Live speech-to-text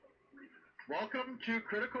Welcome to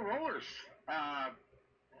Critical Rollers.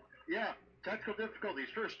 Yeah, technical difficulties.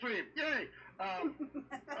 First stream. Yay! All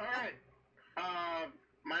right.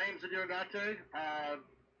 My name's Adil Nate.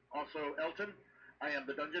 Also Elton. I am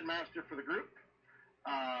the Dungeon Master for the group.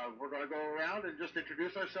 We're going to go around and just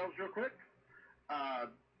introduce ourselves real quick. I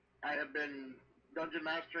have been dungeon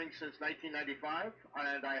mastering since 1995,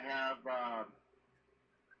 and I have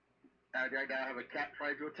a cat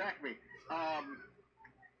trying to attack me.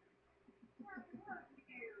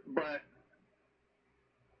 But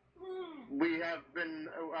we have been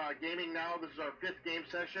gaming now. This is our 5th game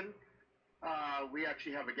session. We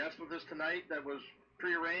actually have a guest with us tonight that was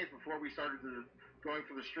prearranged before we started going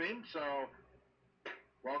for the stream. So,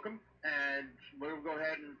 welcome, and we'll go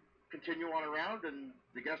ahead and continue on around, and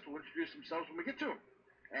the guest will introduce themselves when we get to them.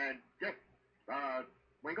 And yeah,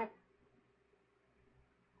 Wingle.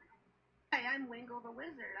 Hi, I'm Wingle the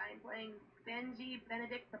Wizard. I'm playing Benji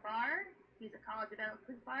Benedict the Bard. He's a college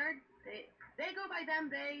development bard. They go by them,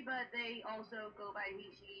 they, but they also go by he,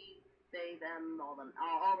 she, they, them, all the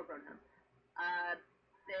pronouns.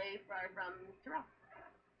 They are from Terrell.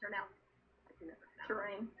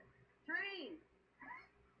 Terrain.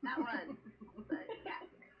 That one. But yeah.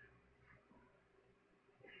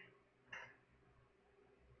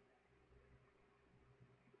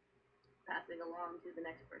 Passing along to the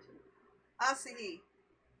next person. Asahi.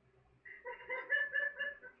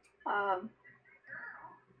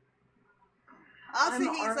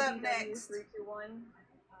 Asahi's up next. 321.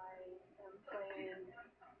 I am playing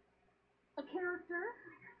a character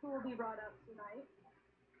who will be brought up tonight.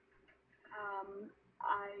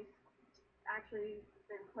 I actually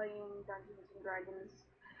been playing Dungeons and Dragons.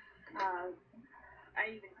 I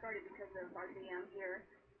even started because of our DM here.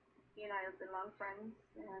 He and I have been long friends,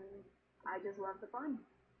 and I just love the fun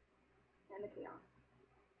and the chaos.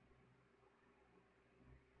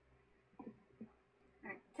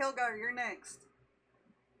 Right, Kilgar, you're next.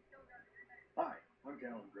 Hi, I'm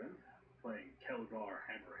Galen Grin, playing Kelgar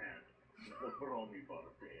Hammerhand. We're all me bought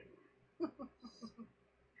a band.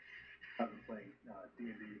 I've been playing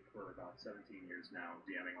D&D for about 17 years now,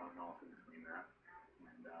 DMing on and off in between that.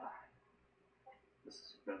 And this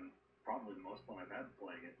has been probably the most fun I've had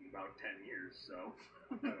playing it in about 10 years, so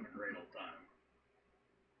I'm having a great old time.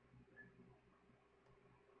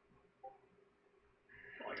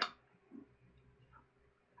 That's all I got.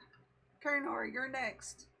 Kernor, you're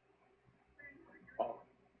next. Oh,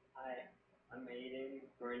 hi, I'm Aiden,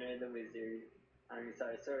 Gorner the Wizard.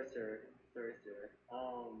 Sorcerer.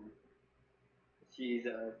 She's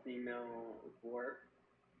a female dwarf.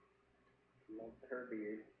 Love her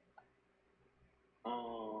beard.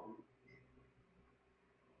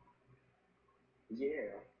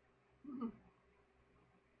 Yeah.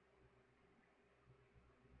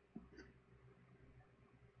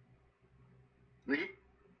 Lee.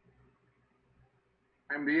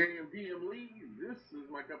 I'm the AMDM Lee. This is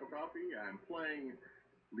my cup of coffee. I'm playing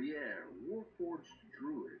Lier, Warforged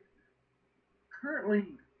Druid. Currently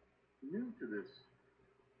new to this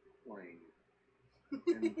plane.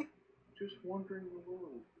 And just wandering the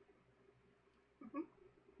world.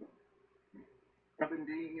 I've been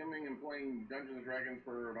DMing and playing Dungeons and Dragons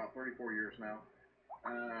for about 34 years now.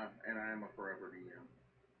 And I am a forever DM.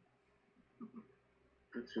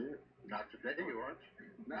 That's it. Not today, you aren't.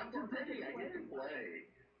 Not today, I get to play.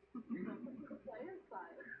 Player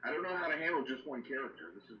side. I don't know how to handle just one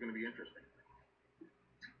character. This is going to be interesting.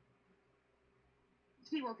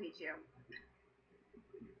 She will teach you.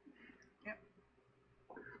 Yep.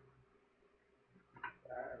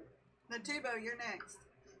 Natubo, you're next.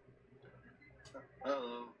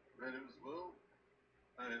 Hello, my name is Will.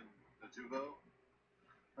 I am Natubo.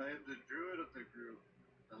 I am the druid of the group.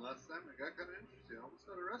 And last time it got kind of interesting. I almost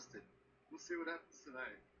got arrested. We'll see what happens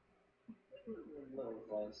tonight. Little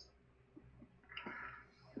close.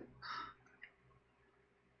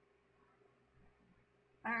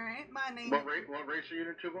 Alright, my name... What race are you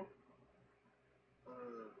in, Tubo?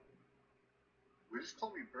 We just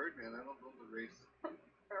call me Birdman. I don't know the race.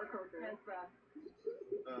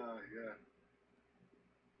 Yeah.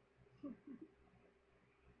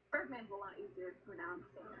 Birdman's a lot easier to pronounce.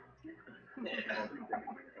 So.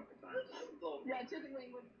 Yeah, chicken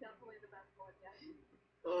wing was definitely the best one, yeah.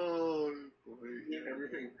 Oh, boy.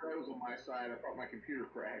 Everything froze on my side. I thought my computer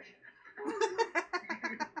crashed.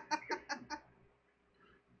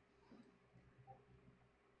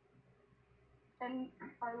 And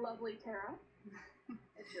our lovely Tara,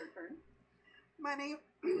 it's your turn. My name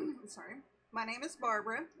is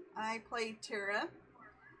Barbara. I play Tara,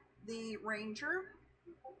 the ranger.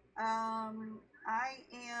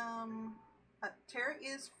 Tara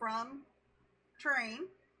is from Terrain.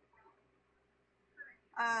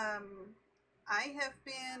 I have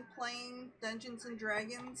been playing Dungeons and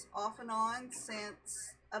Dragons off and on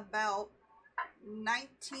since about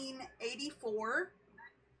 1984.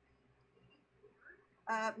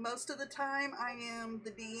 Most of the time I am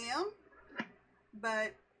the DM,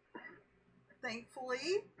 but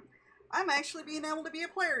thankfully I'm actually being able to be a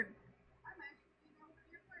player.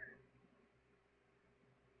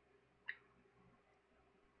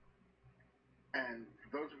 And for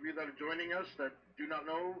those of you that are joining us that do not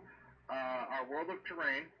know, our World of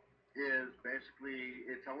Terrain is basically,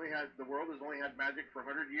 the world has only had magic for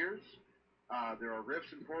 100 years. There are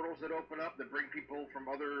rifts and portals that open up that bring people from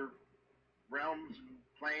other realms and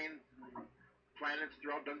planes and planets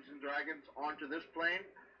throughout Dungeons and Dragons onto this plane.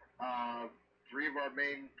 Three of our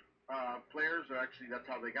main players are actually, that's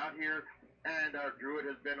how they got here. And our druid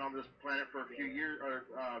has been on this planet for a few years,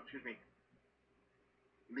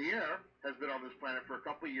 Lier has been on this planet for a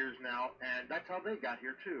couple of years now, and that's how they got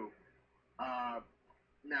here too.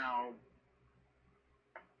 Now,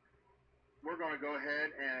 we're going to go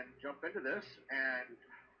ahead and jump into this, and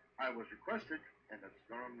I was requested, and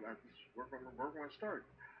we're going to start.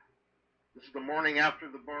 This is the morning after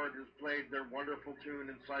the bard has played their wonderful tune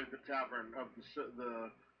inside the tavern of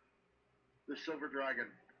the Silver Dragon,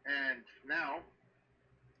 and now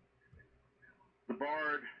the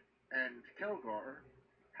bard and Kelgar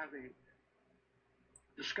have a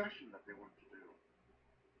discussion that they want to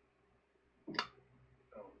do.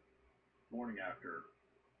 So, morning after,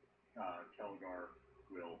 Kelgar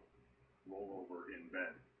will roll over in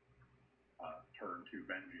bed, turn to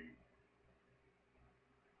Benji.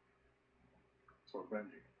 So,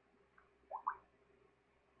 Benji,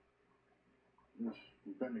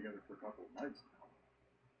 we've been together for a couple of nights now.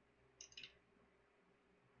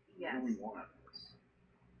 Yes. What do we want out of this?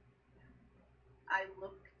 I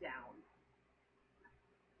look down.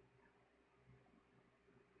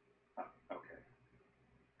 Okay.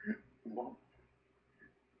 Well,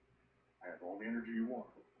 I have all the energy you want.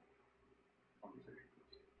 Conversation.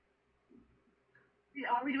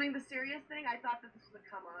 Yeah, are we doing the serious thing? I thought that this was a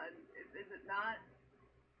come on. Is it not?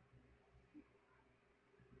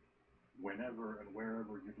 Whenever and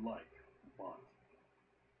wherever you'd like, but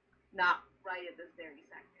Not right at this very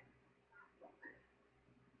second.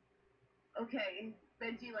 Okay,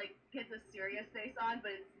 Benji like gets a serious face on,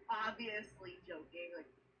 but it's obviously joking. Like,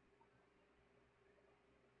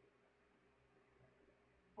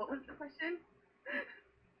 what was the question?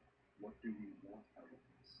 what do we want out of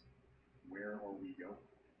this? Where are we going?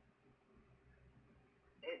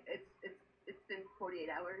 It's been 48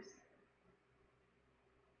 hours.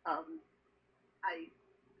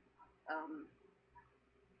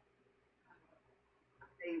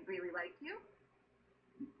 They really like you.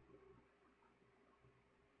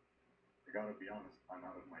 I gotta be honest, I'm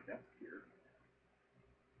out of my depth here.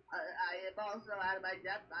 I am also out of my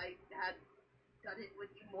depth. I had done it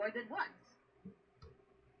with you more than once.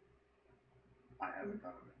 I haven't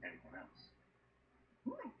done it with anyone else.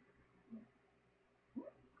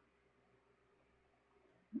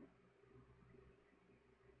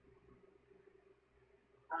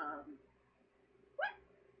 What?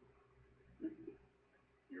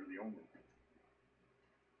 You're the only thing.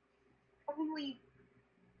 Only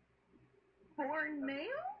born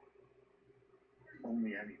male?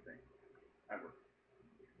 Only anything. Ever.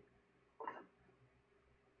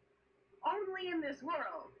 Only in this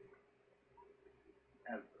world.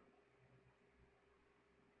 Ever.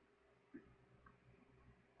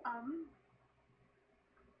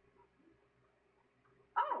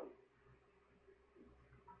 Oh.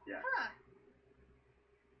 Yeah. Huh.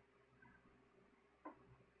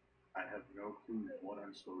 I have no clue what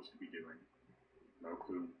I'm supposed to be doing. No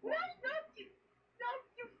clue what.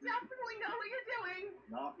 You definitely know what you're doing.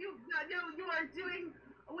 Not. You are doing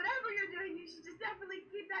whatever you're doing. You should just definitely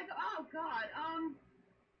keep that going. Oh God.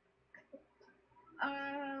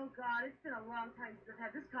 Oh God, it's been a long time since I've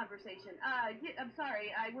had this conversation. Yeah, I'm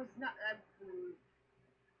sorry. I was not.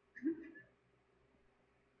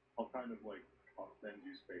 I'll kind of like off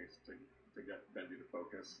Benji's face to get Benji to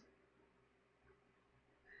focus.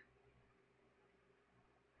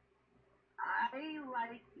 I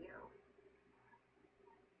like you.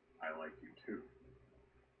 I like you too.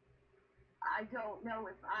 I don't know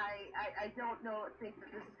if I don't think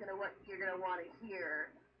that this is what you're gonna want to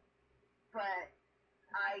hear, but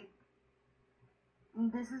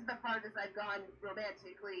this is the farthest I've gone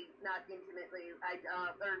romantically, not intimately.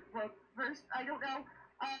 First, I don't know.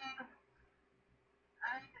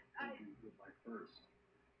 With my first.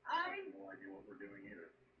 I have no idea what we're doing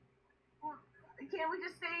either. Well, can't we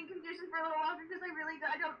just stay in confusion for a little longer? Because I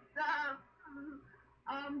don't.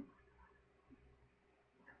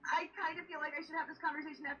 kind of feel like I should have this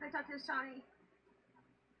conversation after I talk to Shawnee.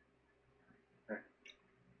 Okay.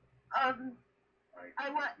 I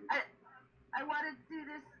want to do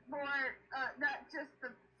this more, not just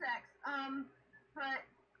the sex, but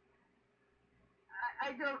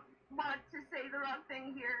I don't want to say the wrong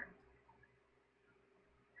thing here.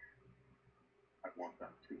 I want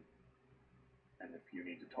that too. And if you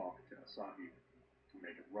need to talk to Asahi to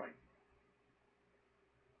make it right,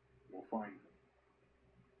 we'll find them.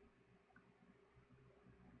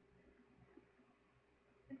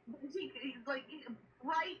 He's like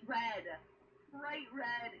bright red,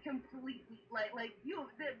 completely like you've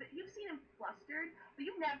seen him flustered, but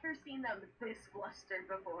you've never seen them this flustered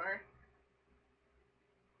before.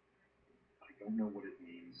 I don't know what it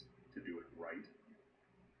means to do it right,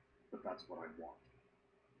 but that's what I want.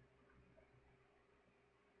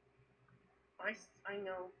 I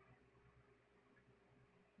know.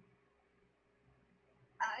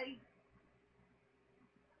 I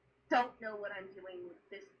don't know what I'm doing with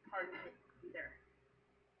this part of it either.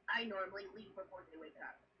 I normally leave before they wake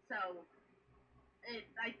up, so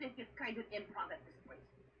I think it's kind of improv at this point.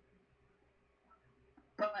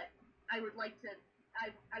 But I would like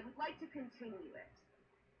to continue it,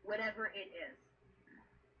 whatever it is.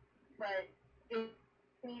 But if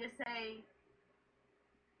you need to say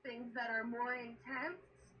things that are more intense,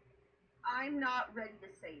 I'm not ready to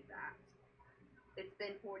say that. It's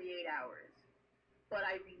been 48 hours, but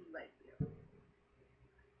I really like you.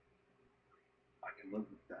 I can live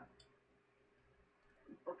with that.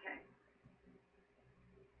 Okay.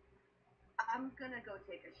 I'm gonna go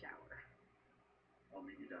take a shower. I'll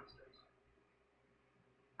meet you downstairs.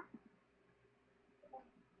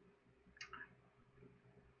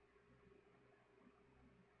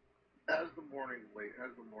 As the morning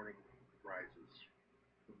rises, the morning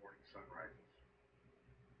sun rises.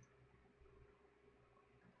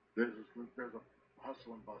 There's a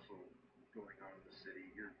hustle and bustle going on in the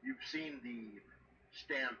city. You've seen the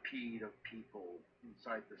stampede of people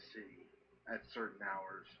inside the city at certain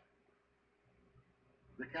hours.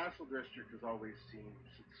 The Castle District has always seemed,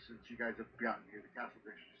 since you guys have gotten here, the Castle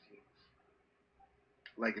District seems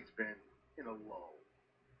like it's been in a lull.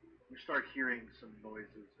 You start hearing some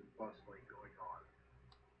noises and bustling going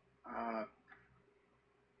on.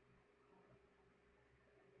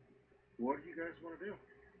 What do you guys want to do?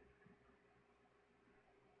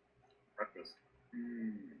 Breakfast.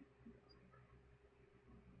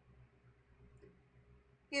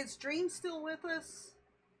 Is Dream still with us?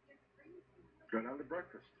 Go down to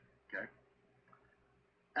breakfast. Okay.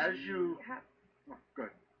 As you... Oh,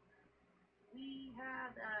 good. We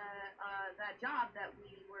had that job that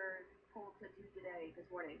we were told to do today, this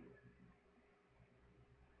morning.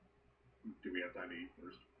 Do we have time to eat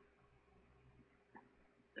first?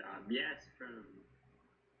 Yes, from.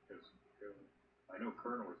 Because I know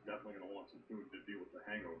Colonel is definitely going to want some food to deal with the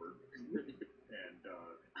hangover. And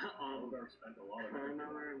Olgar spent a lot of time.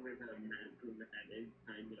 Colonel with a mental headache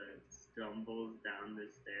kind of stumbles down the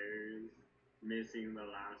stairs, missing the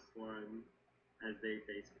last one as they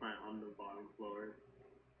faceplant on the bottom floor.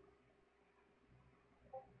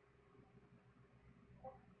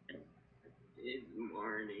 It's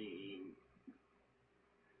morning.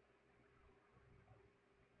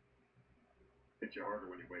 Hits you harder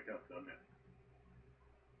when you wake up, doesn't it?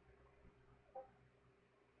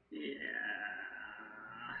 Yeah.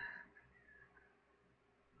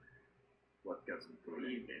 Let's get some food.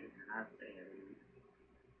 Even happened.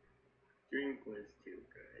 Drink was too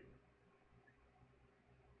good.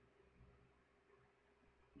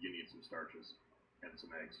 You need some starches and some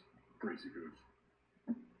eggs. Greasy foods.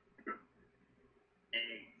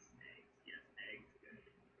 Eggs. Yes, eggs good.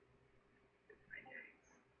 Good my eggs.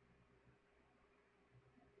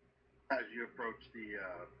 As you approach the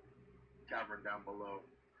tavern down below,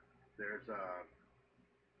 there's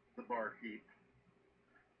the barkeep,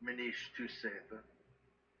 Manish Tussetha,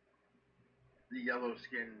 the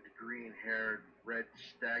yellow-skinned, green-haired, red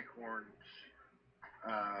staghorned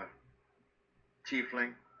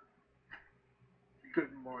tiefling.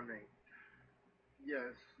 Good morning.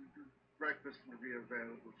 Yes, breakfast will be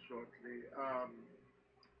available shortly.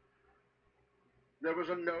 There was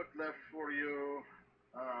a note left for you.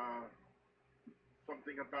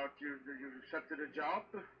 Something about you accepted a job?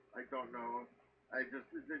 I don't know.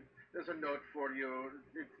 There's a note for you.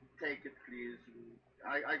 Take it, please.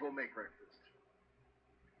 I go make breakfast.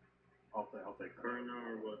 I'll take that.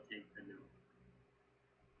 Colonel will take the note.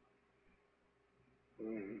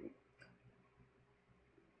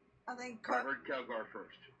 I think I heard Kelgar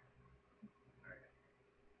first.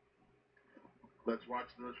 Let's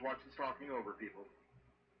watch this talking over, people.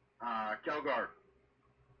 Kelgar,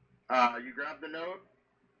 You grab the note.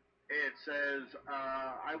 It says,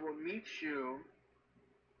 I will meet you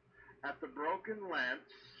at the Broken Lance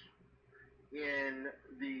in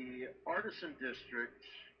the Artisan District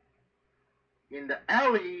in the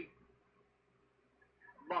alley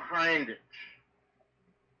behind it.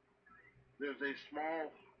 There's a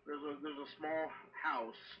small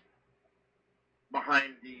house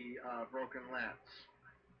behind the Broken Lance.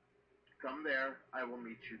 Come there. I will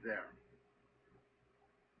meet you there.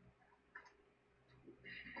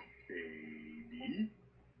 AD.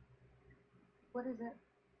 What is it?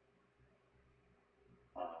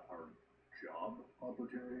 Our job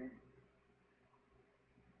opportunity.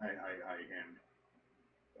 I hand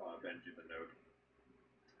Benji the note.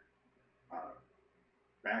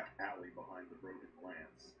 Back alley behind the Broken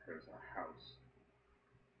Lance, there's a house.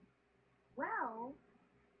 Well,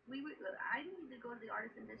 I need to go to the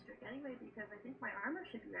Artisan District anyway because I think my armor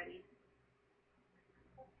should be ready.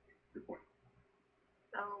 Good point.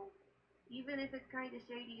 So, even if it's kind of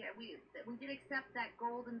shady, we did accept that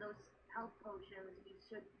gold and those health potions. We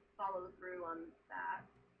should follow through on that.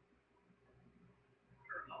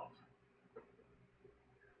 Fair enough.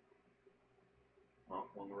 Well,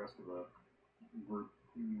 when the rest of the group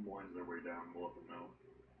winds their way down, we'll let them know.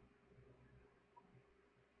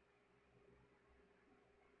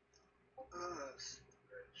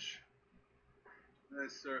 Stretch. I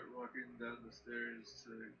start walking down the stairs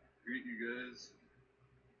to greet you guys.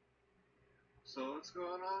 So what's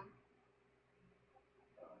going on?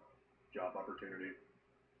 Job opportunity.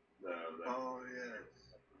 Oh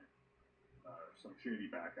yes. Some shady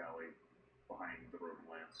back alley behind the Broken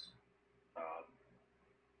Lance.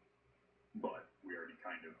 But we already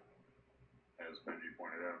kind of, as Benji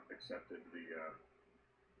pointed out, accepted the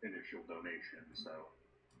initial donation, so.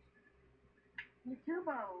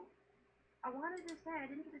 Natubo, I wanted to say, I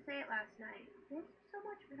didn't get to say it last night. Thank you so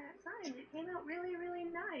much for that sign. It came out really, really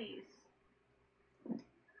nice.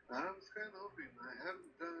 I was kind of hoping. I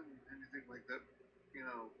haven't done anything like that,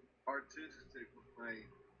 artistic with my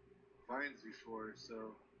vines before,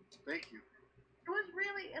 so thank you. It was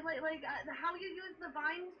really like how you used the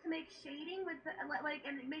vines to make shading with the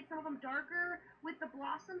and it made some of them darker with the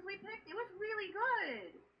blossoms we picked. It was really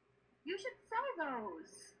good. You should sell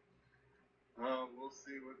those. We'll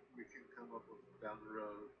see what we can come up with down the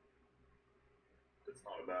road. It's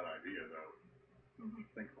not a bad idea, though.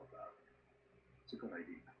 Think about that. It's a good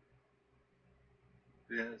idea.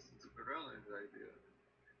 Yes, it's a brilliant idea.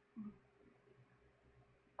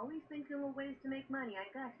 Always thinking of ways to make money. I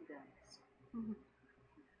got you guys.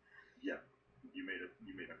 Yeah, you made a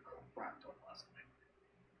crap ton last night.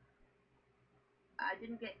 I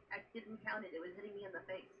didn't count it. It was hitting me in the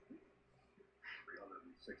face.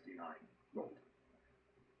 369 gold.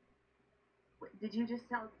 Wait, did you just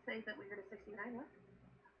say that we were to 69? What?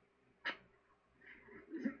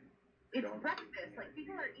 It's breakfast. Like,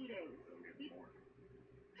 people are eating.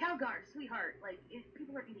 Calgar, sweetheart. Like,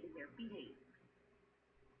 people are eating here. Behave.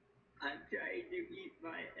 I'm trying to eat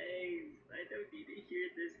my eggs. I don't need to hear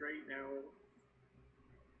this right now.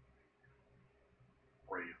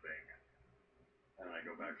 Phrasing. And I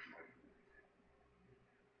go back to my.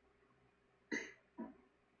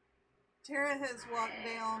 Tara has walked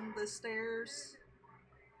down the stairs.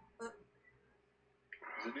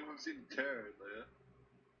 Has anyone seen Tara, Leia?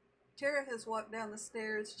 Tara has walked down the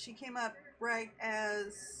stairs. She came up right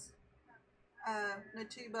as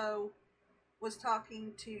Natubo was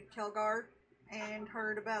talking to Kelgar and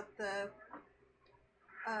heard about the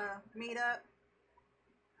meetup.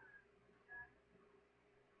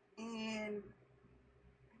 And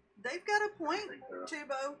they've got a point,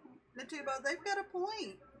 Natubo. They've got a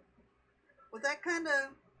point. With that kind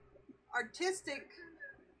of artistic,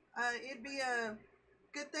 it'd be a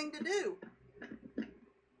good thing to do.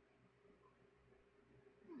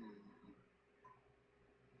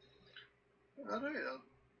 All right, I'll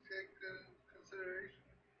take consideration.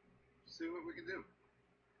 See what we can do.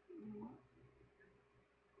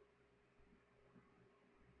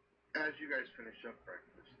 As you guys finish up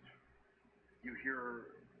breakfast, you hear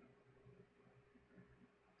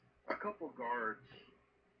a couple guards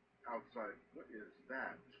outside. What is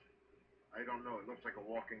that? I don't know. It looks like a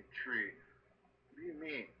walking tree. What do you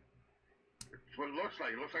mean? It's what it looks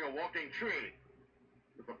like. It looks like a walking tree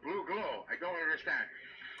with a blue glow. I don't understand.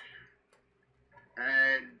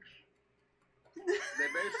 And they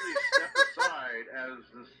basically step aside as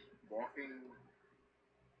this walking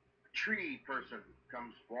tree person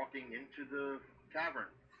comes walking into the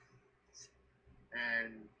tavern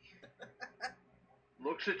and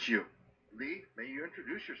looks at you. Lee, may you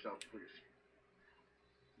introduce yourself, please?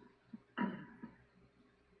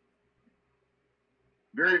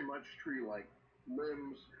 very much tree-like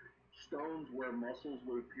limbs, stones where muscles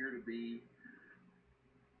would appear to be.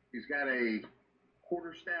 He's got a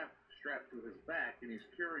quarterstaff strapped to his back, and he's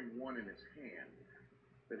carrying one in his hand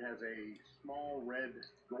that has a small red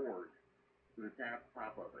gourd to the top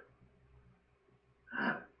of it.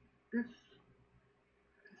 This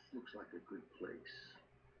looks like a good place.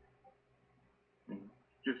 And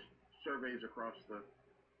just surveys across the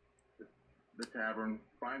tavern,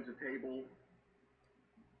 finds a table,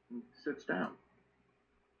 and sits down.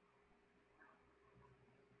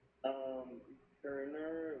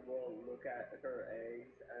 Turner will look at her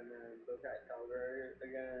eggs and then look at Calgary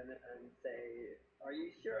again and say, "Are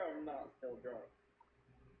you sure I'm not still drunk?"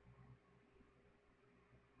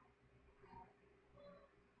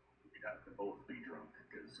 We'd have to both be drunk,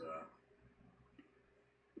 because,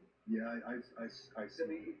 yeah, I see a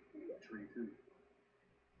tree too.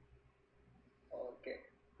 Okay,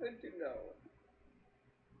 good to know.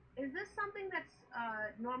 Is this something that's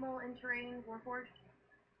normal in terrain, Warforged?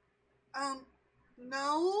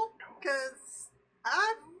 No, because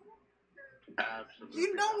Absolutely.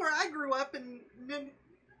 you know where I grew up, and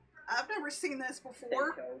I've never seen this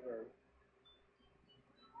before. Calgary.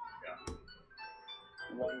 Yeah.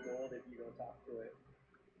 1 gold if you go talk to it.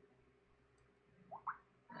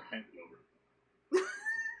 Hand it over.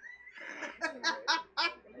 I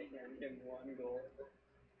hand him 1 gold.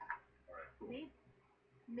 Alright, cool.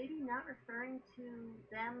 Maybe not referring to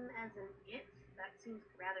them as an it. That seems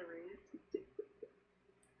rather rude.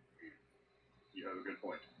 You have a good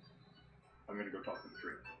point. I'm gonna go talk to the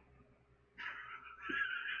tree.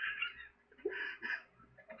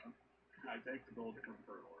 I take the gold from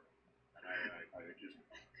Furlord, and I just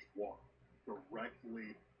walk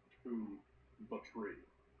directly to the tree.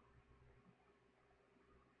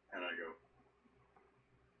 And I go,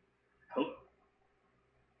 "Hello.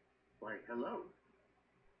 Why, hello.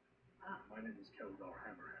 My name is Keldar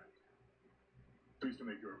Hammerhand. Pleased to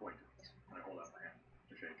make your acquaintance." And I hold out my hand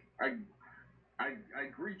to shake. I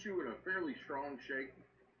greet you in a fairly strong shake.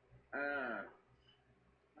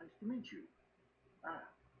 Nice to meet you.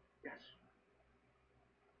 Yes.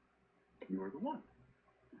 You are the one.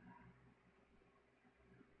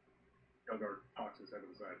 Keldar cocks his head to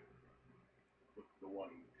the side. The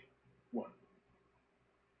one. What?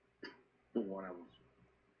 The one I was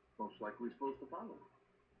most likely supposed to follow.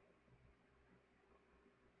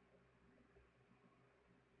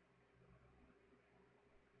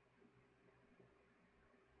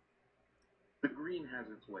 The green has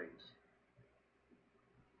its ways.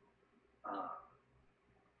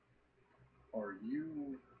 Are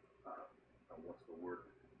you, what's the word?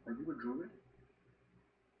 Are you a druid?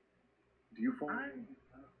 Do you follow?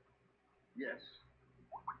 Yes.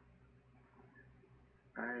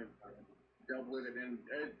 I've dealt with it, and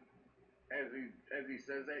as he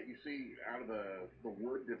says that, you see out of the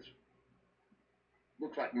wood that's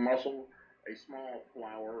looks like muscle, a small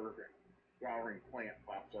flowering plant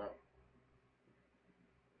pops up.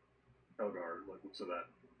 Keldar looks at that,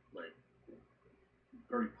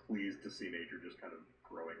 very pleased to see nature just kind of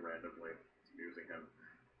growing randomly. It's amusing him.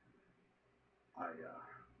 I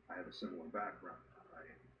have a similar background. I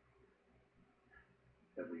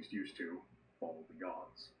at least used to follow the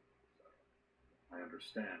gods. So I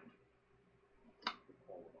understand the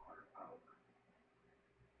call of a higher power.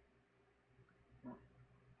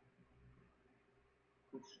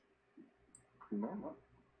 It's normal.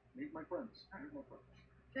 Meet my friends. Meet my friends.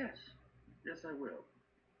 Yes. Yes, I will.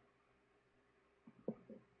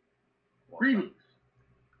 Greetings.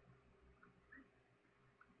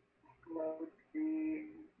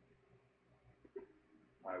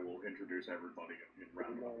 I will introduce everybody in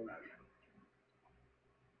roundabout fashion.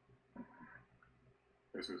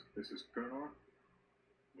 This is Kernor,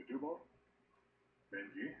 Natubo,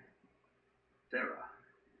 Benji, Terra.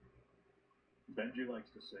 Benji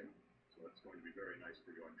likes to sing, so it's going to be very nice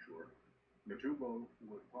for you, I'm sure. Natubo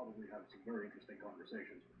would probably have some very interesting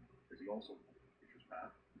conversations, as he also features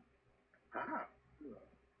path. Terra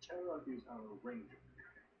is our ranger,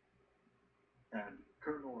 and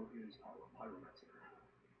Kernor is our pyromancer.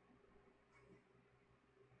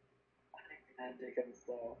 Magic and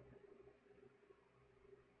stuff.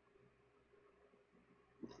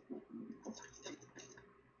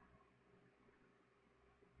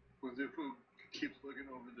 Wazufu keeps looking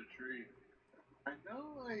over the tree. I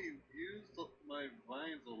know I used my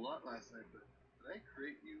vines a lot last night, but did I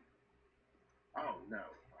create you? Oh no,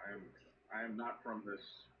 I am not from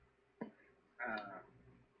this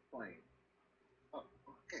plane. Oh,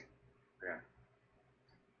 okay. Yeah.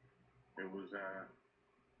 It was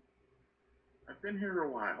I've been here a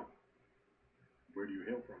while. Where do you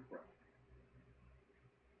hail from?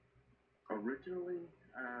 Originally,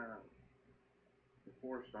 the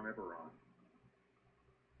forest on Eberron.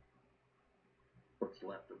 What's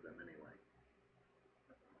left of them, anyway.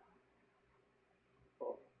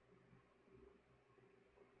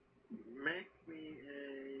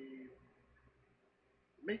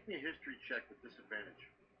 Make me a history check with disadvantage.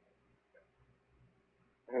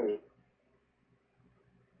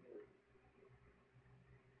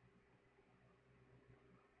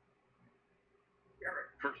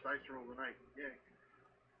 First dice roll of the night. Yay.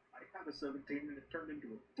 I had a 17 and it turned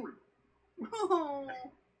into a 3. Oh.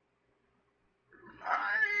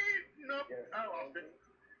 Nope. I lost it.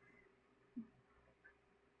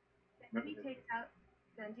 Benji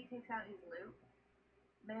takes out his lute.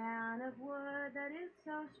 Man of wood that is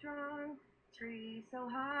so strong, tree so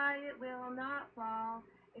high it will not fall.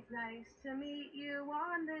 It's nice to meet you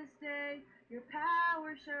on this day. Your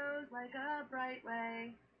power shows like a bright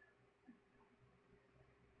way.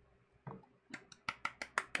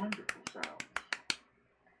 Wonderful sounds.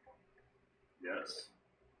 Yes.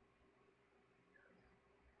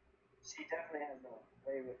 She definitely has a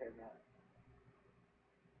way with her mouth.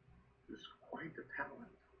 Is quite a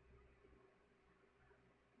talent.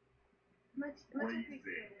 Much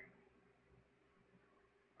appreciated.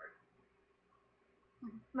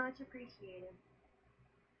 Much appreciated.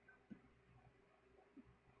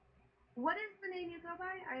 What is the name you go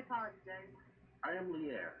by? I apologize. I am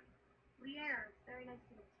Lier. Lier, very nice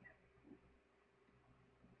to meet you.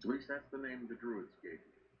 At least that's the name the druids gave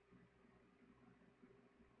me.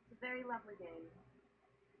 It's a very lovely name.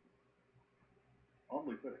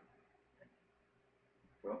 Oddly fitting.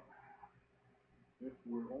 Well, if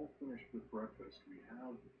we're all finished with breakfast, we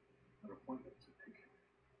have an appointment to make.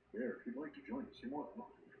 There, if you'd like to join us, you're more than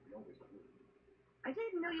welcome. We always do. I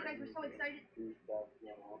didn't know you guys were so excited.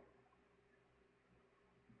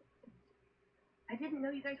 I didn't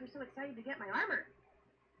know you guys were so excited to get my armor.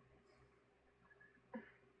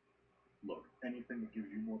 Look, anything that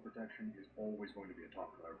gives you more protection is always going to be a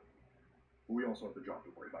top priority. But we also have the job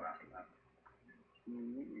to worry about after that.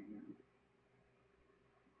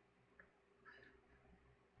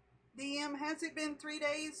 DM, has it been 3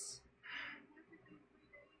 days?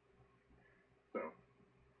 So,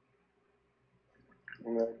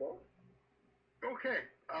 Okay.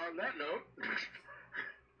 On that note,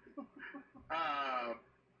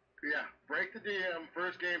 yeah, break the DM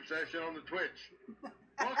first game session on the Twitch.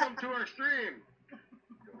 Welcome to our stream.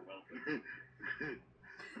 you're welcome.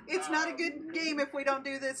 It's not a good game if we don't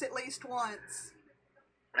do this at least once.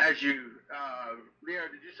 As you, Leo,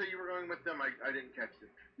 did you say you were going with them? I didn't catch it.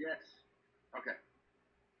 Yes. Okay.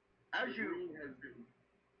 As The you, green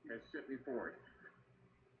has sent me forth.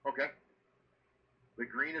 okay. The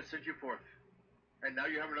green has sent you forth, and now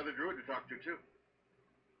you have another druid to talk to too.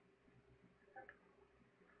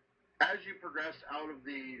 As you progress out of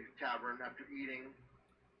the tavern after eating,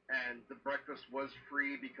 and the breakfast was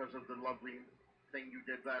free because of the lovely thing you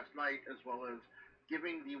did last night, as well as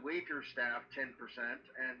giving the waiter staff 10%,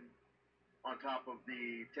 and on top of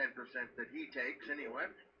the 10% that he takes anyway.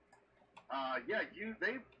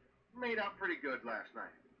 They made out pretty good last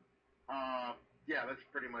night. Yeah, that's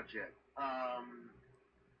pretty much it.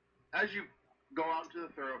 As you go out to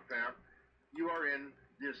the thoroughfare, you are in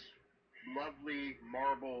this lovely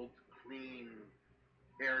marbled, clean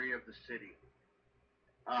area of the city.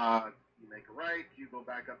 You make a right, you go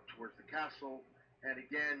back up towards the castle, and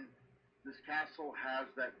again, this castle has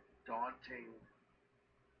that daunting,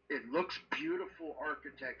 it looks beautiful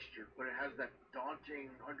architecture, but it has that daunting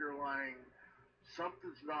underlying,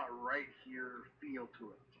 something's not right here feel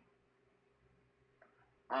to it.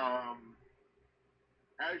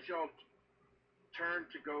 As y'all turn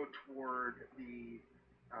to go toward the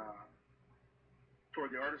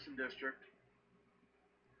artisan district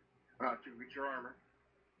to reach your armor,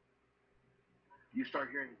 you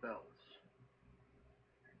start hearing bells.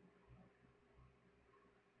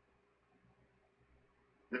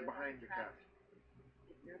 They're behind the castle.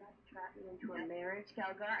 If you're about to trap me into a marriage,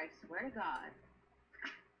 Calgar, I swear to God.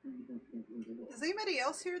 Does anybody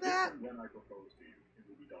else hear that? If and when I propose to you, it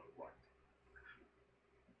will be done right.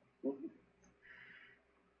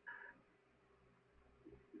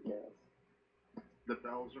 Yes. The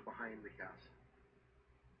bells are behind the castle,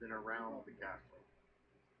 then around the castle.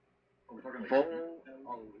 Are we talking like Full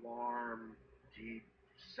alarm, deep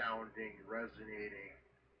sounding, resonating.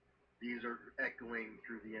 These are echoing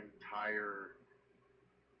through the entire.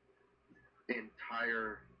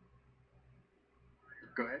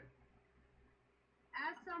 Go ahead.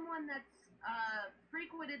 As someone that's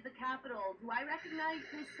frequented the capital, do I recognize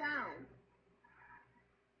this sound?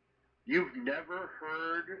 You've never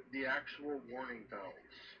heard the actual warning bells.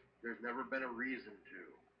 There's never been a reason to.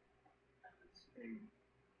 As a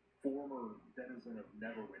former denizen of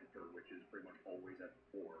Neverwinter, which is pretty much always at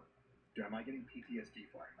 4, am I getting PTSD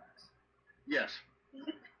flashbacks? Yes.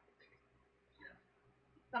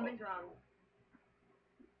 Something's wrong.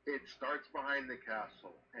 It starts behind the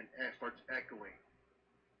castle and starts echoing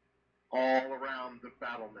all around the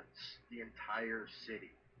battlements, the entire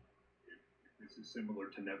city. This is similar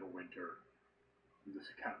to Neverwinter. This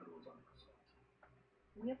capital is under assault.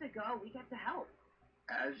 We have to go. We get to help.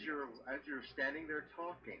 As you're standing there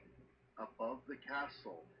talking, above the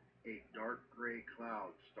castle, a dark gray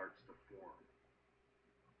cloud starts to form.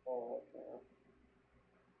 Oh, no.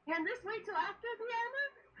 Can this wait till after the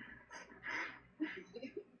armor?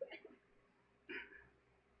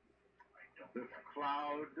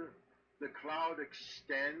 The cloud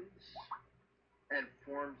extends and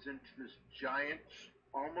forms into this giant,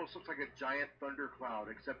 almost looks like a giant thundercloud,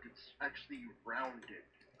 except it's actually rounded.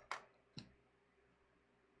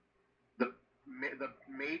 The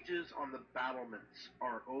mages on the battlements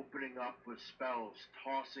are opening up with spells,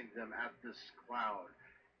 tossing them at this cloud.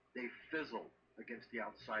 They fizzle against the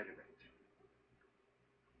outside of it.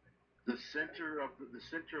 The center of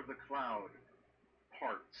the cloud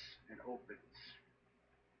parts and opens,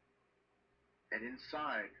 and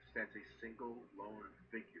inside stands a single lone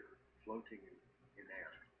figure floating in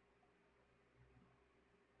air.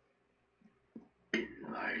 In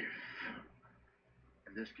life,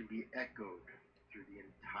 and this can be echoed through the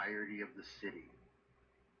entirety of the city.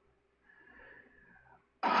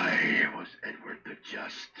 I was Edward the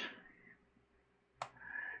Just.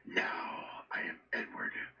 Now I am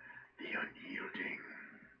Edward the Unyielding.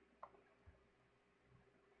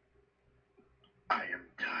 I am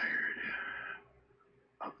tired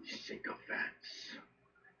of the sycophants,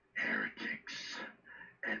 heretics,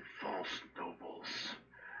 and false nobles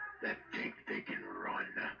that think they can run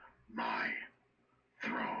my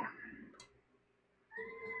throne.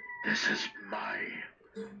 This is my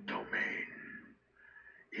domain.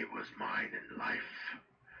 It was mine in life.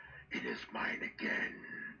 It is mine again.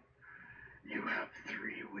 You have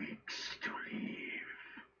 3 weeks to leave.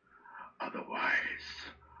 Otherwise,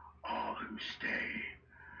 all who stay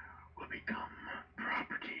will become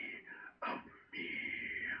property of me.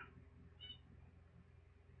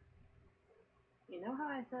 You know how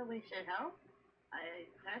I said we should help? I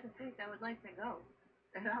had to think I would like to go.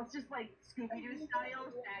 And I was just like Scooby-Doo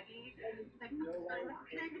style, Shaggy.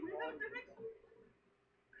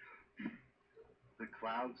 The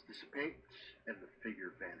clouds dissipate and the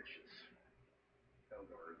figure vanishes.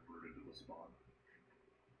 Eldar is rooted to the spot.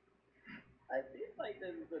 I feel like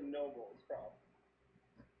this is the noble's problem.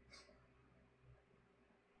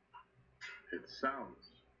 It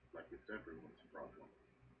sounds like it's everyone's problem.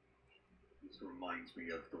 This reminds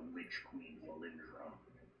me of the Lich Queen Valindra.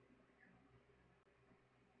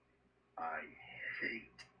 I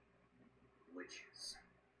hate witches.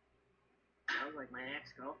 Sounds like my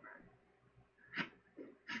ex-girlfriend.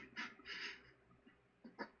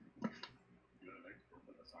 You had an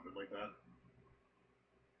ex-girlfriend that sounded like that?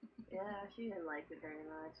 Yeah, she didn't like it very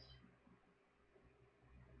much.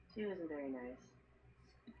 She wasn't very nice.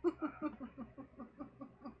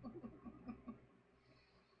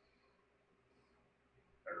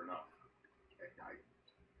 Fair enough.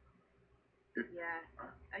 Yeah,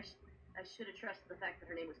 I should have trusted the fact that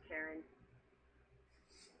her name was Karen.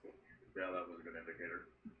 Yeah, that was a good indicator.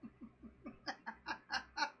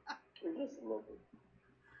 We're just looking.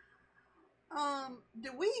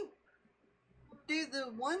 Do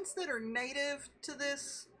the ones that are native to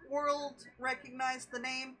this world recognize the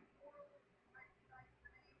name?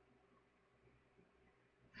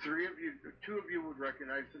 2 of you would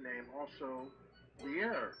recognize the name. Also,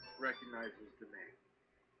 Lier recognizes the name.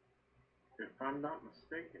 If I'm not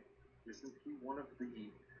mistaken, isn't he one of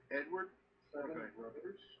the Edward? 7 Okay.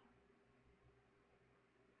 brothers?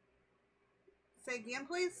 Say again,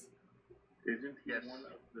 please. Isn't he Yes. one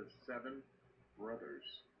of the 7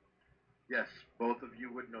 brothers? Yes, both of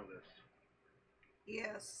you would know this.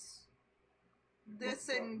 Yes. This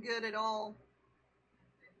isn't good at all.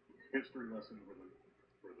 History lesson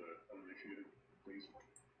for the uninitiated, please.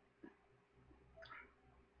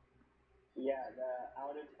 Yeah, the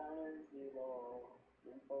out of towners need a little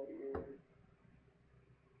info here.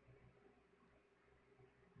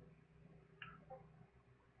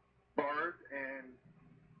 Bard and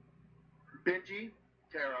Benji,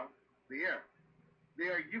 Tara, Lier.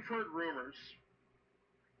 You've heard rumors.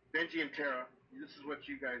 Benji and Tara, this is what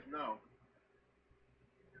you guys know.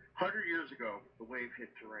 100 years ago, the wave hit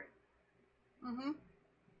terrain. Mm-hmm.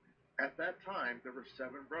 At that time, there were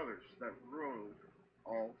 7 brothers that ruled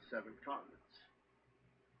all 7 continents.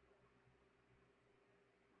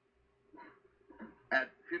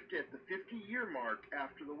 at the 50-year mark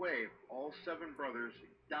after the wave, all 7 brothers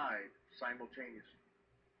died simultaneously.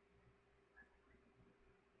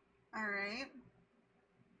 All right.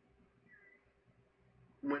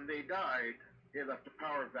 When they died, it left a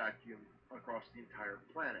power vacuum across the entire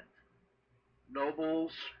planet.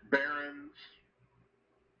 Nobles, barons,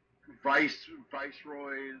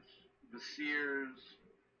 viceroys, viziers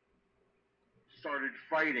started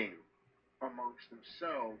fighting amongst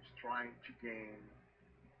themselves, trying to gain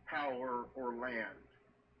power or land.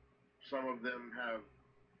 Some of them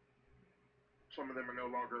are no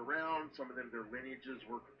longer around. Some of them, their lineages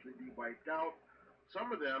were completely wiped out.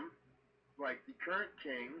 Some of them, like the current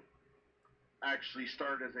king, actually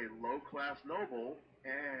started as a low-class noble,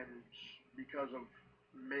 and because of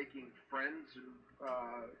making friends and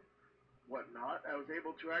whatnot, I was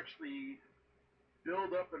able to actually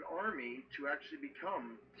build up an army to actually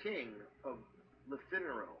become king of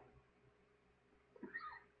Lethinero.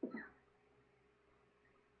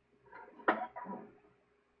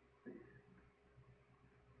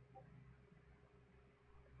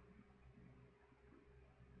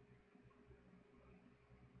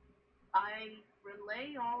 I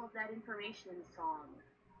relay all of that information in song.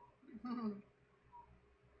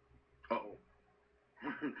 Uh-oh.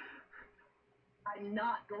 I'm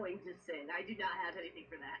not going to sing. I do not have anything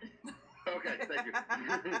for that. Okay, thank you.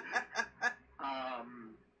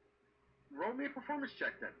 Roll me a performance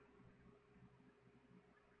check then.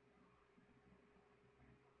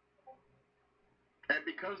 And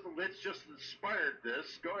because the Lich just inspired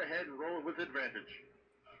this, go ahead and roll it with advantage.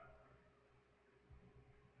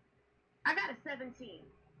 I got a 17.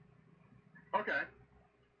 Okay.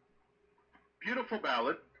 Beautiful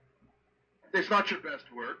ballad. It's not your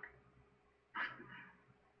best work,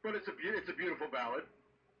 but it's a beautiful ballad.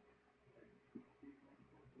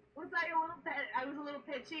 Was I was a little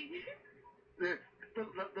pitchy.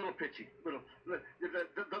 Little pitchy.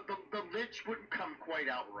 The Lich wouldn't come quite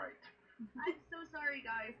out right. I'm so sorry,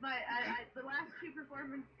 guys. The last 2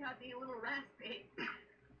 performances got me a little raspy.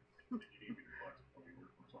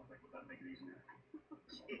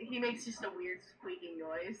 He makes just a weird squeaking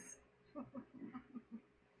noise.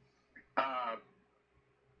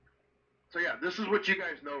 So yeah, this is what you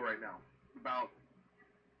guys know right now about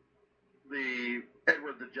the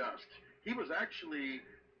Edward the Just. He was actually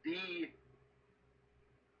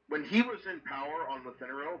when he was in power on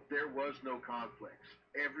Lethinero, there was no conflicts.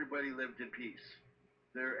 Everybody lived in peace.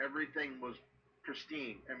 Everything was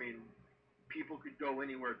pristine. I mean, people could go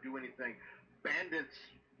anywhere, do anything.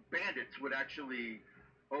 Bandits would actually,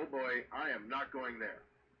 oh boy, I am not going there.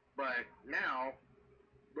 But now,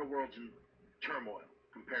 the world's in turmoil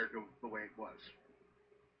compared to the way it was.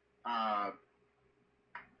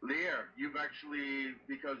 Lier, you've actually,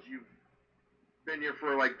 because you've been here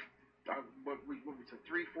for like, what we said,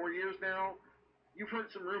 3-4 years now, you've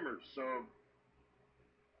heard some rumors, so.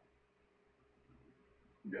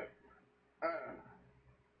 Yeah.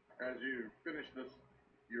 As you finish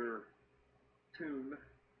your tune,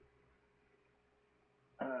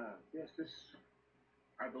 yes,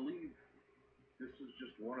 I believe this is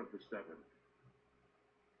just one of the 7.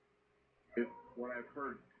 If what I've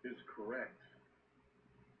heard is correct,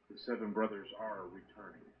 the 7 brothers are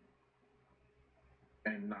returning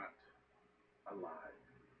and not alive.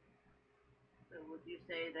 So would you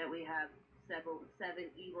say that we have 7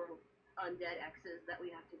 evil undead exes that we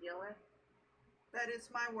have to deal with? That is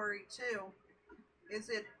my worry too. Is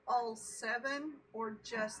it all 7 or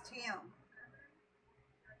just him?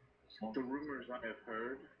 The rumors I have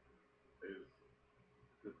heard is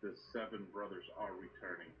that the 7 brothers are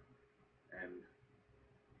returning, and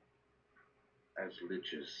as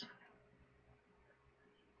liches.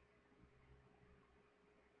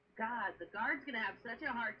 God, the guard's gonna have such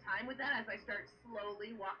a hard time with that as I start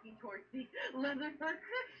slowly walking towards the leather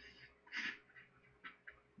worker.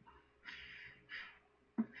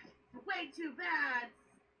 Way too bad.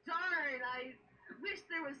 Darn, I wish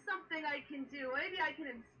there was something I can do. Maybe I can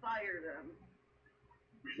inspire them.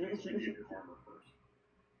 We should get your armor first.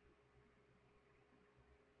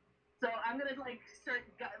 So I'm gonna start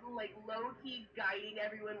low-key guiding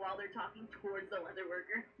everyone while they're talking towards the leather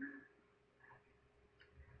worker.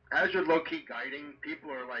 As you're low-key guiding,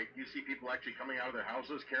 people are you see people actually coming out of their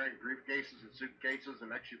houses carrying briefcases and suitcases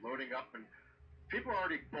and actually loading up, and people are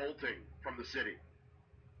already bolting from the city.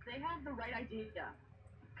 They have the right idea.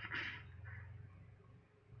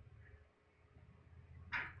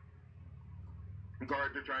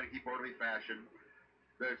 Guards are trying to keep orderly fashion.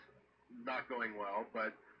 That's not going well,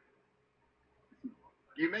 but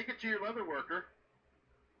you make it to your leather worker.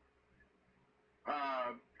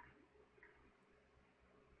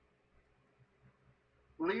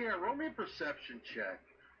 Leah, roll me a perception check.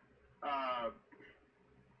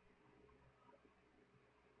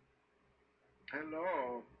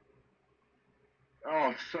 Hello.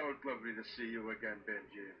 Oh, so lovely to see you again,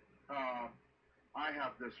 Benji. I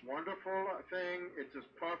have this wonderful thing. It's just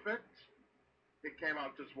perfect. It came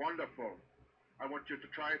out just wonderful. I want you to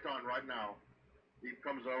try it on right now. He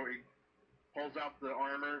comes over, he pulls out the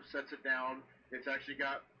armor, sets it down. It's actually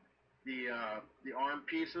got the arm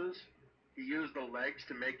pieces. He used the legs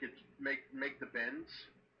to make the bends.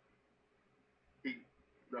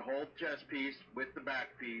 The whole chest piece with the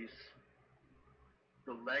back piece.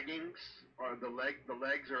 The leggings are the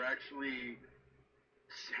legs are actually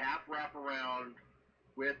half wrap around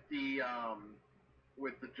with the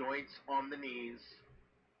joints on the knees.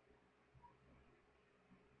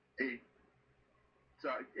 It's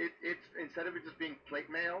instead of it just being plate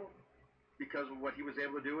mail, because of what he was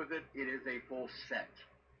able to do with it, it is a full set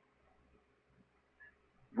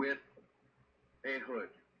with a hood.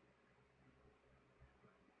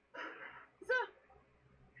 So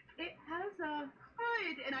it has a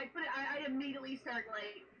hood, and I immediately start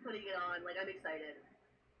like putting it on, like I'm excited.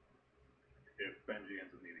 If Benji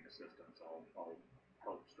ends up needing assistance, I'll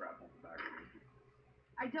help strap on the back of you.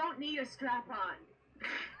 I don't need a strap on.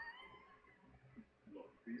 Look,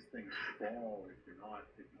 these things fall if you're not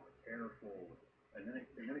careful, and then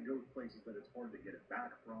it goes places that it's hard to get it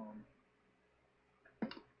back from.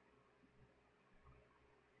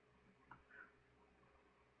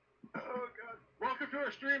 Oh God! Welcome to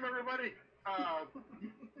our stream, everybody.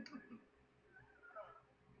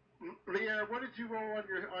 Leah, what did you roll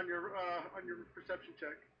on your perception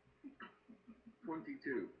check?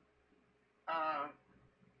 22.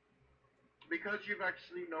 Because you've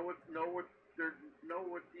actually know what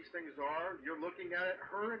these things are. You're looking at it.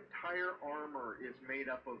 Her entire armor is made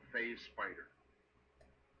up of phase spider,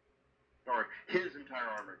 or his entire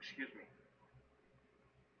armor. Excuse me.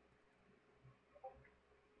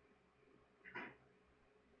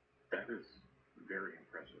 That is very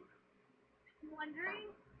impressive. I'm wondering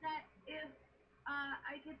that if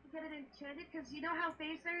I get to get it enchanted, because you know how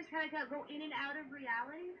phasers kind of go in and out of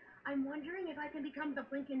reality? I'm wondering if I can become the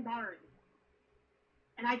Blinking Bard.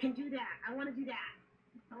 And I can do that. I want to do that.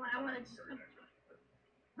 I want to just...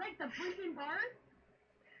 Like the Blinking Bard?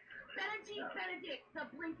 Benedict, the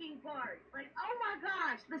Blinking Bard. Like, oh my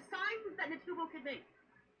gosh, the signs that Natubo could make.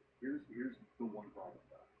 Here's the one problem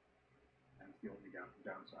though, and it's the only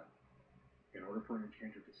downside. In order for an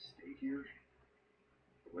enchanter to stay here,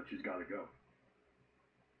 the witch has got to go.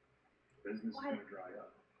 Business is going to dry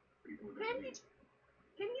up. People are going to leave.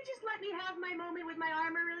 Can you just let me have my moment with my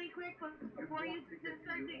armor really quick before you just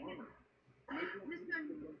start to get... Give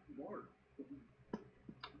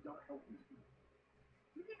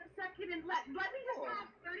me a second and let me just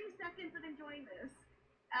have 30 seconds of enjoying this.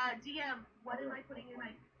 DM, what am I putting in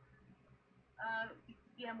my...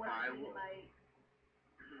 DM, what am I putting in my...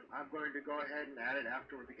 I'm going to go ahead and add it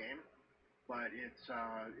after the game, but it's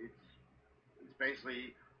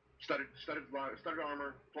basically studded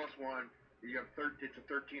armor plus 1. You have it's a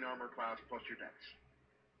 13 armor class plus your dex.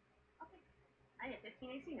 Okay, I have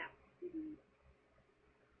 15 AC now.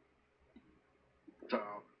 So,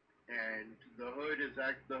 and the hood is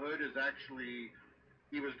actually,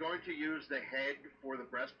 he was going to use the head for the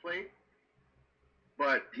breastplate,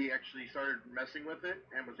 but he actually started messing with it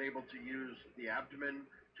and was able to use the abdomen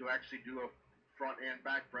to actually do a front and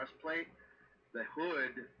back breastplate. The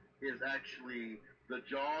hood is actually the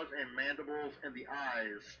jaws and mandibles and the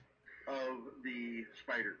eyes of the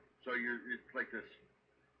spider. So it's like this.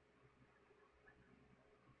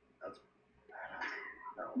 That's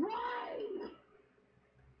badass. Why?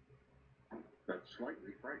 That's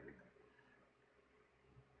slightly frightening.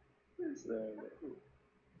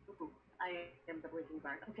 I am the Blinking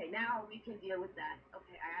Bard. Okay, now we can deal with that.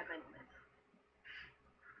 Okay, I have my moment.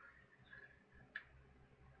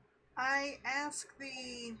 I asked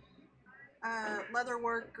the leather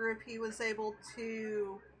worker if he was able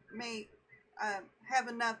to have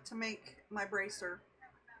enough to make my bracer.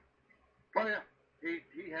 Oh yeah,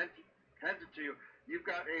 he hands it to you. You've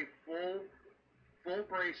got a full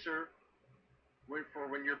bracer for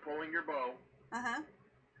when you're pulling your bow.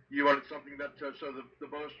 You wanted something that so the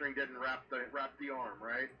bowstring didn't wrap the arm,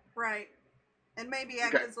 right? Right, and maybe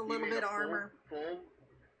act as a little bit armor.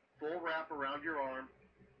 Full wrap around your arm.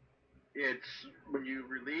 It's when you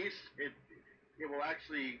release it will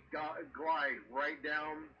actually glide right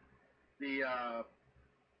down the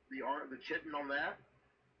chitin on that,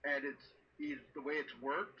 and the way it's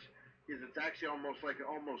worked is it's actually almost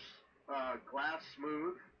glass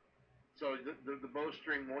smooth, so the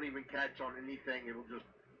bowstring won't even catch on anything. It'll just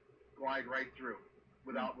glide right through.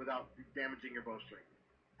 without damaging your bowstring.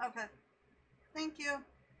 Okay. Thank you.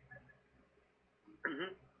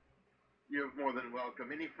 Mm-hmm. You're more than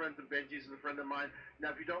welcome. Any friends of Benji's is a friend of mine.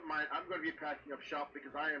 Now, if you don't mind, I'm going to be packing up shop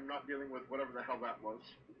because I am not dealing with whatever the hell that was.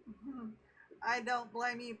 I don't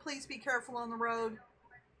blame you. Please be careful on the road.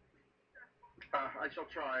 I shall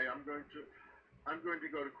try. I'm going to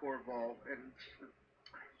go to Corval and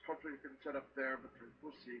hopefully we can set up there, but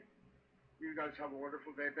we'll see. You guys have a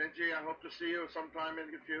wonderful day. Benji, I hope to see you sometime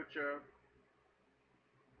in the future.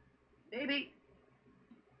 Maybe.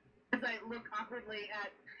 As I look awkwardly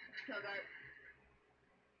at Kelgar.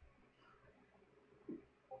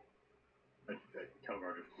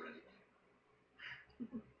 Kelgar just grins.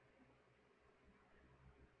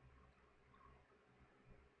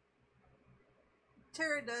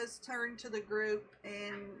 Tara does turn to the group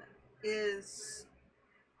and is,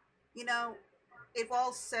 you know, if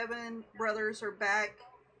all 7 brothers are back,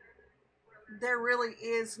 there really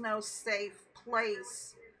is no safe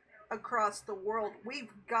place across the world.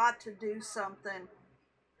 We've got to do something.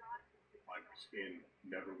 I was in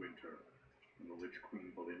Neverwinter, and the Lich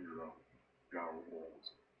Queen Belindra got our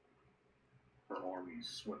walls. Her armies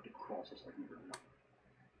swept across us like we were nothing.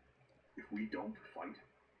 If we don't fight,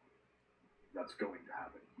 that's going to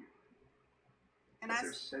happen here. And but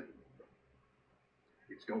there's 7 of them.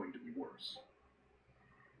 It's going to be worse.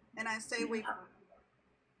 And I say we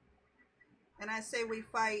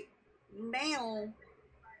fight now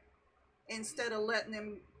instead of letting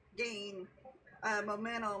them gain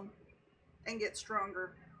momentum and get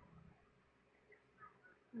stronger.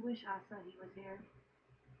 I wish Asahi was here.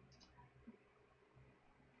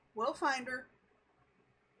 We'll find her.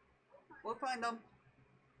 We'll find them.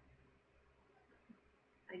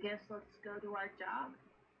 I guess let's go to our job.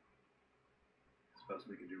 It's the best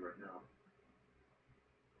we can do right now.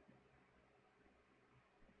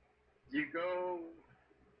 You go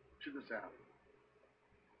to this alley,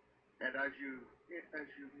 and as you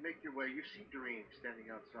make your way, you see Dream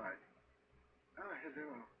standing outside. Ah,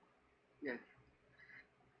 hello. Yes.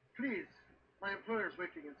 Please, my employer's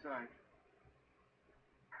waiting inside.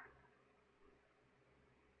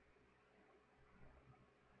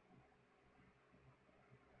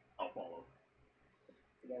 I'll follow.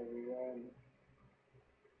 There we run.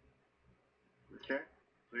 Okay.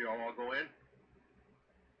 So you all go in?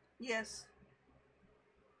 Yes.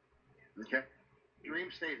 Okay.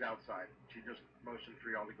 Dream stays outside. She just motioned for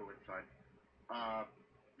y'all to go inside.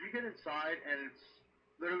 You get inside, and it's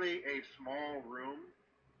literally a small room.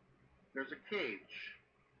 There's a cage.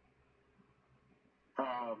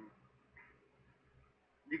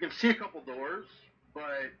 You can see a couple doors,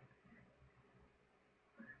 but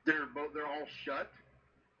they're all shut.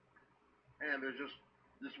 And there's just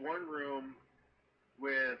this one room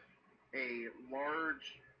with a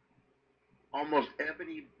large, almost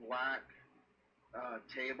ebony black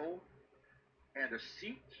table and a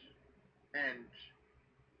seat and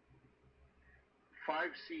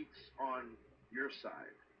 5 seats on your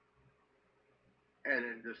side. And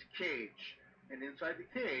in this cage, and inside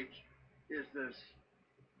the cage is this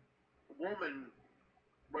woman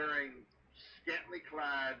wearing scantily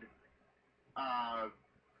clad,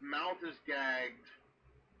 mouth is gagged,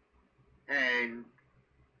 and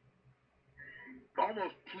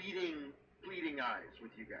almost pleading eyes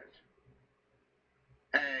with you guys.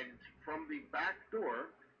 And from the back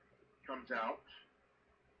door comes out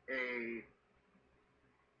a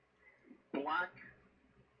black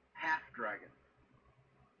half-dragon.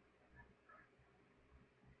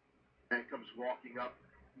 And comes walking up,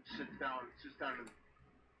 sits down and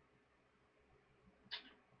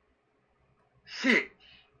sit,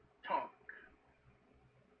 talk.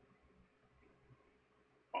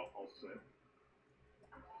 I'll sit.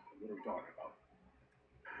 What are we talking about?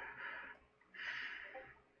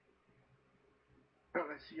 Well,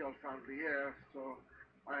 I see y'all found Lier, so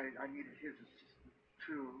I needed his assistance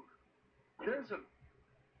too.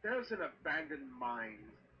 There's an abandoned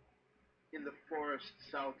mine in the forest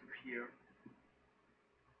south of here.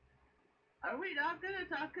 Are we not going to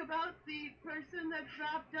talk about the person that's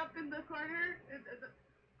wrapped up in the corner?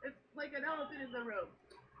 It's like an elephant in the room.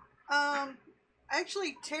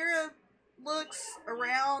 Actually, Tara looks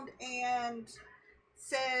around and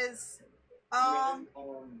says,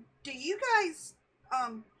 do you guys,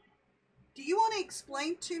 do you want to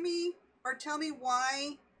explain to me or tell me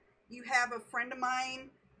why you have a friend of mine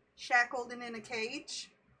shackled and in a cage?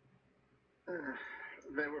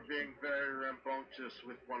 They were being very rambunctious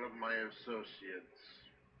with one of my associates.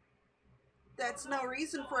 That's no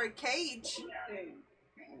reason for a cage.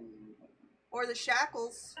 Or the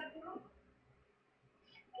shackles.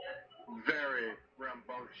 Very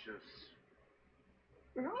rambunctious.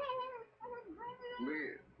 Lear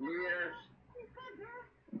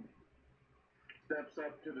steps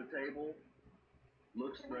up to the table,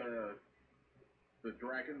 looks the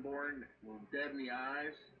Dragonborn dead in the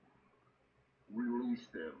eyes. Release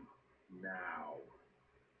them now.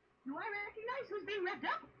 Do I recognize who's being wrapped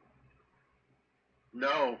up?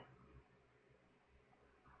 No.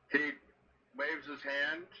 He waves his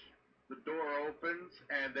hand, the door opens,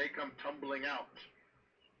 and they come tumbling out.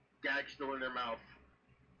 Gag still in their mouth.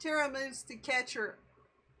 Tara moves to catch her.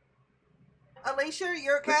 Alicia,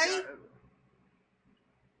 you okay?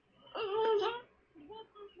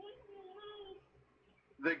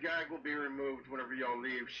 The gag will be removed whenever y'all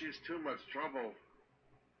leave. She's too much trouble.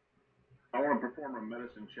 I want to perform a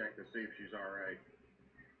medicine check to see if she's alright.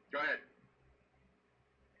 Go ahead.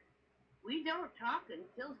 We don't talk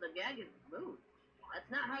until the gag is removed. That's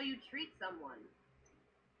not how you treat someone.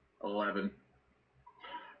 11.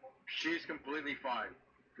 She's completely fine.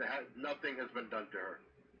 Nothing has been done to her.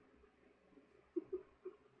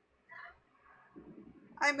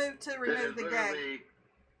 I move to remove the gag.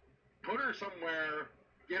 Put her somewhere,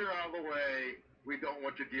 get her out of the way. We don't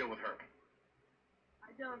want to deal with her.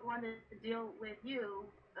 I don't want to deal with you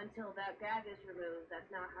until that gag is removed.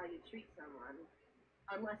 That's not how you treat someone.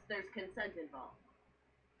 Unless there's consent involved.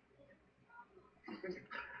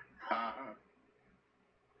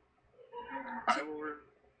 I will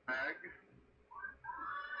bag.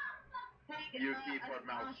 Hey, You keep our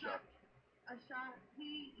mouth shut.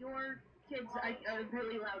 Your kids are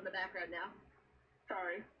really loud in the background now.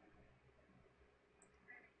 Sorry.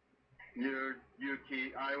 You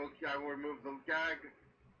keep. I will remove the gag.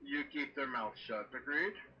 You keep their mouth shut.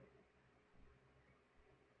 Agreed?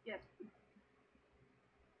 Yes.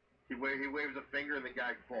 He waves a finger and the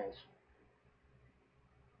gag falls.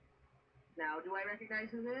 Now, do I recognize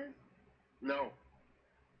who it is? No.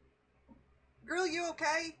 Girl, you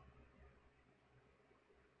okay?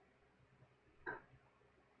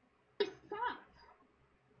 It sucks.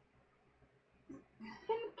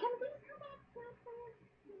 Can we come out faster?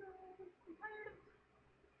 I'm tired of,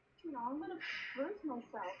 I'm gonna bruise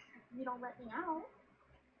myself if you don't let me out.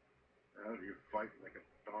 Oh, you're fighting like a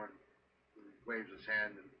darn. He waves his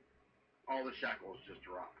hand and all the shackles just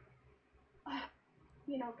drop.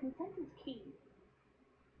 Consent is key.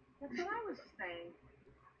 That's what I was saying.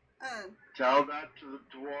 Tell that to the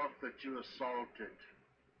dwarf that you assaulted.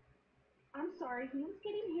 I'm sorry, he was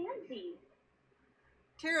getting handsy.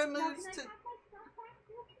 Tara Now, moves can I to have my stuff back?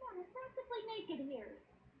 Come on, I'm practically naked here.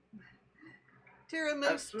 Tara As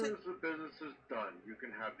moves soon to as the business is done, you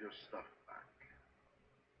can have your stuff back.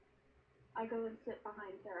 I go and sit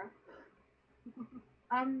behind Sarah.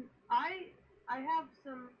 I have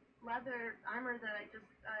some leather armor that I just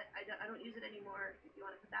I don't use it anymore. If you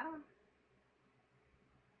want to put that on.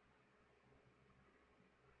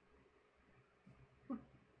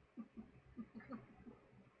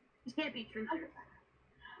 You can't be truthers.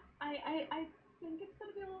 I think it's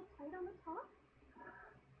gonna be a little tight on the top.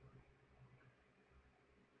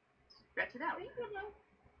 Stretch it out. You know.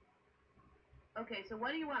 Okay, so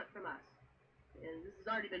what do you want from us? This has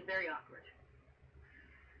already been very awkward.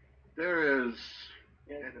 There is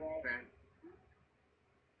Yes, an well, event.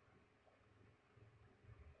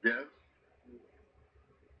 Yes?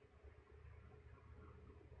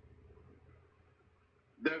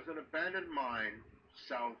 There's an abandoned mine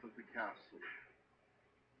south of the castle.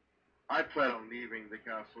 I plan on leaving the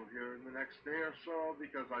castle here in the next day or so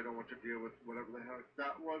because I don't want to deal with whatever the heck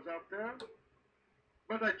that was out there.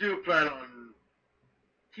 But I do plan on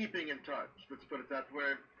keeping in touch. Let's put it that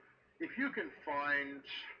way. If you can find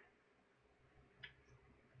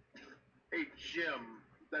a gem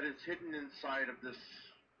that is hidden inside of this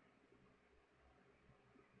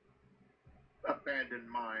abandoned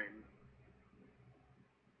mine,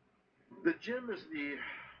 the gem is the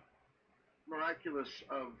miraculous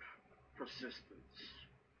of persistence.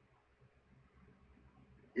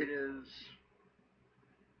 It is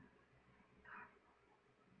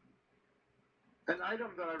an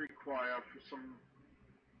item that I require for some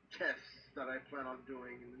tests that I plan on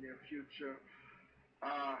doing in the near future.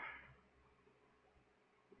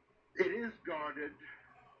 It is guarded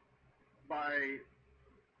by,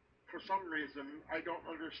 for some reason, I don't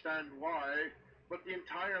understand why, but the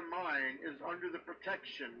entire mine is under the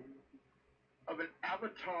protection of an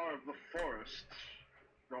avatar of the forest.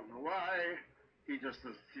 Don't know why. He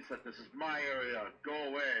said, "This is my area. Go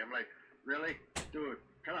away." I'm like, "Really? Dude,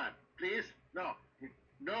 come on. Please? No.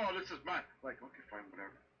 No, this is mine." Like, okay, fine,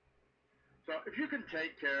 whatever. So if you can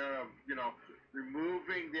take care of,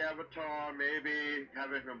 removing the avatar, maybe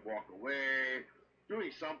having him walk away, doing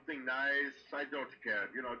something nice. I don't care.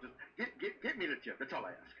 You know, just get me the tip. That's all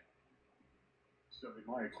I ask. So in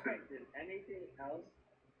my experience, Did anything else?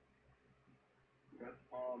 Good.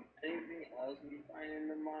 Anything else we find in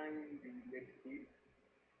the mine do you get to keep?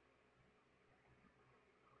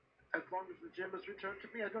 As long as the gem is returned to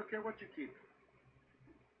me, I don't care what you keep.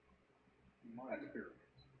 in my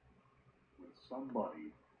experience, when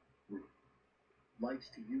somebody likes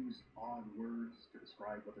to use odd words to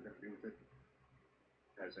describe what they're going to do with it,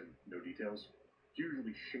 as in no details, it's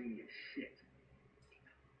usually shady as shit.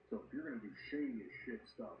 So if you're going to do shady as shit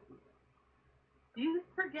stuff, Do you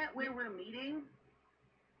forget where we're meeting?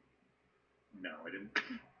 no, I didn't.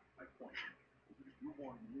 My point is, if you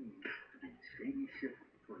want me to do shady shit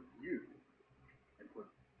for you and put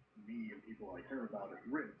me and people I care about at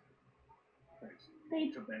risk, thanks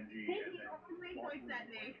They- to Benji they and then always points at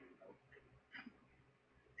me.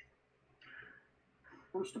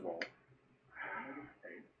 First of all, how am I getting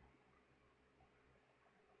paid?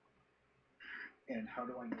 And how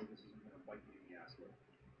do I know this isn't going to bite me in the ass later?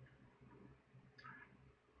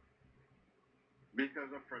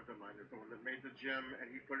 Because a friend of mine is the one that made the gym,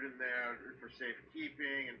 and he put it in there for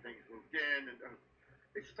safekeeping, and things moved in, and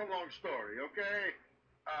it's just a long story, okay?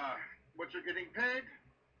 What you're getting paid?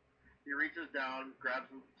 He reaches down,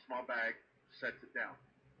 grabs a small bag, sets it down.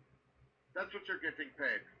 That's what you're getting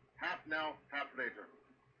paid. Half now, half later.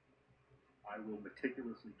 I will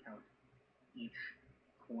meticulously count each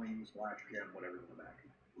coin / gem, whatever's in the bag.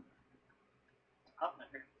 Oh,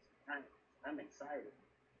 I'm excited.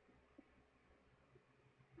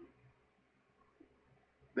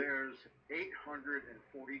 There's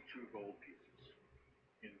 842 gold pieces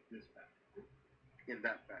In this bag. in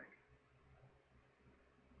that bag.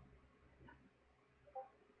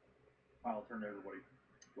 I'll turn to everybody.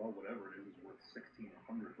 Well, whatever it is worth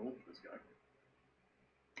 1,600 gold to this guy.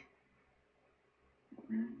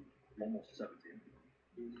 Almost 17.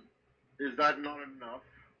 Is that not enough?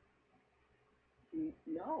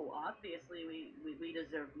 No, obviously we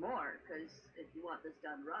deserve more, because if you want this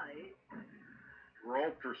done right.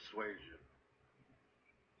 Roll persuasion.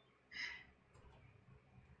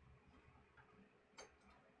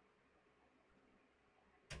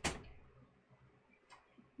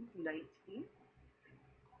 $19.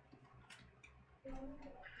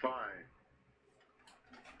 Fine.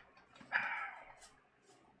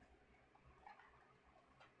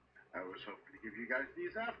 I was hoping to give you guys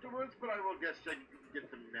these afterwards, but I will guess that you can get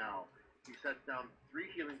them now. He sets down 3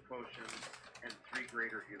 healing potions and 3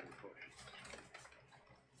 greater healing potions.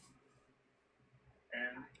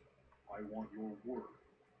 And I want your word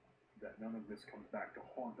that none of this comes back to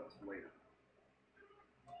haunt us later.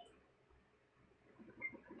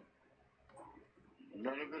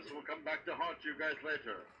 None of this will come back to haunt you guys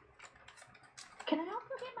later. Can I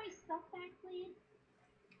also get my stuff back, please?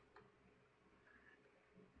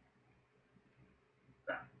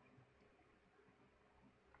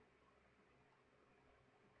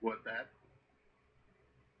 What that?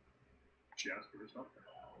 She asked for something.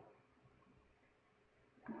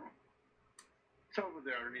 It's over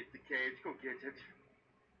there underneath the cage. Go get it.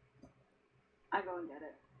 I go and get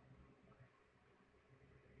it.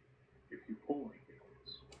 If you pull anything on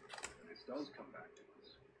this, and this does come back to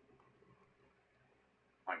us,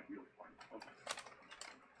 I will find out.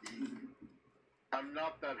 I'm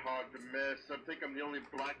not that hard to miss. I think I'm the only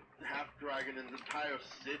black half dragon in the entire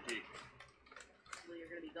city. Well,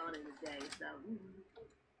 you're gonna be gone in a day, so.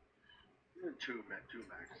 Two max.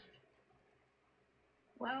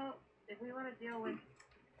 Well, if we want to deal with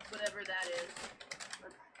whatever that is,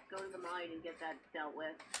 let's go to the mine and get that dealt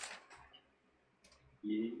with.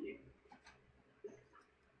 Yeah.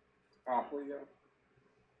 Off we go.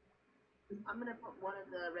 I'm gonna put one of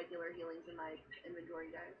the regular healings in my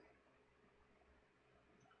inventory, guys.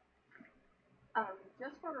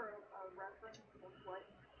 Just for a reference of what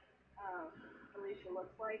Alicia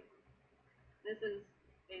looks like, this is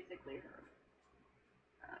basically her.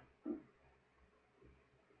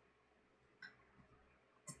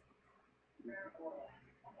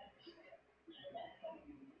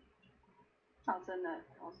 I'll send that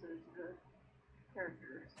also to the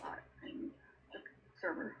character spot in the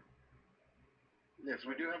server. Yes,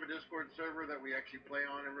 we do have a Discord server that we actually play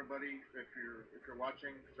on. Everybody, if you're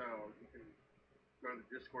watching, so you can go to the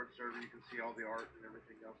Discord server. You can see all the art and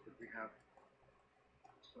everything else that we have.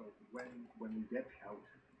 So when we get out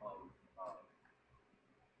of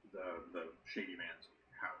the Shady Man's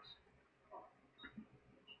house,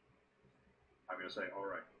 I'm gonna say, all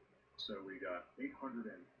right. So we got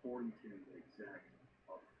 842 exact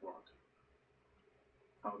up front.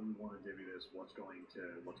 How do we want to divvy this? What's going to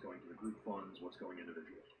the group funds? What's going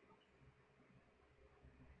individually?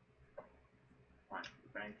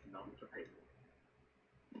 bank none to pay.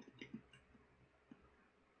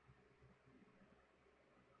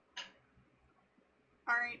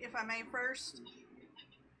 Alright, if I may first,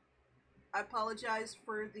 I apologize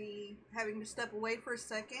for the having to step away for a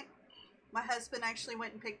second. My husband actually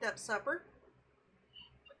went and picked up supper.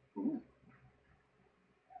 Ooh.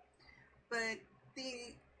 But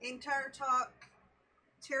the entire talk,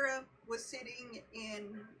 Tara was sitting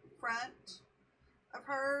in front of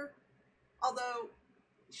her, although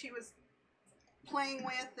she was playing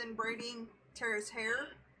with and braiding Tara's hair,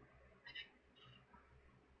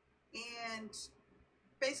 and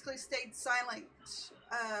basically stayed silent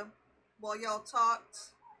while y'all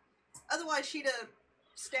talked. Otherwise, she'd have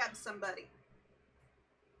stabbed somebody.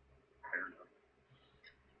 Fair enough.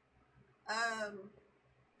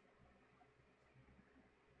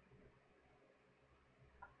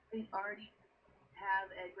 We already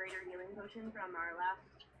have a greater healing potion from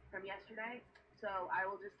yesterday, so I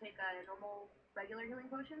will just take a normal, regular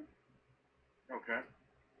healing potion. Okay.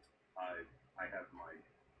 I have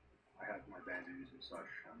my bandages and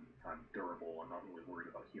such. I'm durable. I'm not really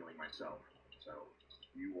worried about healing myself. So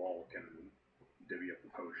you all can divvy up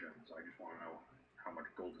the potions. I just want to know how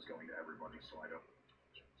much gold is going to everybody, so I don't.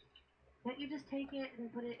 Can't you just take it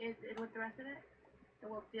and put it in with the rest of it,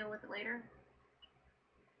 and we'll deal with it later?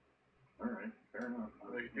 All right, fair enough.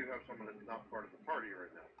 Well, you do have someone that's not part of the party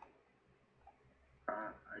right now.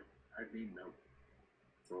 I need no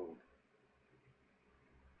gold.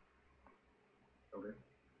 Okay.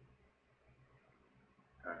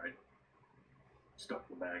 I stuffed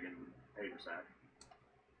the bag in paper sack.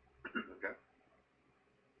 Okay.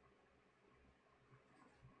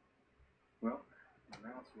 Well,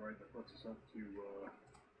 now it's right. That puts us up to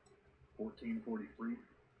 1443.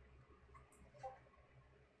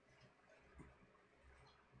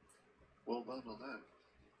 Well done on that.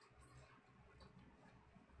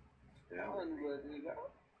 Yeah. And where do we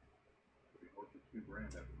go? We work with $2,000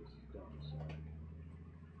 after this is done, so.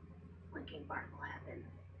 Linkin Park will happen.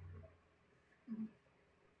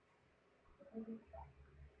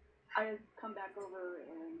 I come back over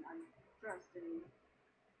and I'm dressed in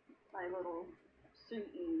my little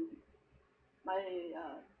suit and my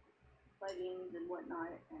leggings and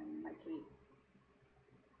whatnot and my cape.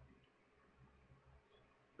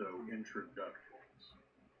 So, introductions.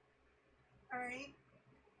 Alright.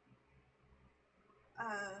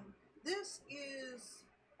 This is...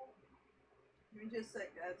 Give me just a sec,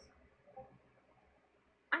 guys.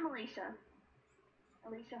 I'm Alicia.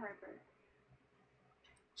 Alicia Harper.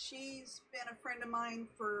 She's been a friend of mine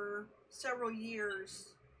for several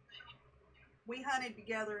years. We hunted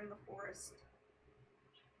together in the forest.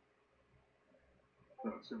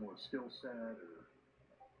 So, similar skill set, or?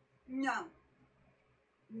 No.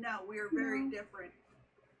 No, we are very different.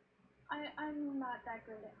 I'm not that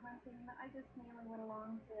great at hunting. I just mainly went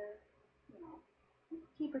along to,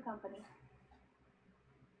 keep her company.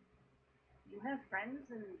 You have friends,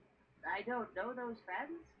 and I don't know those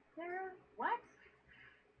friends, Sarah? What?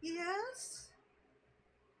 Yes.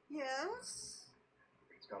 Yes.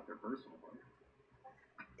 It's got their personal one.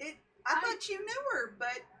 I thought you knew her,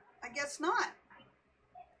 but I guess not.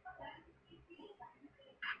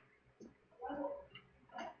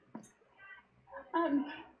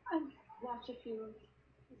 I've watched a few of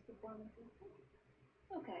his performances.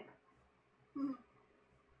 Okay.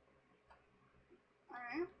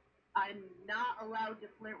 Alright. I'm not allowed to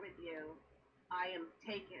flirt with you. I am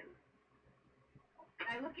taken.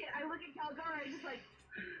 I look at Calgara, just like,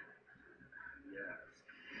 Yes.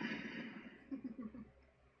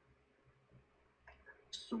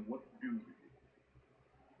 So what do you do?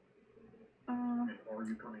 And are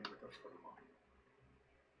you coming with us for the money?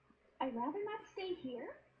 I'd rather not stay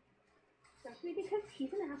here, especially because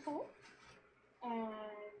he's an asshole, and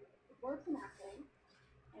Work's an asshole,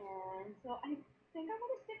 and so I think I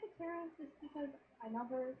want to stick with Tara just because I know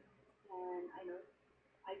her, and I know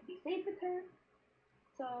I'd be safe with her.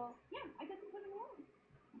 So yeah, I guess I'm coming along.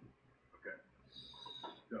 Okay.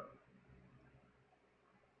 So,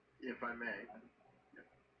 If I may.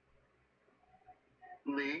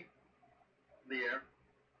 Lee. Lear.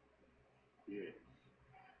 yes.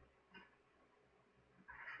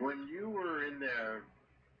 When you were in there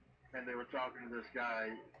and they were talking to this guy,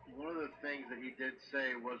 one of the things that he did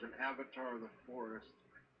say was an avatar of the forest.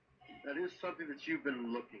 That is something that you've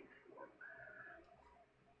been looking for.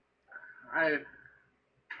 I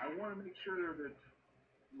want to make sure that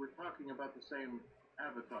we're talking about the same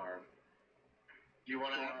avatar. Do you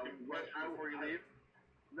want to ask him a question before you leave?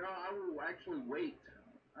 No, I will actually wait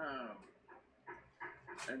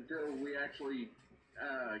until we actually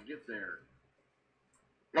get there.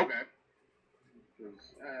 Okay. Because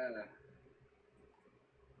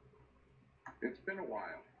it's been a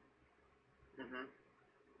while. Mm-hmm.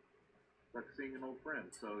 Like seeing an old friend,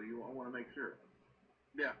 so you want to make sure.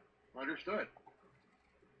 Yeah, understood.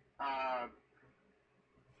 How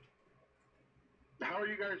are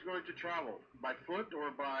you guys going to travel? By foot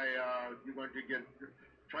or by you're going to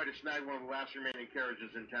try to snag one of the last remaining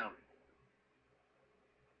carriages in town?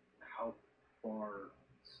 How far?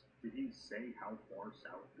 Did he say how far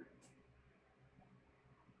south?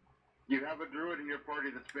 You have a druid in your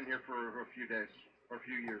party that's been here for a few days or a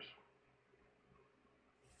few years.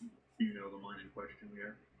 Do you know the mine in question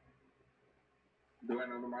here? Do I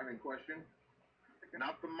know the mine in question?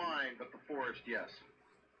 Not the mine, but the forest, yes.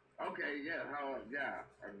 Okay, yeah,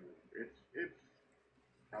 it's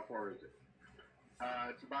how far is it?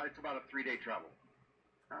 It's about a 3-day travel.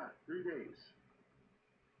 3 days.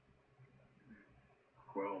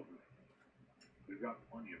 Well, we've got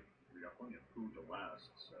plenty of food to last,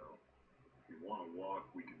 so if you want to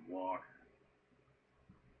walk, we can walk.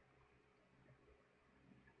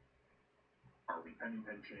 Are we penny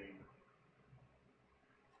pinching?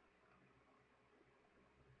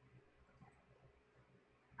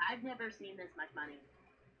 I've never seen this much money.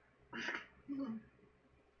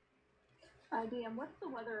 DM, what's the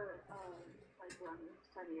weather like around this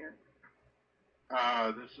time of year?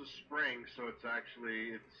 This is spring, so it's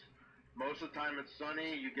most of the time it's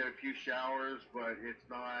sunny. You get a few showers, but it's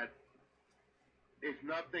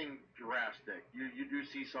nothing drastic. You do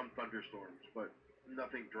see some thunderstorms, but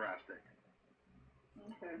nothing drastic.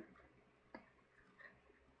 Okay.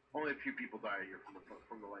 Only a few people die a year from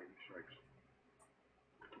the lightning strikes.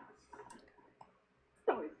 It's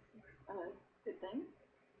always a good thing.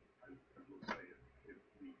 I will say, if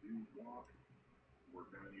we do walk, we're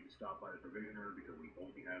going to need to stop by the provisioner because we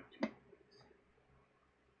only have 2 plates.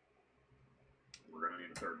 We're going to need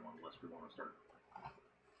a third one unless we want to start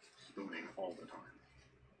spooning all the time.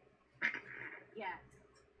 Yes.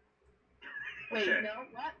 Wait, Okay. no,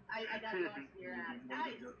 what? I got lost in your ass.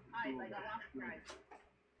 Ice, I got lost in your eyes.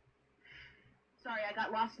 Sorry, I got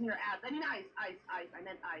lost in your abs. I mean ice. I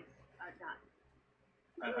meant ice. Not.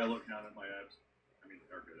 I look down at my abs. I mean,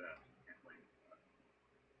 they're good abs. Can't blame me.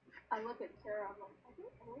 I look at Tara, I'm like, have you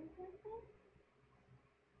always done this?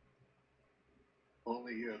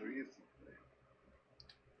 Only you have reason.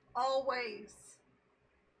 Always.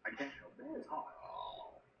 I can't help it. It's hot.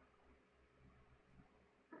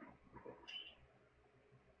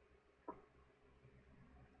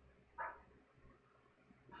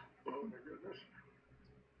 Oh my goodness.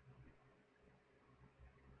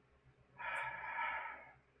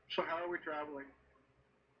 So how are we traveling?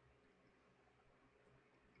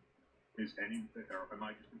 Or am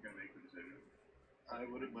I just going to make the decision? I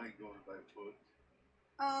wouldn't mind going by foot.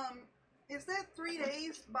 Is that 3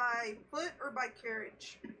 days by foot or by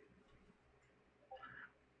carriage?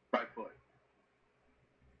 By foot.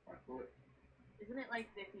 By foot. Isn't it like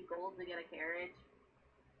 50 gold to get a carriage?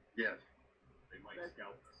 Yes, They might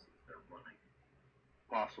scout us if they're running.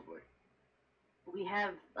 possibly. We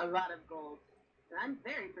have a lot of gold. And I'm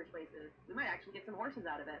very persuasive. We might actually get some horses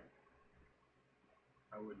out of it.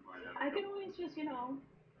 I wouldn't mind having I a can couple. always just, you know,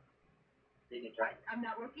 I'm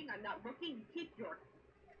not looking. You keep your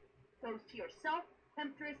those to yourself,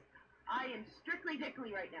 Temptress. I am strictly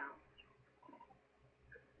dickly right now.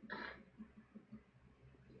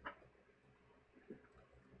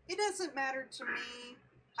 It doesn't matter to me.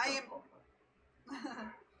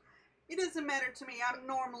 It doesn't matter to me. I'm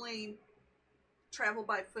normally travel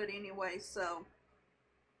by foot anyway, so.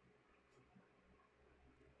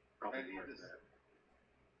 I need this.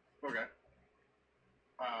 Okay.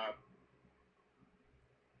 All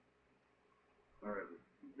right.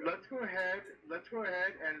 Let's go ahead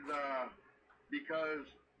and because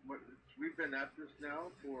we've been at this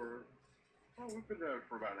now we've been at it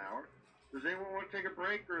for about an hour. Does anyone want to take a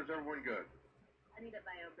break, or is everyone good? I need a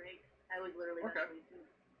bio break. I was literally Okay. sleeping.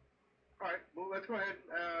 All right. Well, let's go ahead.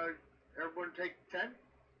 Everyone take 10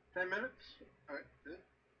 minutes. All right. Good.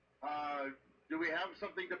 Do we have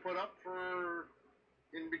something to put up for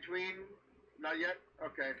in between? Not yet.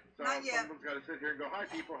 Okay. So Not yet. someone's got to sit here and go, "Hi,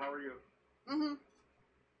 people. How are you?" Mhm.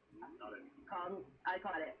 Not any. I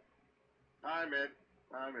caught it. I'm it.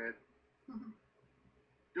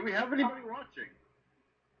 Do we have anybody watching?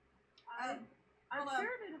 I've hold on.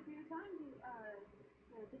 shared it a few times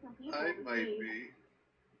to different people. I to might see. be.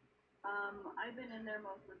 I've been in there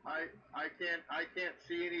most of the time. I can't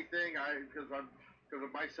see anything. Because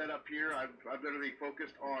of my setup here. I'm literally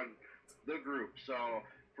focused on the group. So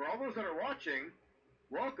for all those that are watching,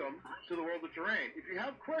 welcome to the World of Terrain. If you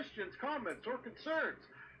have questions, comments, or concerns,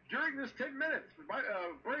 during this 10 minutes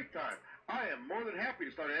break time, I am more than happy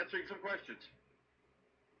to start answering some questions.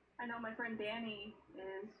 I know my friend Danny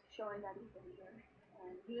is showing that he's been here,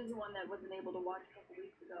 and he was the one that wasn't able to watch a couple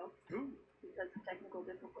weeks ago Who? because of technical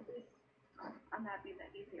difficulties. I'm happy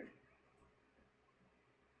that he's here.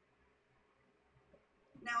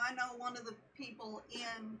 Now I know one of the people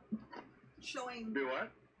in showing. Do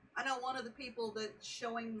what? I know one of the people that's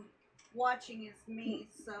watching is me.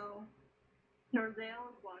 So. Norzale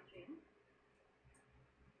is watching.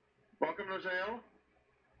 Welcome, Norzale.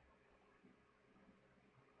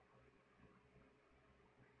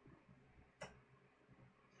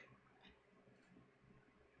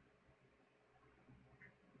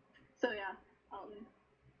 So yeah, Alton.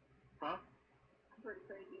 Huh? Pretty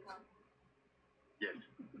crazy, huh? Yes.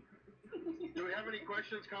 Do we have any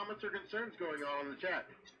questions, comments, or concerns going on in the chat?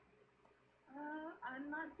 I'm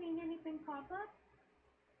not seeing anything pop up.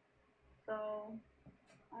 So,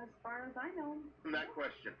 as far as I know. That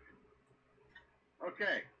question.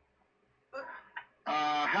 Okay.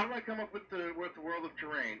 How did I come up with the world of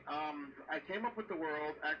terrain? I came up with the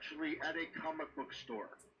world actually at a comic book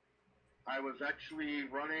store. I was actually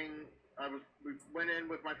running. We went in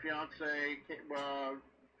with my fiance.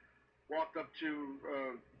 Walked up to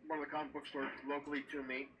one of the comic book stores locally to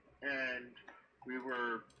me, and we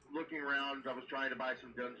were looking around. I was trying to buy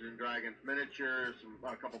some Dungeons and Dragons miniatures,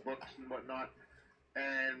 a couple books and whatnot,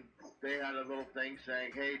 and they had a little thing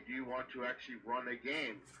saying, "Hey, do you want to actually run a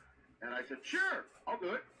game?" And I said, "Sure, I'll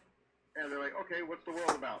do it." And they're like, "Okay, what's the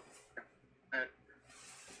world about?" And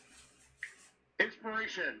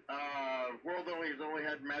inspiration. World has only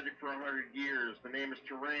had magic for 100 years. The name is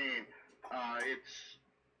Terrain. It's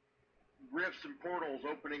rifts and portals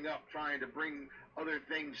opening up, trying to bring other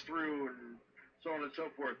things through, and so on and so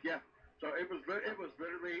forth. Yeah. So it was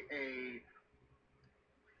literally a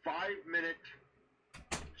 5-minute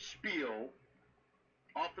spiel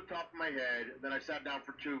off the top of my head. Then I sat down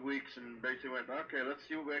for 2 weeks and basically went, okay, let's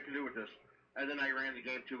see what I can do with this. And then I ran the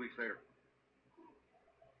game 2 weeks later.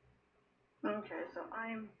 Okay, so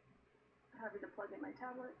I'm having to plug in my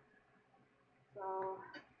tablet. So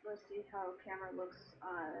let's see how camera looks.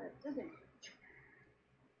 Doesn't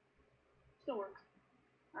still works.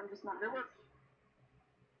 I'm just not. It works.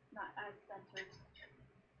 Not as centered.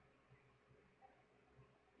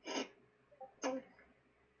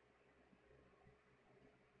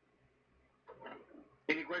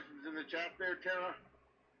 Any questions in the chat there, Tara?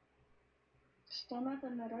 Still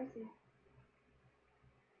nothing that I see.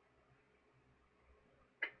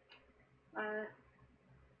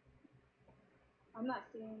 I'm not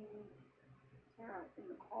seeing Tara in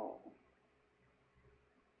the call.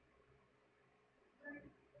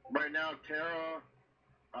 Right now, Tara,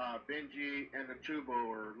 Benji, and the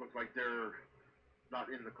Tubo look like they're not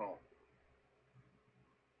in the call.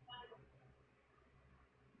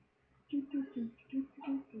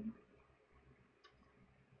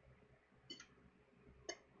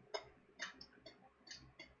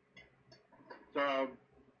 So,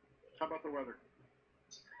 how about the weather?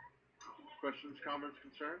 Questions, comments,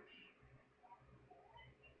 concerns?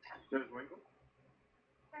 There's Winkle.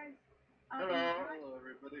 Guys, Hello. Hello,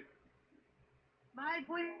 everybody. my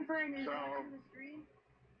boyfriend is So- watching the stream,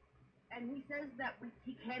 and he says that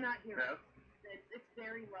he cannot hear Yes. us. It's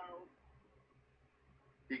very low.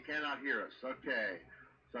 He cannot hear us. Okay.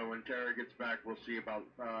 So when Tara gets back, we'll see about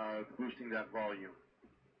boosting that volume.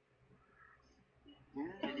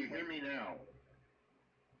 Can you hear me now?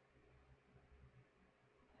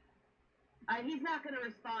 He's not going to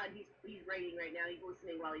respond. He's raiding right now. He's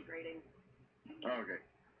listening while he's raiding. Okay.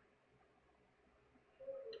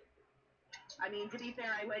 I mean, to be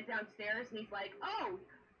fair, I went downstairs and he's like, "Oh,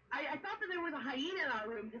 I thought that there was a hyena in our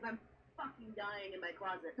room because I'm fucking dying in my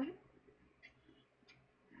closet."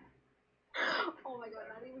 Oh my god,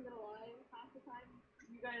 not even gonna lie, half the time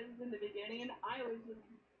you guys in the beginning, I was just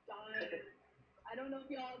dying. I don't know if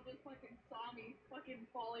y'all just fucking saw me fucking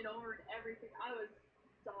falling over and everything. I was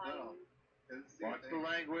dying. Watch the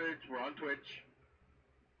language. We're on Twitch.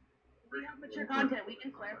 We have mature content. We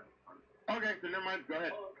can swear. Okay, then never mind. Go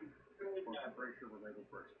ahead. I'm pretty sure we're labeled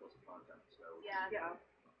for explicit content, so. Yeah.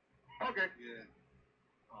 Okay. Yeah.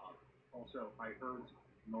 Also, I heard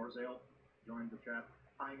Norzale joined the chat.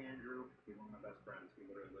 Hi, Andrew. He's one of my best friends. He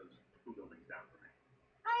literally lives 2 buildings down from me.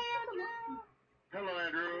 Hi, Andrew. Hello,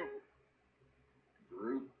 Andrew.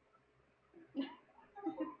 Drew.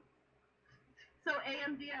 So,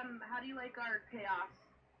 AMDM, how do you like our chaos?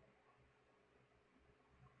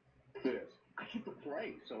 This. I get to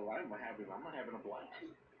play, so I'm having a blast.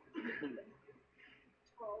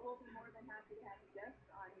 Well, we'll be more than happy to have you guests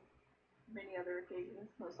on many other occasions,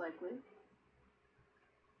 most likely.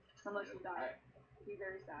 Unless you die. Be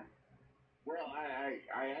very sad. Well, I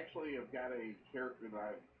actually have got a character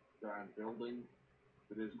that I'm building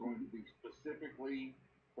that is going to be specifically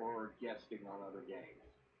for guesting on other games.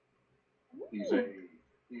 He's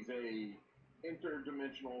a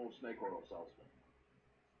interdimensional snake oil salesman.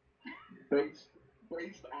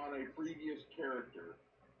 Based on a previous character.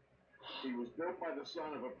 He was built by the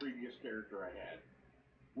son of a previous character I had,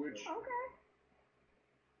 which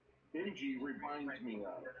Benji reminds me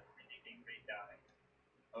of.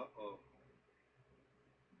 Uh-oh.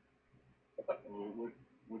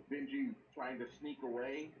 With Benji trying to sneak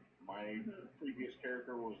away, my previous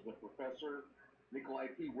character was the Professor Nikolai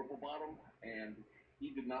P. Whipplebottom, and he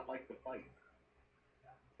did not like to fight.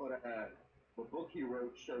 But the book he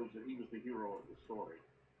wrote shows that he was the hero of the story.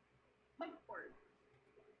 Of course.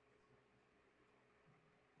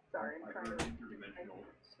 Sorry, I'm I trying heard to. interdimensional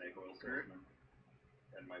snake oil salesman,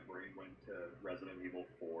 and my brain went to Resident Evil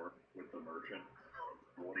 4 with the merchant.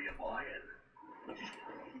 What are you buying?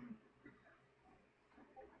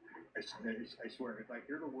 I swear, if I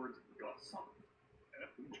hear the words "guts,"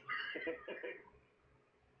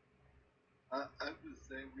 I'm just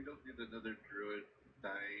saying we don't need another druid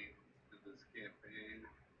dying in this campaign.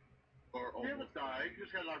 Or He almost didn't die. He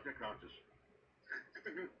just got knocked unconscious.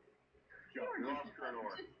 He lost Colonel.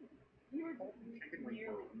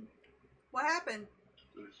 What happened?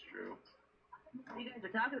 It's true. What you guys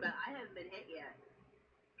are talking about? I haven't been hit yet.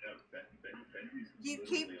 Yeah, Benji's You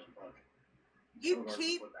literally untouched. You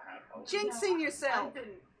keep jinxing yourself.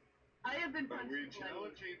 I have been Are punched. we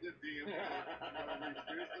challenging the DM? Are we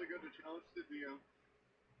seriously going to challenge the DM?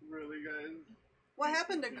 Really, guys? What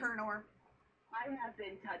happened to Kernor? I have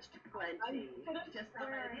been touched plenty. Just not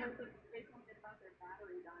by Say them. something about their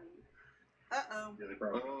battery dying. Uh-oh. Yeah, they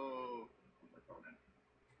probably Oh. put my phone in.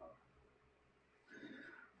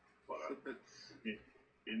 But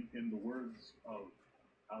In the words of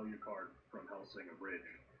Alucard from Hellsinger Bridge,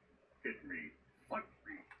 hit me, fight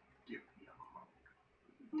me, give me a hug.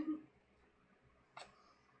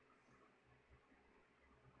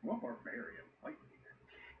 I'm a barbarian, fight me.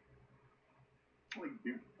 Like,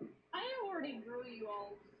 dude, I already drew you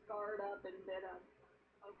all scarred up and bit up.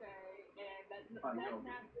 Okay, and that's I know,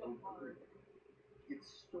 not it's so so hard. it's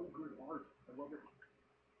so good art. I love it.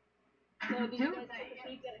 So did you Dude, guys get to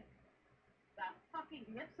see that? the fucking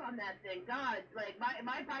hips on that thing. God, like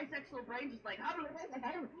my bisexual brain just like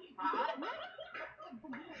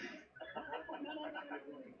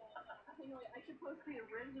No, I should post the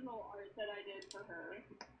original art that I did for her.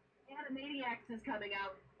 Animaniacs is coming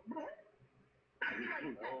out. Whoa,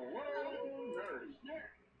 nurse.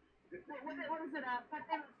 What is it?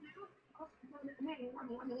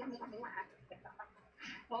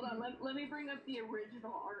 Hold on, let me bring up the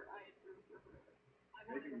original art I drew for her. I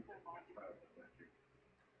want Maybe to we should talk about it.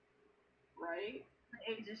 right? The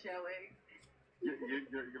age is showing.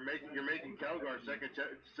 You're making Calgar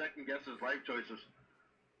second guess his life choices.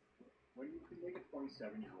 When you can make a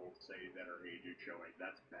 27-year-old say that her age is showing,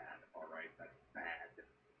 that's bad, alright? That's bad.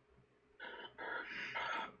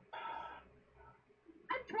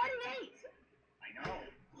 I'm 28. I know.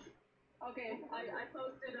 Okay, I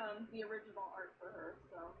posted the original art for her,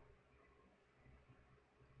 so.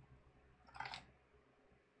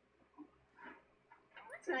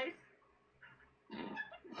 That's nice.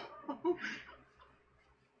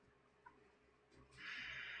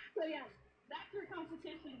 So yeah, that's your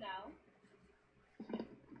competition now.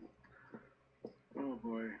 Oh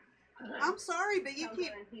boy. I'm sorry, but you keep...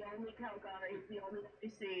 Calgar is the only Calgar. Is the only that I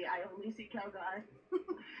see. I only see Calgar.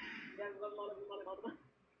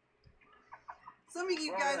 Some of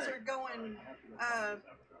you guys are going...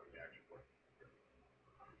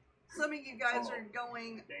 Some of you guys are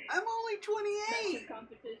going, I'm only That's 28, your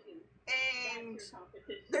competition. and That's your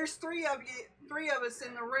competition. there's three of us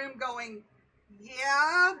in the room going,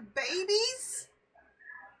 yeah, babies?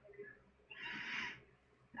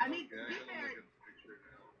 I mean, okay, I gotta look at the picture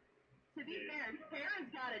now. to be fair, Farron's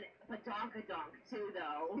got an badonkadonk too,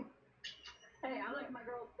 though. Hey, I like my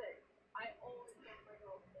girls thick. I always like my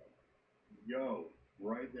girls thick. Yo,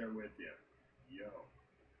 right there with you. Yo.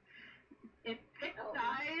 If thick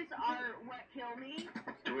thighs are what kill me,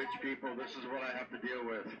 Twitch people, this is what I have to deal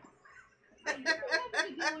with. Hey, you're gonna have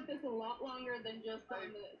to deal with this a lot longer than just on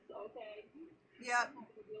this, okay? Yep. I've had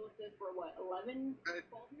to deal with this for what, 11, 12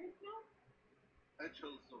 years now? I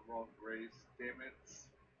chose the wrong race, damn it.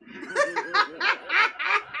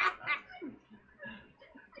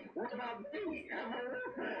 What about me?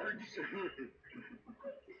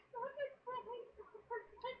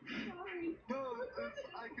 Sorry. No,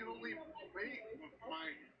 I can only wait with my...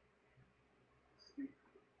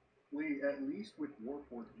 Lee, at least with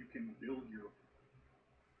Warforged, you can build your.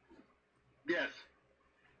 Yes.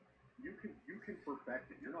 You can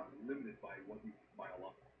perfect it. You're not limited by what you by a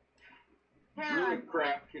lot. Druid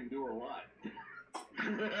craft can do a lot.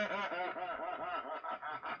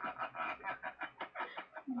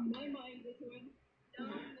 My mind just went down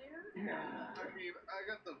there. I mean, I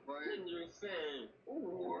got the vibe. Can you say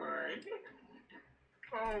word?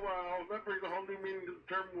 Oh wow, that brings a whole new meaning to the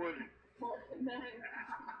term wood.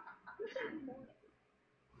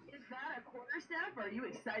 Is that a quarterstaff, or are you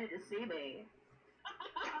excited to see me?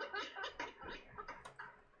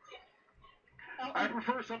 I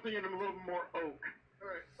prefer something in a little more oak.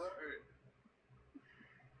 Alright.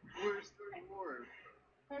 Where's the reward?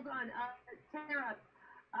 Hold on, Tara.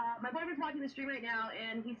 My boyfriend's watching the stream right now,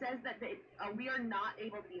 and he says that we are not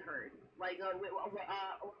able to be heard. Like, our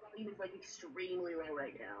volume is like extremely low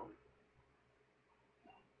right now.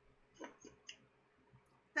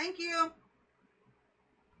 Thank you.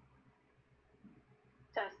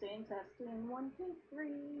 Testing. 1, 2,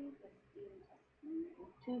 3. Testing.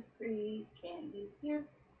 1, 2, 3. Can you hear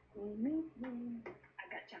me? I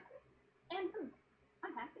got chocolate and food.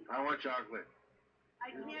 I'm happy. I want chocolate. I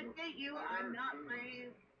can't date you. I'm not free.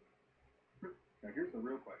 Now here's the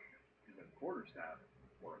real question: is it a quarterstaff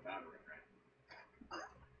or a battering ram?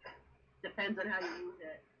 Depends on how you use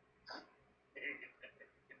it.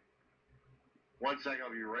 1 second, I'll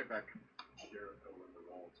be right back. Jericho when the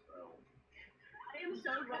walls fell. I am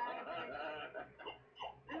so glad.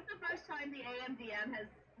 This is the first time the AMDM has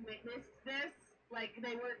witnessed this. Like, he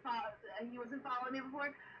wasn't following me before.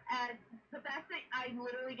 And the fact that I'm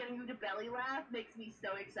literally getting you to belly laugh makes me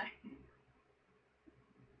so excited.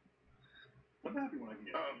 I'm happy when I can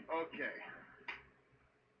get okay.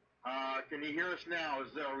 Can you hear us now?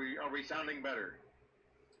 Are we sounding better?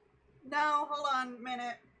 No, hold on a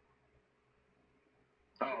minute.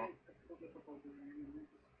 Oh.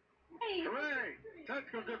 Hey. Hooray!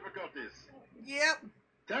 Technical difficulties. Yep.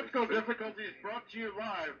 Technical difficulties brought to you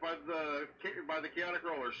live by the Chaotic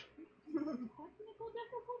Rollers. Technical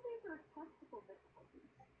difficulties or testicle difficulties?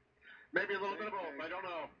 Maybe a little bit of both. I don't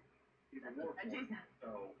know.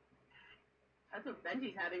 That's what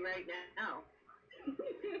Benji's having right now.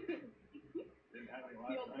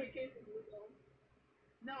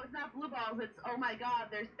 No, it's not blue balls. It's, oh my god,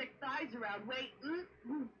 there's thick thighs around. Wait.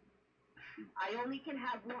 I only can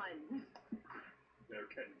have one. There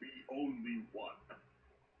can be only one.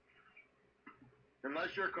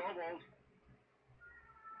 Unless you're kobold.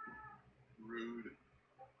 Rude.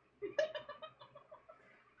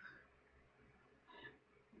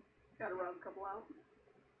 Gotta rub a couple out. Is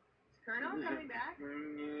Colonel coming back?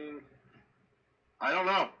 I don't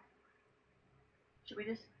know. Should we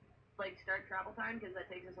just, start travel time? Because that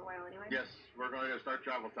takes us a while anyway. Yes, we're going to start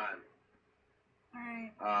travel time.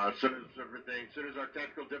 Alright. As soon as our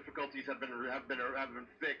technical difficulties have been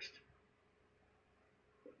fixed.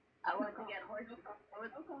 I want to get horses.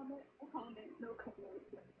 No comment.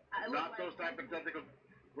 Not those type of technical.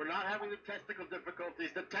 We're not having the technical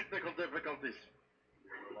difficulties. The technical difficulties.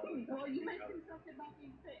 Well, you mentioned something about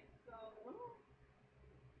being sick, so.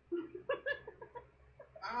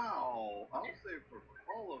 Ow! I'll say for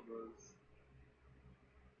all of us.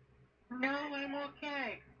 No, I'm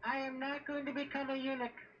okay. I am not going to become a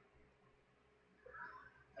eunuch.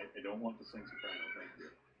 I don't want to sing soprano, thank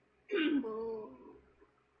you.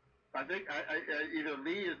 I think either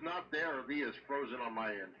Lee is not there or Lee is frozen on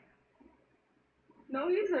my end. No,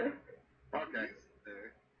 he's there. Okay. He's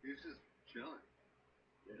there. He's just chilling.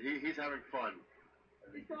 He's having fun.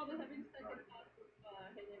 He's probably having second thoughts of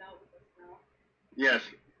hanging out with us now. Yes.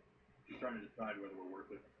 He's trying to decide whether we're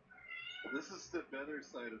worth it. This is the better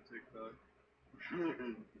side of TikTok.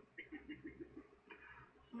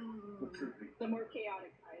 The more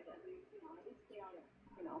chaotic side, at least chaotic.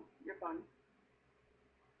 You're fun.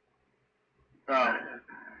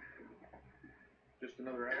 Just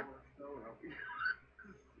another hour.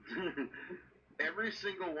 Every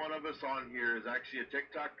single one of us on here is actually a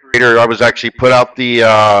TikTok creator. I was actually put out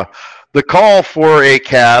the call for a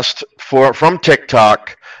cast from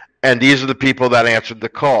TikTok, and these are the people that answered the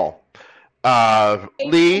call.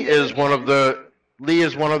 Lee is one of the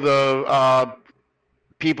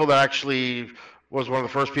people that actually was one of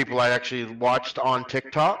the first people I actually watched on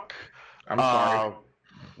TikTok. I'm sorry.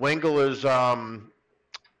 Wingle is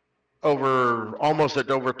almost at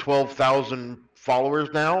over 12,000 followers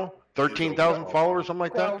now. 13,000 followers, something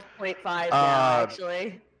like that. 12.5 now,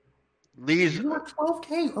 actually. Lee's. You were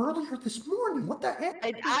 12K earlier this morning. What the heck?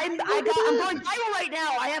 I'm going viral right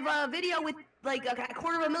now. I have a video with like a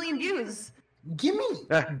 250,000 views. Gimme.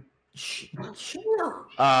 Sure.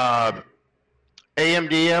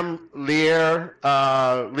 AMDM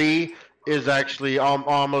Lee is actually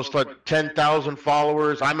almost at 10,000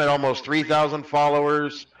 followers. I'm at almost 3,000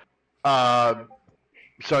 followers.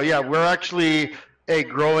 So yeah, we're actually a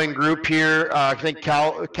growing group here. I think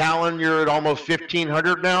Callan, you're at almost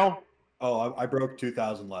 1,500 now. Oh, I broke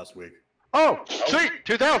 2,000 last week. Oh, sweet,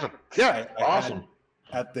 2,000. Yeah, awesome.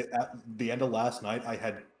 At the end of last night, I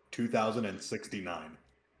had 2,069.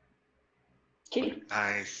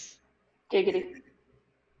 Nice. Giggity.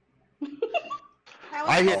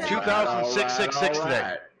 I hit 2,666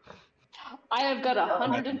 today. I have got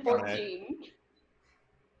 114.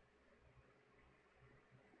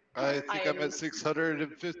 I think I'm at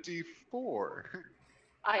 654.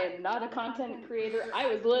 I am not a content creator. I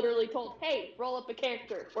was literally told, "Hey, roll up a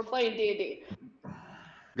character. We're playing D&D."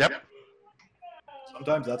 Yep.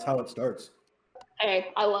 Sometimes that's how it starts.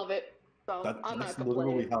 Hey, I love it. So I'm That's not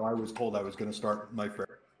literally complaining. how I was told I was going to start my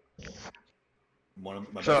fair.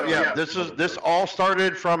 So yeah, this all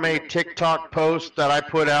started from a TikTok post that I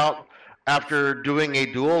put out after doing a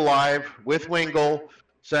dual live with Wingle,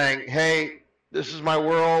 saying, "Hey, this is my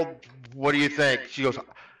world. What do you think?" She goes,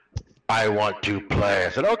 "I want to play."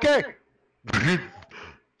 I said, "Okay."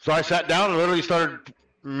 So I sat down and literally started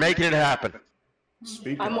making it happen.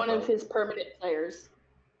 I'm one of his permanent players.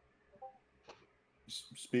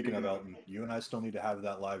 Speaking of Elton, you and I still need to have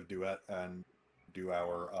that live duet and do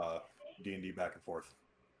our D&D back and forth.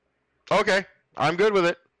 Okay, I'm good with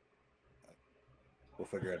it. We'll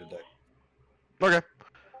figure out a day. Okay.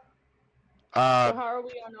 So how are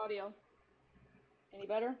we on audio? Any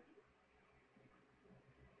better?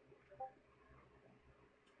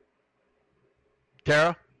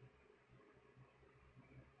 Tara?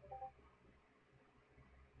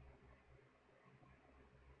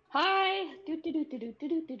 Hi.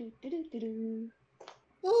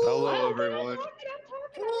 Hello, everyone.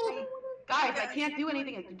 Guys, I can't do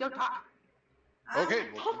anything if you don't talk. Okay.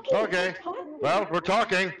 Okay. Well, we're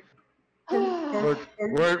talking. We're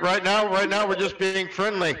right now we're just being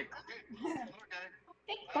friendly.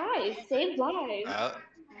 Guys, save lives.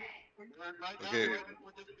 Okay.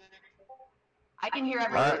 I can hear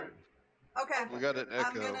everything. Alright. Okay. We got an echo.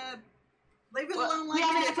 I'm gonna leave it Well, alone we like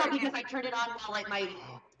have it an is. echo because I turned it on while like my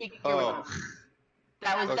speaker Oh. was on.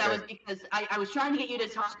 That was Okay. because I was trying to get you to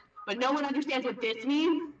talk, but no one understands what this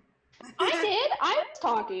means. I did. I was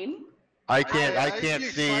talking. I can't I see speak you.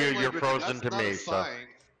 sign You're language, frozen that's to not me. a So sign.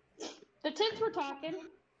 The tits were talking.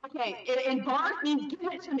 Okay, and bark means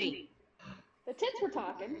give it to me. The tits were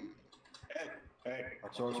talking. Hey, hey,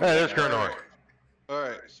 there's Gernor. All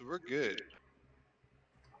right, so we're good.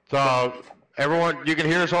 So everyone, you can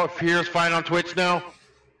hear us fine on Twitch now.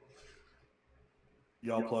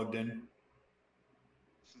 Y'all plugged in?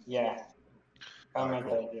 Yeah. Alright,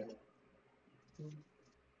 cool.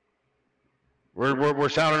 We're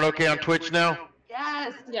sounding okay on Twitch now.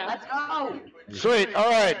 Yes. Yeah. Let's go. Sweet. All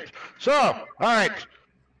right. So, all right.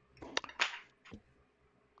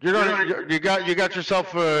 You got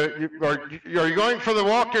yourself. Are you going for the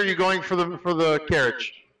walk or are you going for the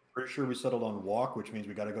carriage? Pretty sure we settled on walk, which means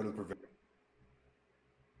we got to go to the pavilion.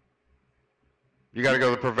 You got to go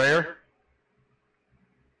to the purveyor.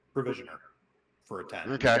 Provisioner for a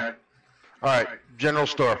 10. Okay. All right. General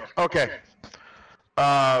store. Okay.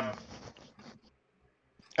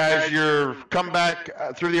 As you come back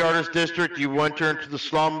through the artist district, you enter into the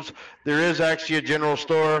slums. There is actually a general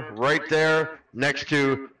store right there next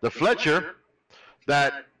to the Fletcher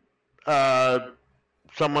that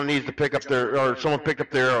someone needs to pick up someone picked up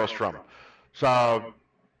their arrows from. So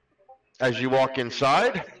as you walk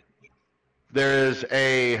inside, there is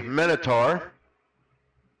a Minotaur.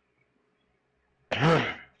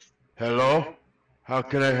 Hello? How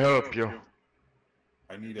can I help you?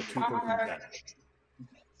 I need a 2-person tent.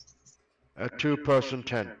 A 2-person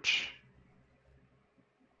tent.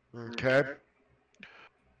 Okay.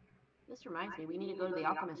 This reminds me, we need to go to the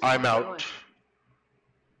alchemist. I'm out.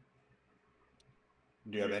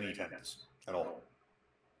 Do you have any tents at all?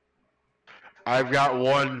 I've got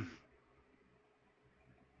one.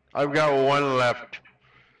 I've got one left.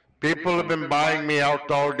 People have been buying me out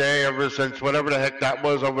all day ever since whatever the heck that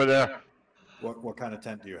was over there. What kind of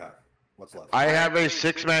tent do you have? What's left? I have a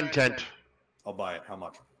 6-man tent. I'll buy it. How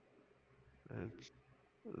much?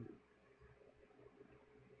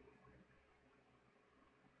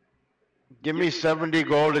 Give me 70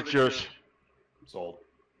 gold, it's yours. Sold.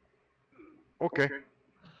 Okay.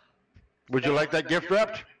 Would you like that gift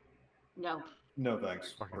wrapped? No. No,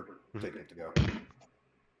 thanks. We're taking it to go.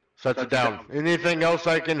 Set it down. Anything else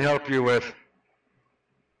I can help you with?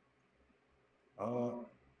 I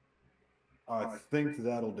think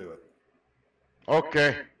that'll do it.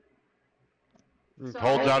 Okay. So-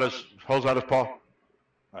 holds out his paw.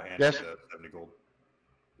 I hand Yes? you the 70 gold.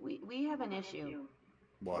 We have an issue.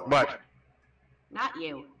 What? What? Not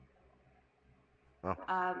you. Oh.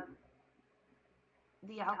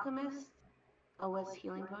 The alchemists owe us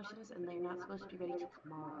healing potions, and they're not supposed to be ready till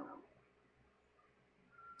tomorrow.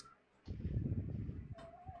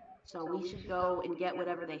 So we should go and get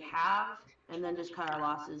whatever they have, and then just cut our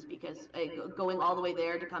losses, because going all the way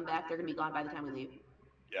there to come back, they're gonna be gone by the time we leave.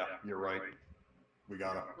 Yeah, you're right. We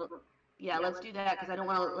gotta. Yeah, let's do that, because I don't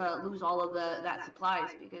want to lose all of that supplies,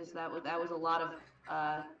 because that was a lot of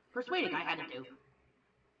persuading I had to do.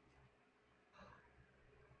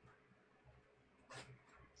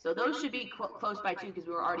 So those should be close by too, because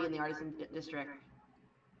we were already in the artisan district.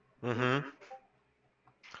 Mm-hmm.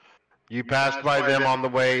 You passed by them on the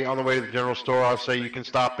way to the general store. I'll say you can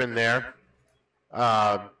stop in there,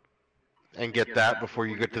 and get that before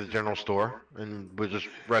you get to the general store, and we'll just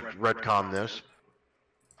retcon this.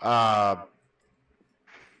 The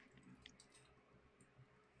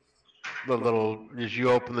little, as you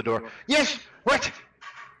open the door. Yes. What?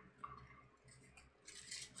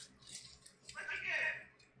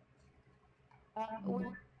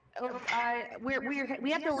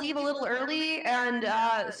 We have to leave a little early, and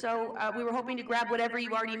so we were hoping to grab whatever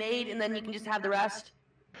you already made, and then you can just have the rest.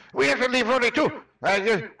 We have to leave early too.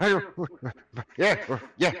 Yeah.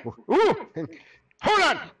 Ooh. Hold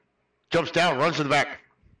on. Jumps down, runs to the back.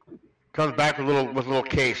 Comes back with a little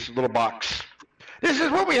case, a little box. This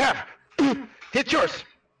is what we have. It's yours.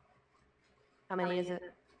 How many is it?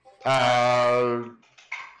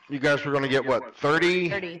 You guys were gonna get what? 30?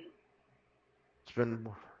 30. It's been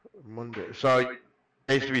Monday. So it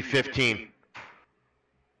needs to be 15.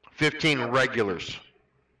 15 regulars.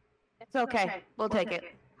 It's okay. We'll take it.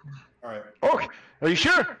 All right. Okay. Are you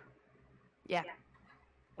sure? Yeah.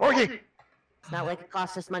 Okay. It's not like it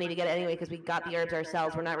costs us money to get it anyway, because we got the herbs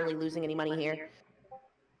ourselves. We're not really losing any money here.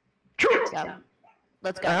 True. So,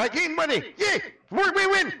 let's go. I gain money. Yay! We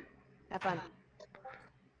win. Have fun.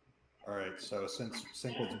 All right. So since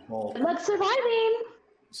it's bulk, Let's surviving.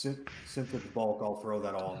 since it's bulk, I'll throw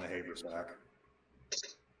that all in the Haver sack.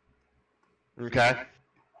 Okay.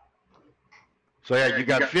 So yeah, you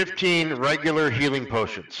got 15 regular healing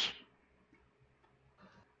potions.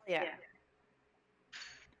 Yeah.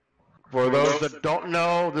 For those that don't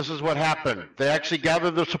know, this is what happened. They actually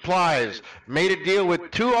gathered the supplies, made a deal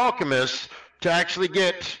with 2 alchemists to actually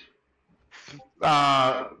get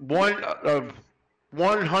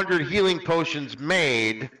 100 healing potions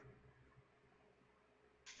made.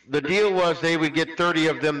 The deal was they would get 30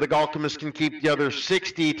 of them. The alchemists can keep the other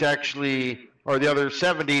 60 to actually, or the other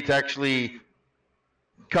 70 to actually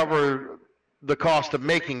cover the cost of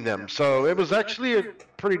making them. So it was actually a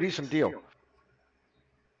pretty decent deal.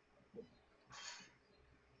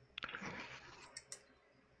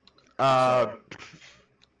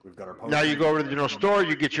 We've got our Now you go over to the general store,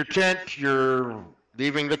 you get your tent, you're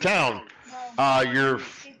leaving the town. You're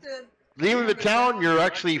leaving the town, you're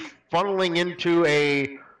actually funneling into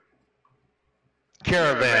a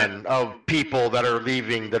caravan of people that are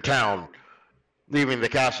leaving the town, leaving the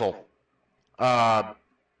castle.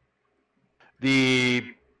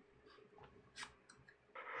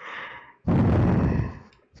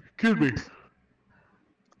 Excuse me.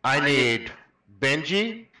 I need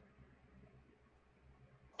Benji,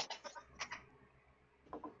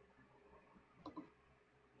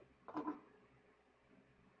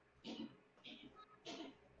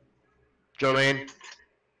 Jolene,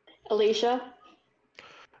 Alicia.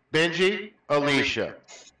 Benji, Alicia,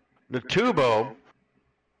 Natubo,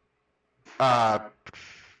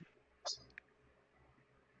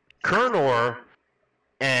 Kernor,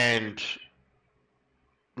 and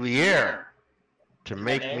Lier to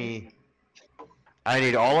make me. I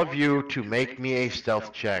need all of you to make me a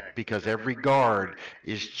stealth check, because every guard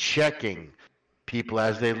is checking people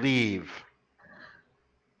as they leave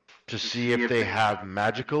to see if they have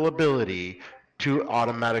magical ability to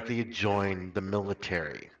automatically join the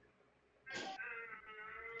military.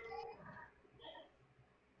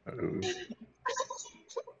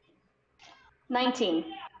 19.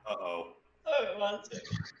 Uh-oh. I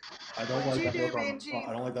don't What'd like you that do, look on. Benji?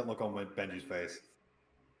 I don't like that look on Benji's face.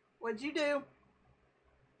 What'd you do?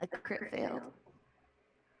 A crit failed.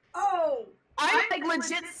 Oh! I'm like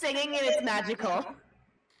legit singing and it's magical.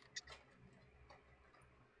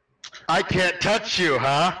 I can't touch you,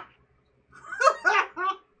 huh?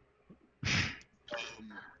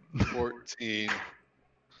 14.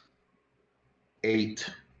 8.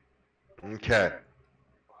 Okay.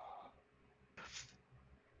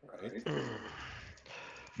 Right.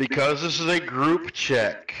 Because this is a group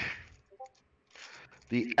check,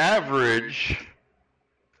 the average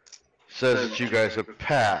says that you guys have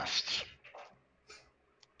passed.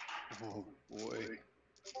 Oh boy.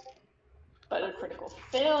 But a critical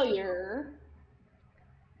failure.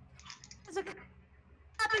 Is it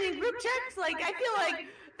happening group checks? Like, I feel like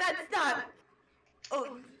that's not.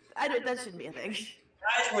 Oh, that shouldn't be a thing.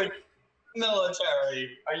 Guys, we're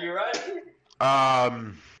military. Are you ready?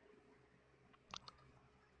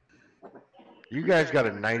 You guys got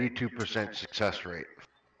a 92% success rate.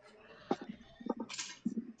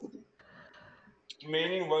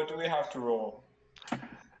 Meaning, what do we have to roll?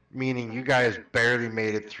 Meaning you guys barely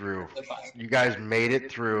made it through. You guys made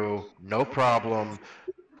it through, no problem.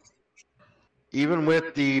 Even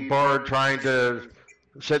with the bard trying to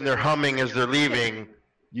sitting there humming as they're leaving,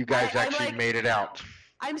 you guys actually made it out.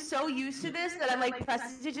 I'm so used to this that I'm like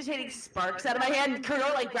precipitating sparks out of my hand, and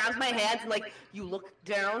Colonel like grabs my hands and like, you look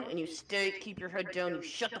down and you stay, keep your head down, you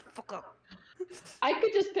shut the fuck up. I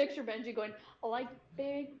could just picture Benji going, I like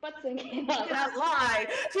big butts and cannot lie.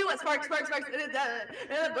 See what spark, and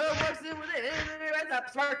the boom works in with it.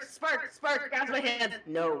 Spark, grabs my hands.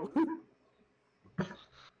 No.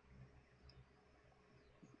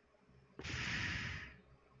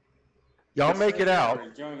 Y'all make it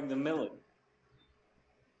out. Join the military.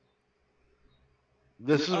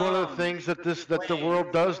 This is one of the things that the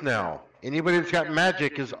world does now. Anybody that's got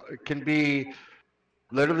magic can be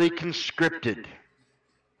literally conscripted.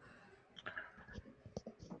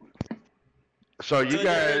 So you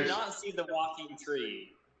guys did not see the walking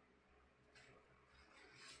tree.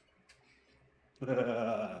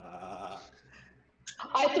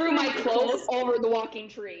 I threw my clothes over the walking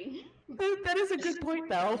tree. That is a good point,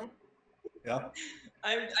 though. Yeah.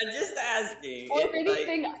 I'm just asking. Or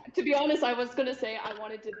anything, to be honest, I was gonna say I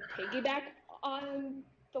wanted to piggyback on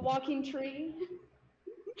the walking tree.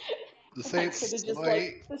 The Saints could have just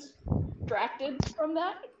like distracted from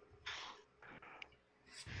that.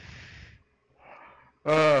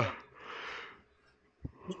 I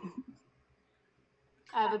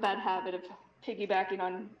have a bad habit of piggybacking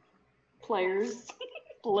on players,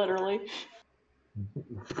 literally.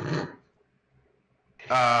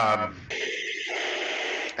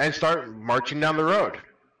 And start marching down the road.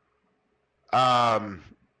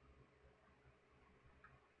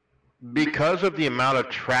 Because of the amount of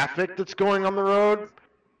traffic that's going on the road,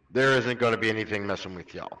 there isn't going to be anything messing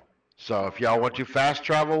with y'all. So if y'all want to fast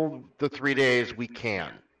travel the 3 days, we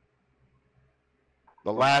can.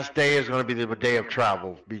 The last day is going to be the day of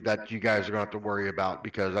travel that you guys are going to have to worry about,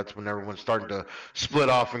 because that's when everyone's starting to split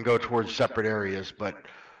off and go towards separate areas. But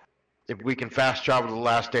if we can fast travel to the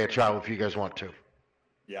last day of travel, if you guys want to.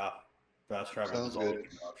 Yeah, fast travel is always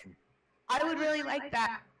an option. I would really like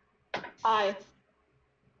that.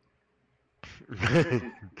 The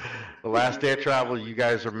last day of travel, you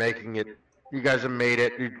guys are making it. You guys have made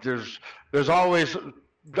it. There's always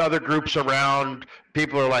other groups around.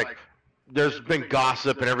 People are like, there's been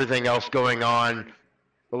gossip and everything else going on.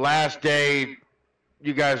 The last day,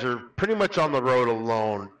 you guys are pretty much on the road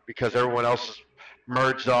alone because everyone else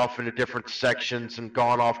merged off into different sections and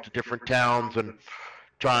gone off to different towns and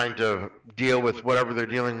trying to deal with whatever they're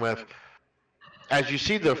dealing with. As you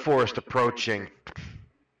see the forest approaching,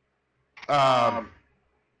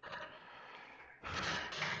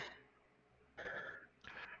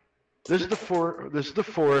 this is the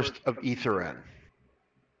forest of Etheran.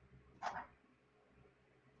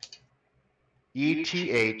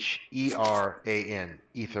 Etheran.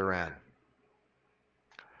 Etheran.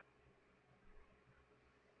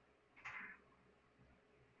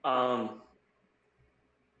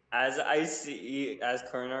 As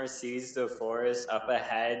Kurnar sees the forest up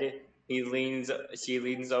ahead, she leans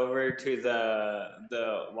over to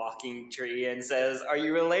the walking tree and says, "Are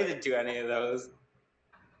you related to any of those?"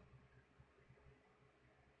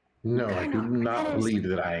 No, I do not believe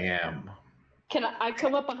that I am. Can I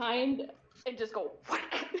come up behind and just go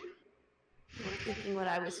whack? Thinking what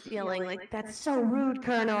I was feeling, like, that's so rude,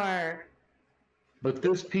 Kurnar. But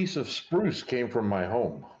this piece of spruce came from my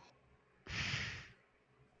home.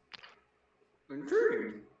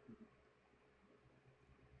 Intriguing.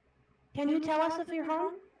 Can you tell us of your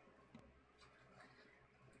home?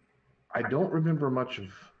 I don't remember much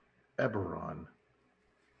of Eberron.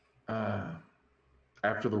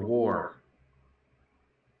 After the war,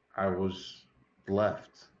 I was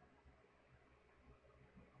left.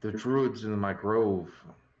 The druids in my grove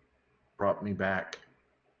brought me back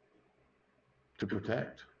to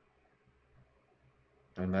protect.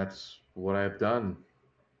 And that's what I've done.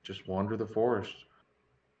 Just wander the forest,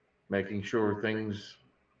 making sure things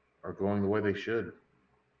are going the way they should.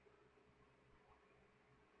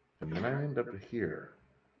 And then I end up here.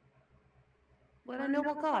 What a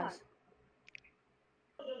noble cause.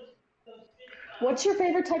 What's your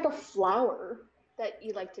favorite type of flower that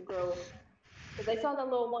you like to grow? Because I saw that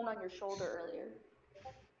little one on your shoulder earlier.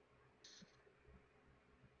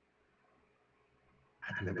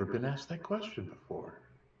 I've never been asked that question before.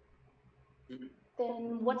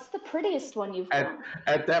 Then what's the prettiest one you've grown?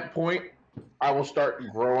 At that point, I will start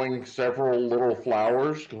growing several little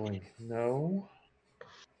flowers, going, no.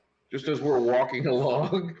 Just as we're walking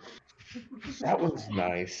along. That one's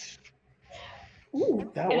nice.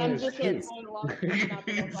 Ooh, that and one I'm is just cute. going along picking out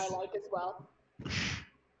the ones I like as well.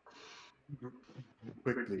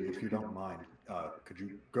 Quickly, if you don't mind, could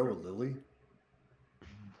you grow a lily?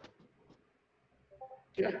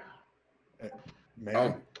 Yeah. May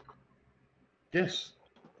I? Yes.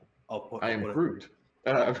 I'll I am put it- Groot.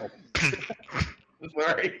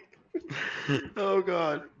 Sorry. Oh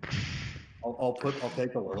God. I'll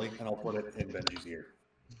take the lily and I'll put it in Benji's ear.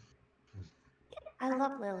 I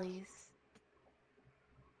love lilies.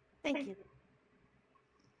 Thank you.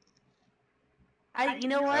 You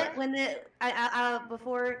know what? When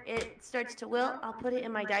before it starts to wilt, I'll put it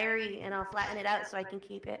in my diary and I'll flatten it out so I can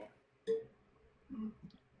keep it.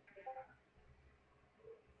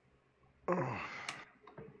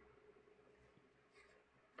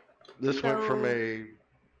 This went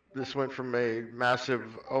from a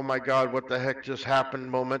massive oh my God, what the heck just happened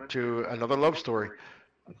moment to another love story.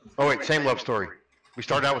 Oh wait, same love story. We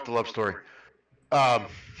started out with the love story.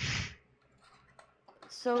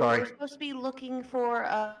 So Sorry. we're supposed to be looking for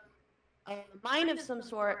a mine of some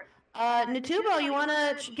sort. Natubo, you want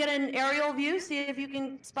to get an aerial view, see if you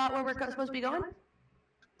can spot where we're supposed to be going?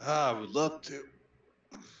 I would love to.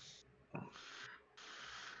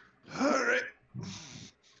 Alright.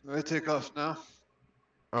 I take off now.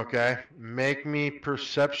 Okay, make me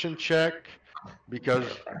perception check because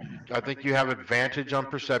I think you have advantage on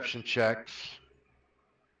perception checks.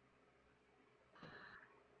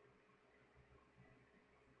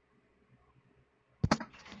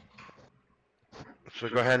 So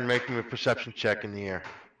go ahead and make me a perception check in the air.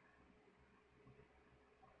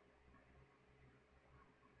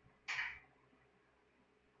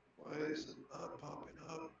 Why is it not popping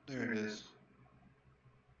up? There it is.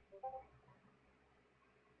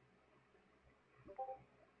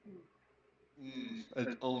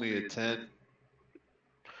 It's only a 10.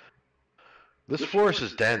 This forest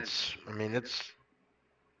is dense. I mean,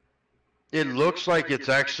 it looks like it's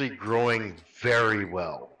actually growing very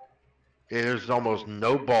well. There's almost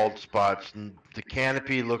no bald spots. The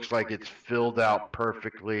canopy looks like it's filled out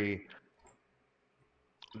perfectly.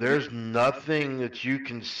 There's nothing that you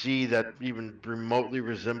can see that even remotely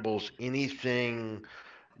resembles anything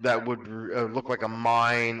that would look like a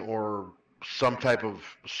mine or some type of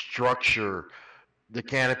structure. The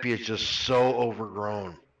canopy is just so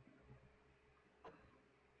overgrown.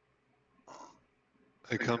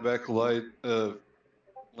 I come back light,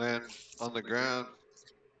 land on the ground.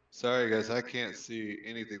 Sorry guys, I can't see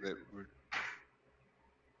anything that would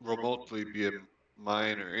remotely be a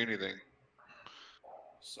mine or anything.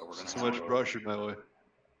 So we're gonna So have much to brush in my way.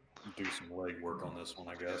 do some legwork on this one,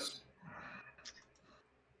 I guess.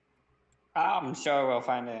 I'm sure we'll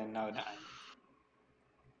find it in no time.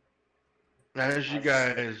 As you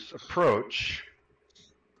guys approach,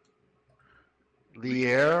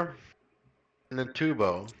 Lier and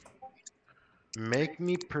Natubo, make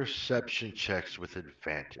me perception checks with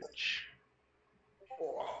advantage.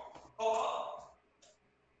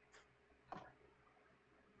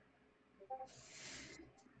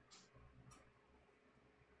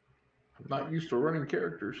 I'm not used to running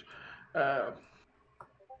characters.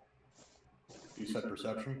 You said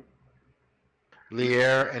perception?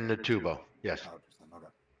 Lier and Natubo, yes. Oh, just them, okay.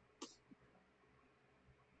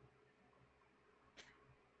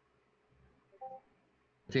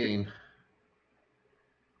 Team.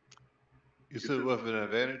 You said with an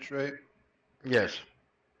advantage, right? Yes.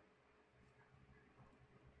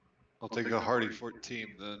 I'll take a hearty 14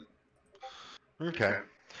 then. Okay.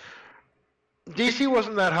 DC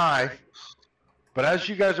wasn't that high, but as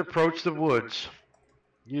you guys approach the woods,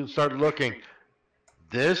 you start looking.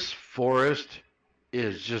 This forest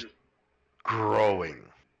is just growing.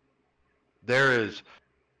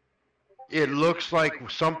 It looks like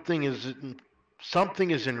something is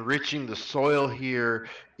enriching the soil here.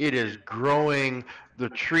 It is growing. The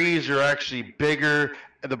trees are actually bigger.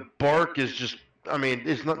 The bark is just,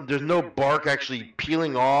 there's no bark actually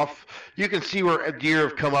peeling off. You can see where a deer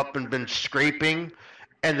have come up and been scraping,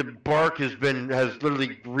 and the bark has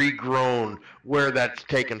literally regrown where that's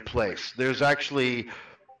taken place. There's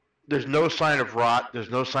no sign of rot. There's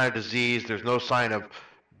no sign of disease. There's no sign of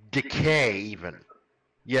decay even.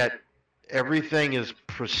 Yet everything is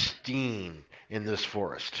pristine in this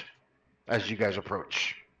forest. as you guys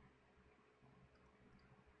approach.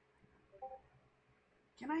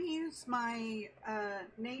 Can I use my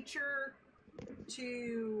nature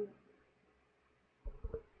to?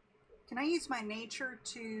 Can I use my nature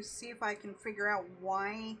to see if I can figure out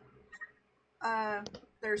why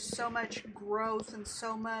there's so much growth and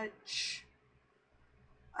so much?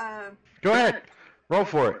 Go ahead, roll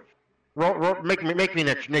for it. Roll. Make me a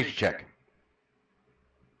nature check.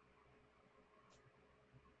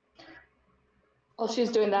 While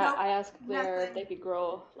she's doing that, Nope, I asked there if nothing. they could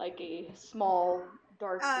grow like a small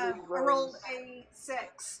dark I blue rose. rolled a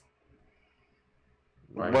 6.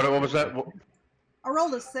 What was that? I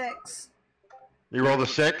rolled a 6. You rolled a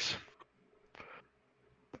 6.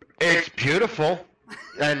 It's beautiful,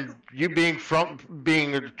 and you being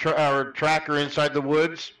a tracker inside the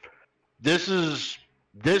woods, this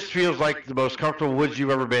feels like the most comfortable woods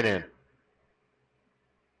you've ever been in.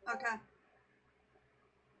 Okay.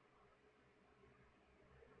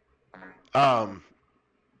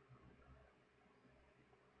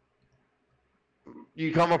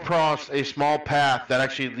 You come across a small path that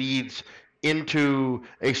actually leads into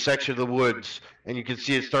a section of the woods, and you can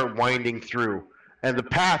see it start winding through. And the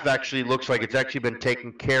path actually looks like it's actually been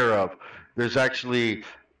taken care of. There's actually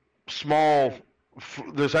flower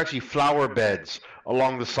beds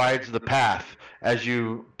along the sides of the path as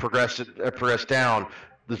you progress down.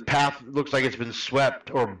 This path looks like it's been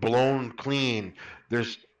swept or blown clean.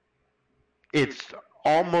 It's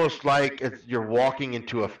almost like you're walking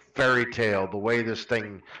into a fairy tale. The way this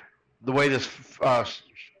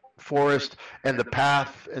forest and the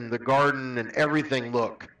path and the garden and everything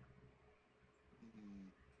look.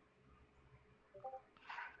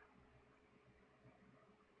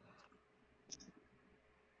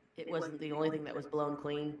 It wasn't the only thing that was blown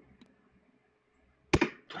clean.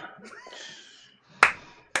 At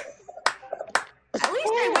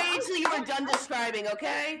least I waited till you were done describing,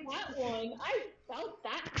 okay? That one, I felt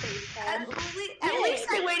that face. At least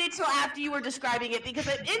I waited till after you were describing it because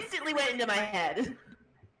it instantly went into my head.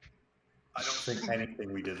 I don't think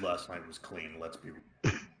anything we did last night was clean. Let's be.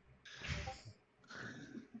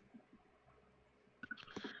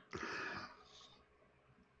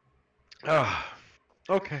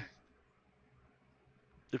 Okay.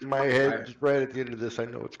 If my head is right at the end of this, I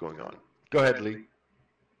know what's going on. Go ahead, Lee.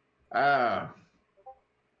 I'm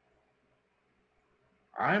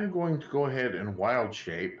going to go ahead and wild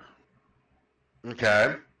shape.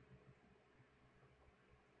 Okay.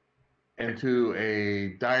 Into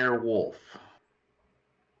a dire wolf.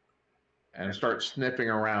 And start sniffing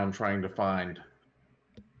around trying to find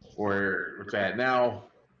where it's at. Now,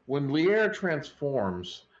 when Lier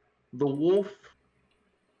transforms, the wolf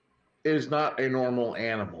is not a normal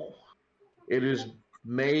animal. It is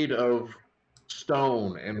made of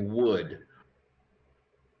stone and wood.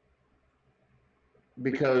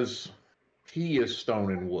 Because he is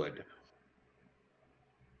stone and wood.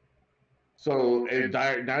 So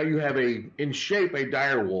now you have in shape a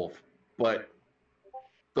dire wolf, but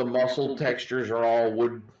the muscle textures are all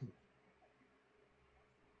wood.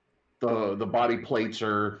 The body plates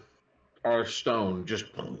are stone. Just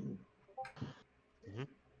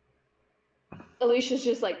Alicia's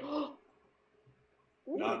just like,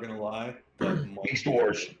 Not gonna lie, that Beast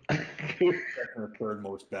Wars. Second or third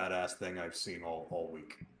most badass thing I've seen all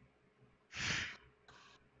week.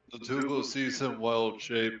 The Tubo sees him wild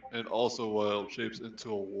shape and also wild shapes into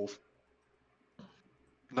a wolf.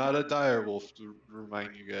 Not a dire wolf, to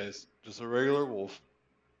remind you guys. Just a regular wolf.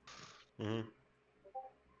 Mm-hmm.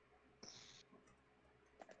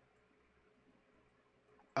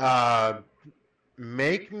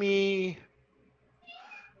 Make me,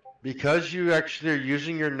 because you actually are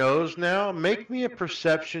using your nose now, make me a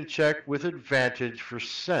perception check with advantage for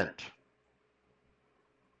scent.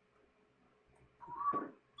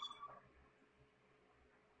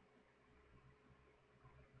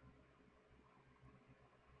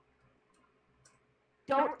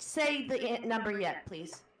 Don't say the number yet,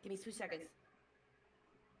 please. Give me 2 seconds.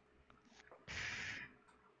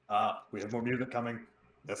 We have more music coming.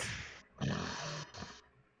 Yes.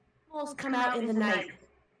 Wolves come out in the night.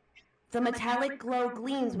 The metallic glow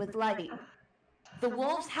gleams with light. The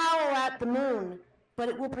wolves howl at the moon, but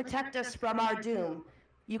it will protect us from our doom.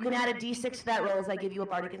 You can add a d6 to that roll as I give you a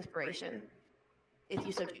bardic inspiration, if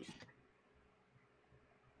you so choose.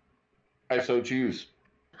 I so choose.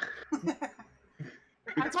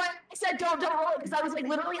 That's why I said don't roll it, because I was like,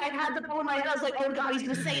 literally, I had the poem in my head. I was like, oh god, he's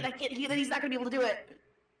gonna say it. I can't hear that. He's not gonna be able to do it.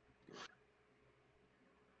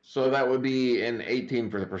 So that would be an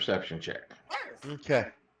 18 for the perception check. Okay.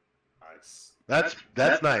 Nice.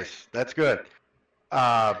 That's nice. That's good.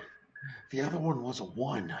 The other one was a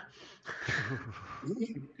 1.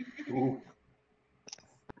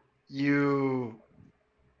 You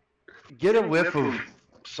get a whiff of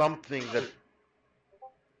something that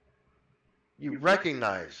you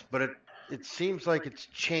recognize, but it seems like it's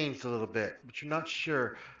changed a little bit, but you're not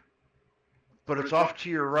sure. But it's off to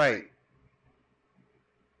your right.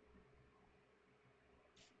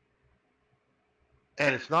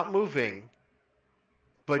 And it's not moving,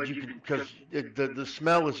 but you can, because the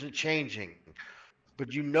smell isn't changing.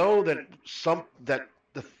 But you know that that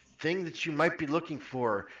the thing that you might be looking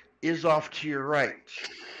for is off to your right.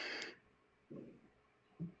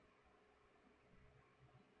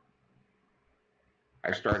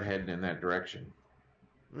 I start heading in that direction.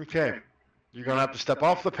 Okay. You're going to have to step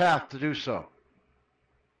off the path to do so.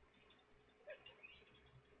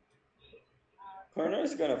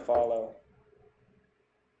 Coroner's gonna follow.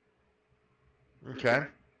 Okay.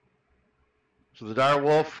 So the dire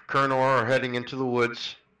wolf, Kernor are heading into the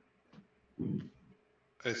woods.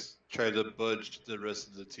 I try to budge the rest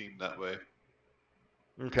of the team that way.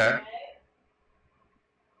 Okay.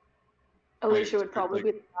 Alicia would probably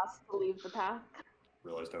be the last to leave the path.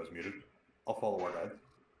 Realized I was muted. I'll follow our guide.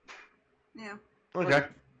 Yeah. Okay.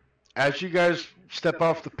 As you guys step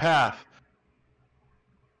off the path,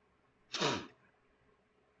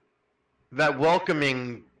 that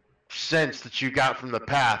welcoming sense that you got from the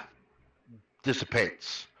path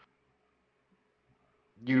dissipates.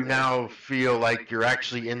 You now feel like you're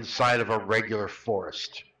actually inside of a regular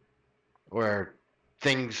forest where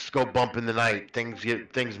things go bump in the night,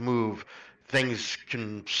 things move, things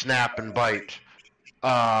can snap and bite.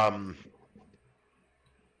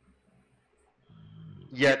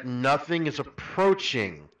 Yet nothing is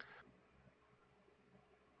approaching.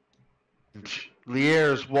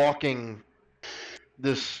 Lierre's walking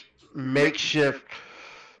this makeshift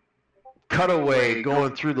cutaway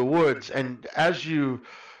going through the woods, and as you,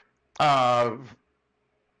 Lierre,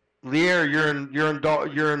 you're in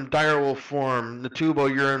direwolf form.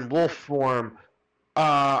 Natubo, you're in wolf form.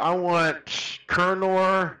 I want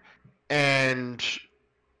Kernor and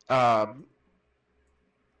I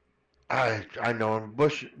know him.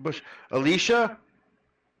 Bush. Alicia.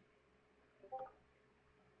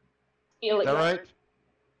 Is that right?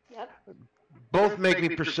 Yep. Both make me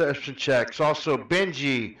perception checks. Also,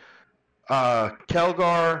 Benji,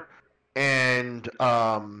 Kelgar, and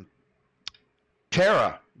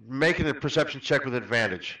Tara making a perception check with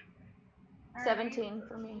advantage. 17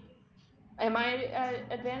 for me. Am I at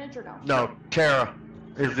advantage or no? No, Tara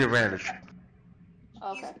is the advantage.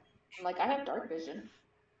 Okay. I'm like, I have dark vision.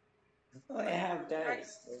 Oh, I have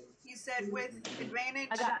dice. You said with advantage?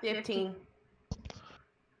 I got 15.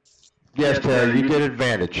 Yes, Tara, you get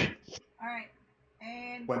advantage. Alright.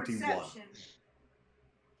 And 21. perception.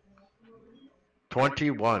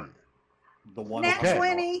 21. The one Nat okay.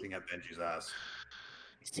 20. Looking at Benji's ass.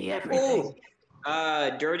 See everything.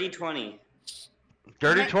 Dirty 20.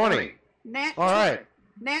 Dirty 20. Nat All right.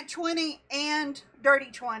 Nat 20 and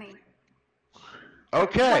dirty 20.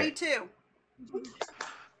 Okay. 22.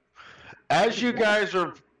 As you guys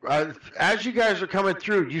are coming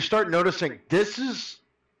through, you start noticing there's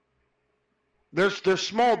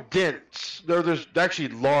small dents. There's actually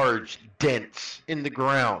large dents in the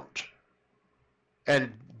ground,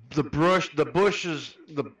 and the brush,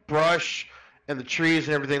 and the trees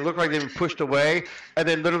and everything look like they've been pushed away, and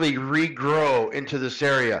then literally regrow into this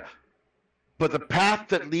area. But the path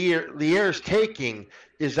that Lierre is taking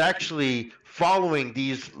is actually following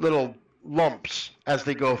these little lumps as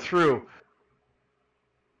they go through.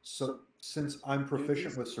 So, since I'm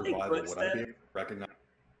proficient with survival, would I be able to recognize?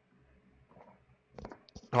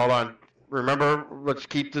 Hold on. Remember, let's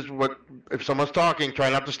keep this. If someone's talking, try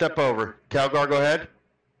not to step over. Calgar, go ahead.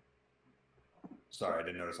 Sorry, I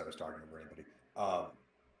didn't notice I was talking over anybody.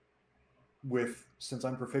 Since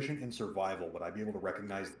I'm proficient in survival, would I be able to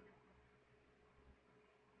recognize?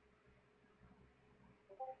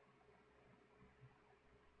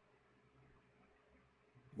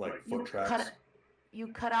 Like foot tracks? You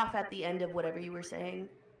cut off at the end of whatever you were saying.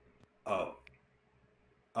 Oh.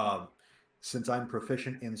 Since I'm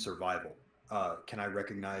proficient in survival, can I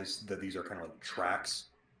recognize that these are kind of like tracks?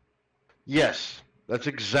 Yes, that's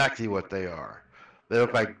exactly what they are. They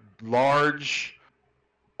look like large.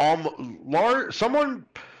 Someone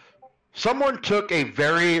took a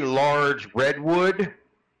very large redwood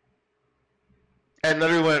and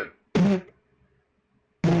literally went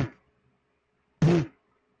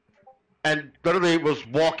and literally was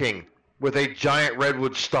walking with a giant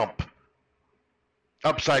redwood stump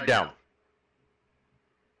upside down.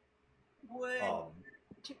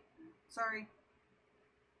 Sorry.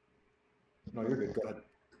 No, you're good. Go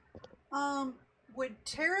ahead. would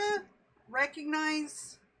Tara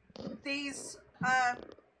recognize these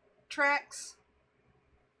tracks?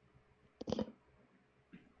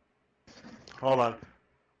 Hold on.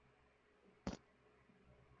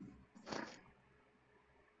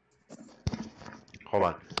 Hold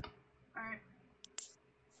on. Alright.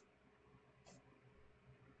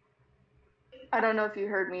 I don't know if you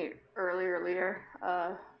heard me earlier, Lear,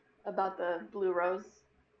 about the blue rose.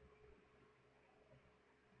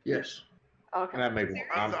 Yes. Okay. And I made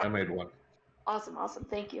one. I made one. Awesome,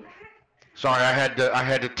 thank you. Sorry, I had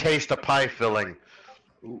to taste a pie filling.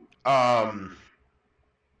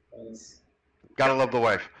 Gotta love the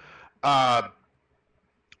wife. But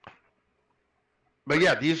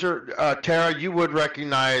yeah, these are Tara. You would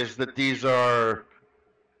recognize that these are.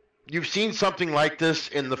 You've seen something like this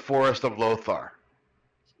in the forest of Lothar.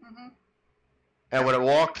 Mm-hmm. And when it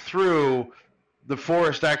walked through, the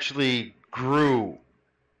forest actually grew.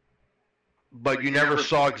 But you never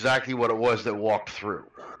saw exactly what it was that walked through.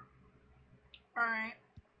 Alright.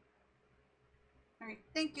 Alright,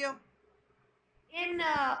 thank you. In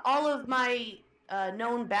all of my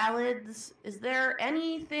known ballads, is there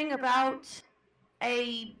anything about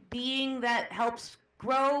a being that helps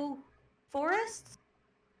grow forests?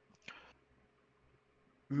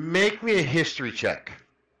 Make me a history check.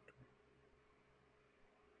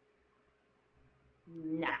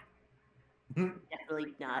 Nah.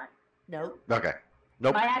 Definitely not. Nope. Okay.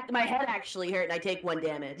 Nope. My head actually hurt and I take 1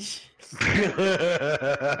 damage.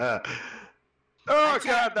 Oh,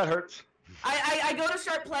 God, that hurts. I go to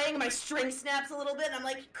start playing and my string snaps a little bit and I'm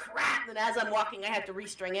like, crap! And as I'm walking, I have to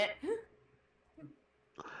restring it.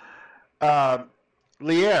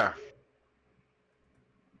 Lier.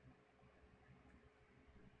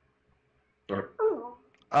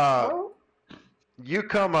 You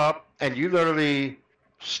come up and you literally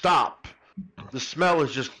stop. The smell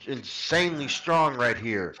is just insanely strong right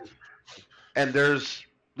here. And there's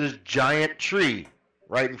this giant tree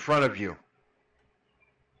right in front of you.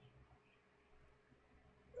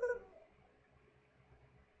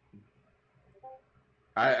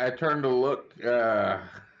 I turn to look.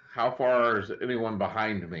 How far is anyone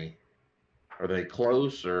behind me? Are they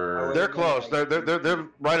close or? They're close. They're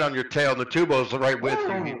right on your tail. Natubo's right with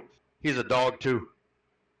you. He's a dog too.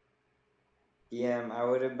 Yeah, I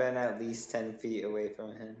would have been at least 10 feet away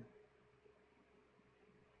from him.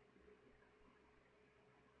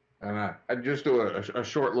 And I just do a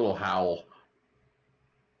short little howl.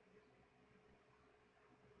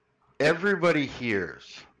 Everybody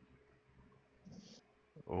hears.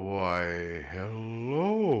 Why,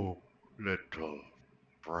 hello, little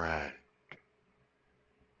friend.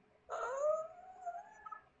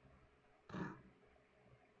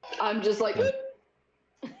 I'm just like.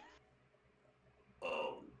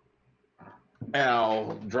 And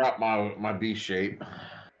I'll drop my B shape.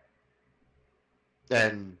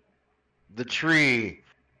 And the tree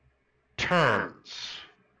turns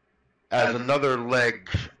as another leg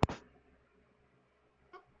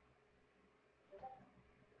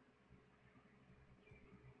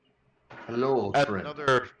Hello,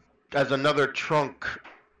 friend. As another trunk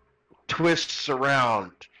twists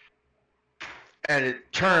around and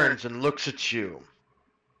it turns and looks at you.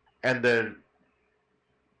 And the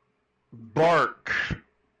bark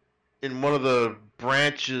in one of the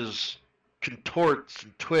branches contorts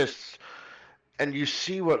and twists, and you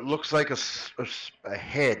see what looks like a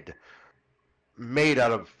head made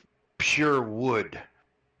out of pure wood.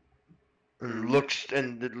 And looks,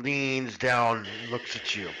 and it leans down and looks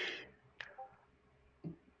at you.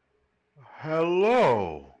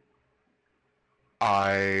 Hello.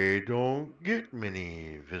 I don't get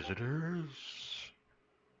many visitors.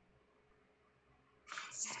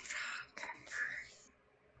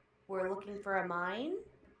 We're looking for a mine?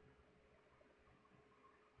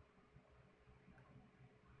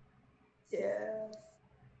 Yeah.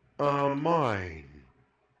 A mine.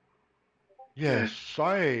 Yes,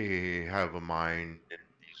 I have a mine in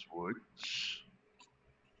these woods.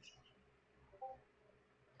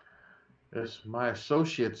 Yes, my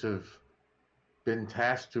associates have been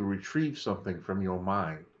tasked to retrieve something from your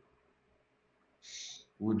mine.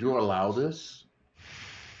 Would you allow this?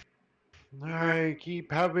 I keep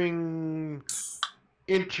having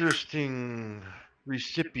interesting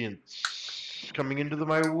recipients coming into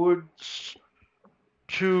my woods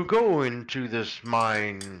to go into this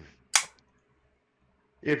mine.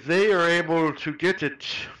 If they are able to get it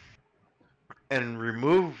and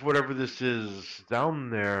remove whatever this is down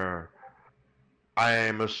there,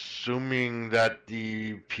 I'm assuming that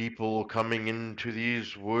the people coming into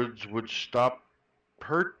these woods would stop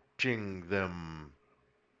hurting them.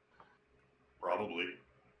 Probably.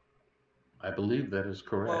 I believe that is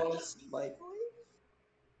correct. Most likely.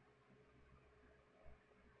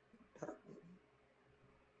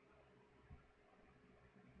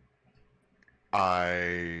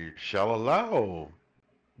 I shall allow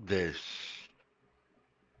this.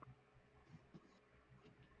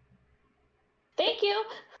 Thank you.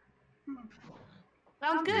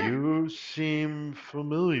 Sounds good. You seem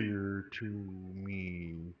familiar to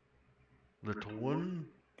me, little one.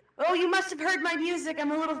 Oh, you must have heard my music.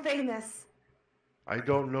 I'm a little famous. I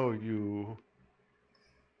don't know you.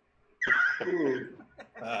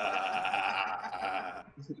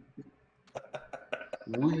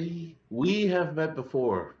 We have met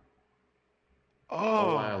before. A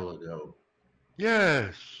Oh, while ago.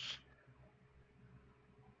 yes.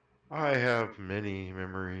 I have many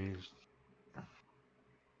memories.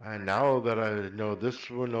 And now that I know this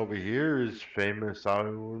one over here is famous, I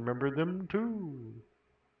will remember them too.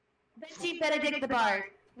 Benji Benedict the Bard.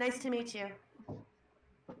 Nice to meet you.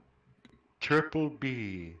 Triple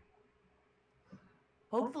B.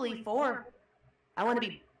 Hopefully 4. I want to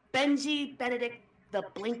be Benji Benedict the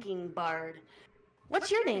Blinking Bard. What's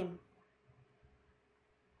your name?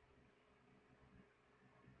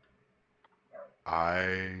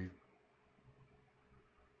 I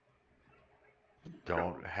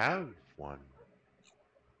don't have one.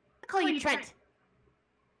 I'll call you Trent.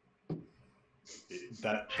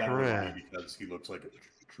 That would Trent. be because he looks like a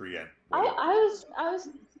tree ant. I was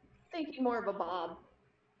thinking more of a Bob.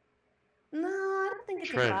 No, I don't think it's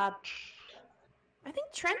Trent. a Bob. I think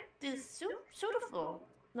Trent is suitable.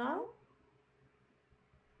 No?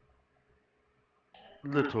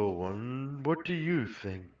 Little one, what do you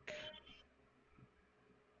think?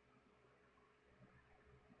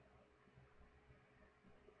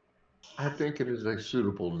 I think it is a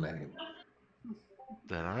suitable name.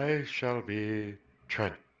 Then I shall be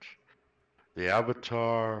Trent, the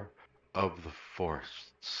avatar of the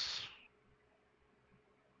forests.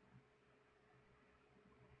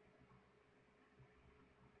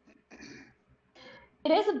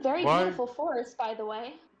 It is a very Why? beautiful forest, by the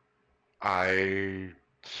way. I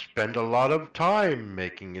spend a lot of time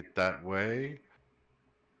making it that way.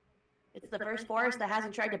 It's the first forest that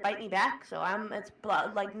hasn't tried to bite me back, so it's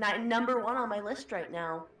like number 1 on my list right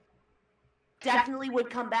now. Definitely would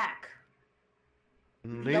come back.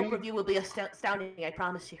 The Yelp review will be astounding, I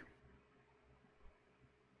promise you.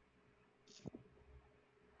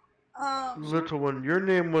 Little one, your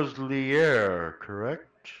name was Lier, correct?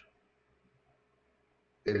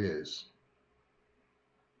 It is.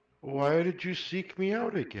 Why did you seek me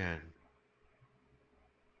out again?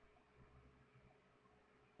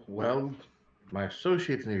 Well, my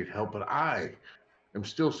associates needed help, but I am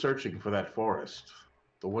still searching for that forest.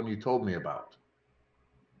 The one you told me about.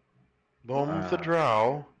 Bome the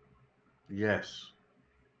Drow? Yes.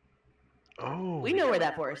 Oh. We know where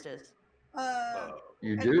that forest is.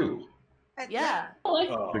 You do? Yeah.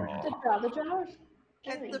 The drawers.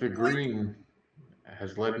 The green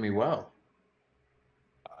has led me well.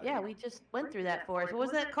 Yeah, we just went through that forest. What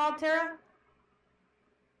was that called, Tara?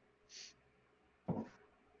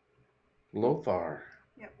 Lothar.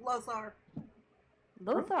 Yep, Lothar.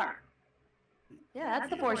 Lothar. Yeah, that's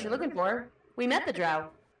the forest you're looking for. We met the Drow.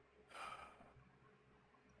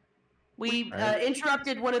 We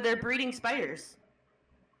interrupted one of their breeding spiders.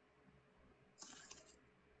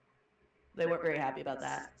 They weren't very happy about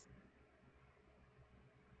that.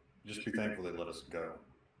 Just be thankful they let us go.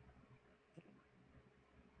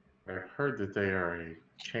 I heard that they are a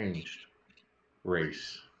changed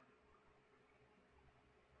race.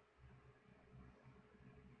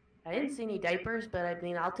 I didn't see any diapers, but I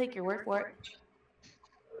mean, I'll take your word for it.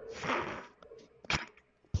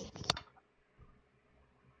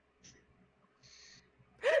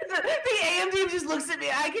 The AMD just looks at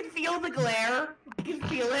me. I can feel the glare. I can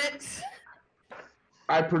feel it.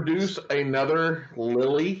 I produce another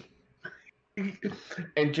lily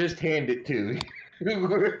and just hand it to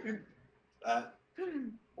you.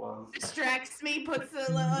 Distracts me, puts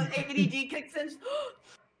a little ADD kicks in.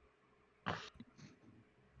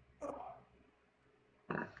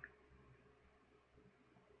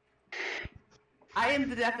 I am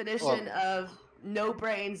the definition of no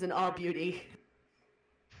brains and all beauty.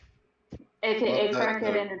 AKA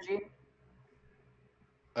crackhead energy.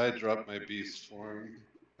 I dropped my beast form.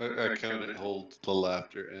 I couldn't hold the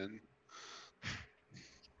laughter in.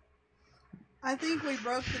 I think we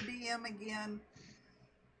broke the DM again.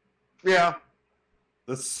 Yeah.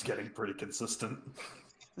 This is getting pretty consistent.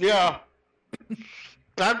 Yeah.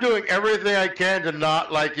 I'm doing everything I can to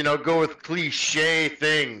not, go with cliche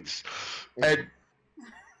things. And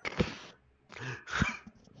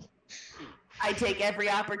I take every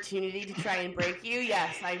opportunity to try and break you.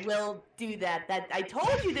 Yes, I will do that. That I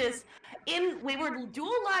told you this we were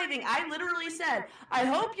dual living. I literally said, I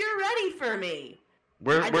hope you're ready for me.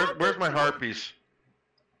 Where's my harpies?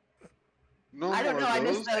 No I don't know. I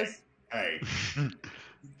missed those. Hey,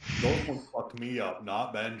 those ones fucked me up,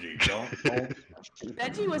 not Benji. Don't.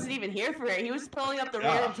 Benji wasn't even here for it. He was pulling up the rear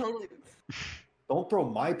and totally. Don't throw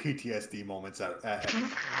my PTSD moments at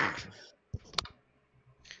him.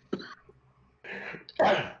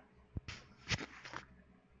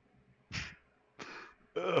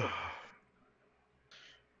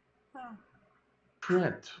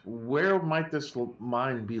 Trent, where might this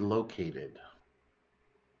mine be located?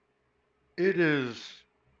 It is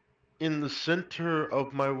in the center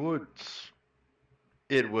of my woods.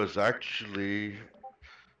 It was actually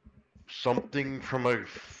something from a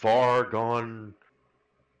far gone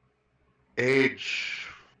age,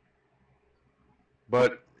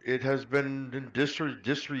 but it has been in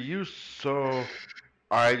disreuse, so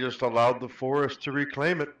I just allowed the forest to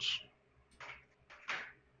reclaim it.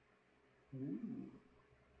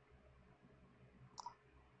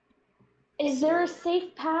 Is there a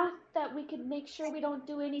safe path that we could make sure we don't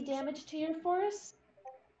do any damage to your forest?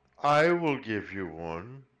 I will give you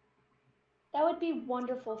one. That would be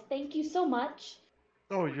wonderful. Thank you so much.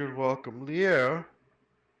 Oh, you're welcome. Lier,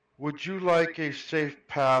 would you like a safe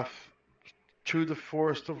path to the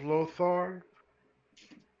Forest of Lothar?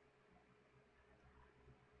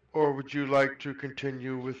 Or would you like to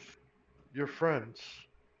continue with your friends?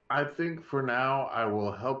 I think for now I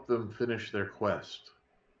will help them finish their quest.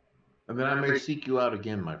 And then I may seek you out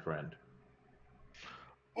again, my friend.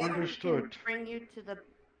 Understood. Bring you to the.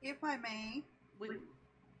 If I may.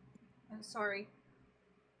 I'm sorry.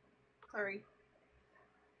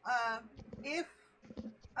 If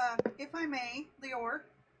I may, Lior,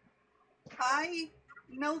 I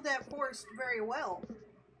know that forest very well.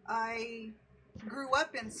 I grew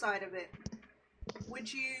up inside of it.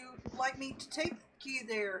 Would you like me to take you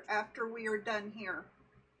there after we are done here?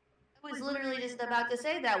 I was literally just about to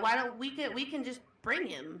say that. Why don't we can just bring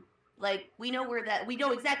him? Like, we know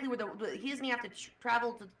exactly where he doesn't have to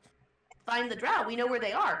travel to find the drow. We know where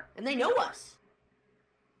they are, and they know us.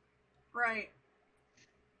 Right.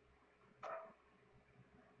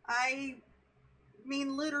 I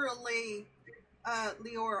mean, literally,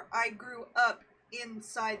 Lior, I grew up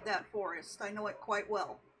inside that forest. I know it quite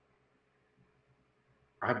well.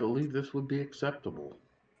 I believe this would be acceptable.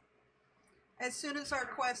 As soon as our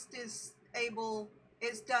quest is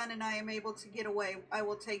done and I am able to get away, I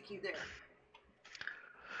will take you there.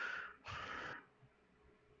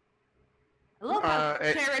 I love how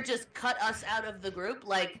Tara just cut us out of the group.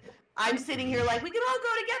 Like, I'm sitting here like, we can all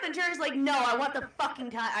go together. And Tara's like, no, I want the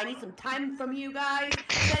fucking time. I need some time from you guys.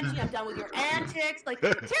 Benji, I'm done with your antics. Like,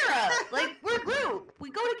 Tara, like, we're a group.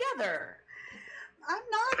 We go together. I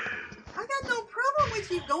got no problem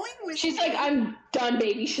with you going with She's me. like, I'm done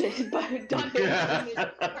babysitting, but done babysitting.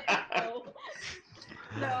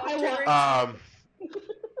 No, I want.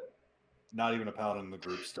 Not even a paladin in the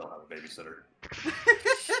group still have a babysitter.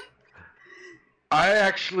 I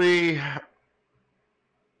actually...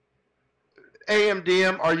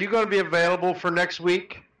 AMDM, are you going to be available for next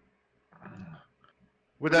week?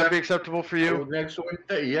 Would that be acceptable for you? Next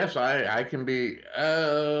Wednesday, yes, I can be.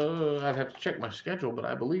 I'd have to check my schedule, but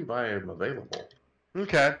I believe I am available.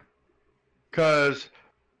 Okay. Because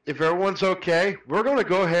if everyone's okay, we're going to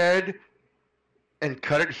go ahead and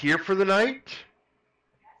cut it here for the night.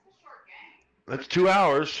 That's 2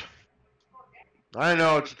 hours. I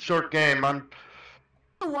know, it's a short game. I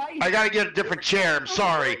got to get a different chair. I'm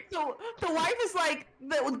sorry. The wife is like,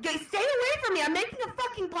 stay away from me. I'm making a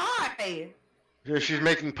fucking pie. Yeah, she's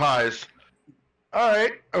making pies. All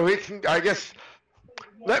right, we can. I guess.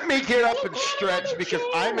 Let me get up and stretch because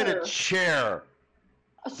I'm in a chair.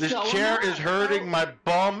 This chair is hurting my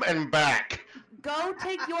bum and back. Go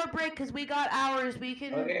take your break because we got hours. We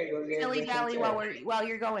can dilly dally while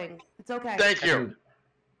you're going. It's okay. Thank you.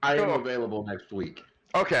 I am available next week.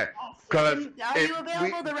 Okay. Are you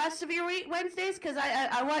available the rest of your week Wednesdays? Because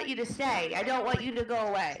I want you to stay. I don't want you to go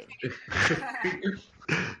away.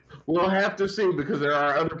 We'll have to see because there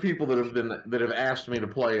are other people that have asked me to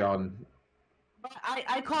play on.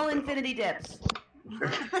 I call Infinity Dips. I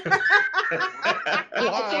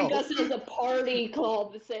think us as a party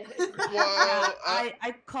called the same. Wow.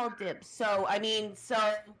 I call dibs. So I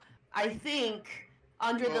think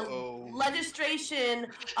under the legislation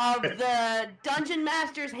of the Dungeon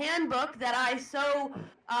Master's Handbook that I so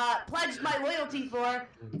pledged my loyalty for,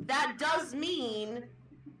 that does mean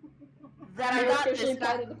that I got this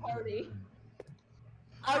part of the party.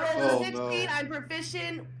 I rolled a 16. No. I'm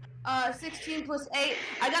proficient 16 plus 8.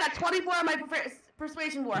 I got a 24 on my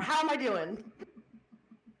persuasion war. How am I doing?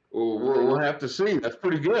 We'll have to see. That's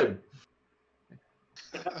pretty good.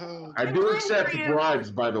 I do accept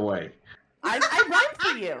bribes, by the way. I rhymed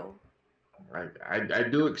for you. I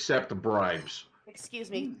do accept the bribes. Excuse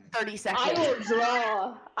me, 30 seconds.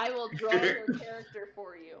 I will draw your character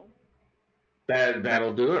for you.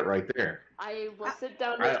 That'll do it right there. I will sit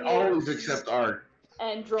down I with you always accept art.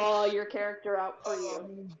 and draw your character out for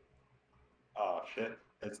you. Oh shit!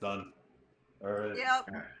 It's done. All right. Yep.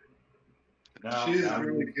 She's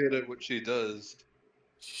really good at what she does.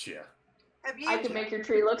 Yeah. I can make your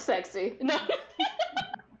tree look sexy. No.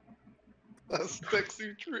 A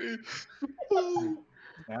sexy tree. No,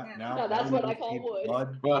 that's what I call wood.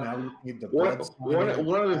 Now we need the blood. One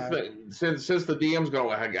of the things, since the DM's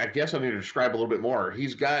going, I guess I need to describe a little bit more.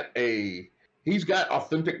 He's got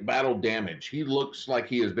authentic battle damage. He looks like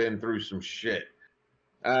he has been through some shit.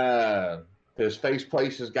 His face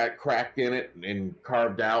place has got cracked in it and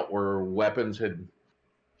carved out where weapons had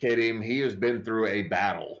hit him. He has been through a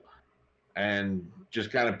battle and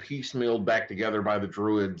just kind of piecemealed back together by the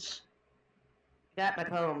druids. Got my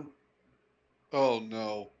poem. Oh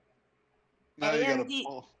no. Now you gotta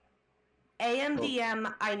pull.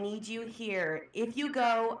 AMDM, I need you here. If you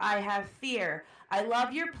go, I have fear. I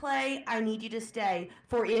love your play, I need you to stay.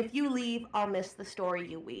 For if you leave, I'll miss the story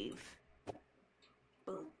you weave.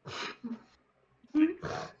 Boom.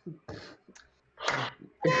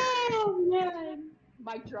 Oh man.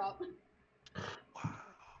 Mic drop.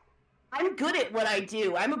 I'm good at what I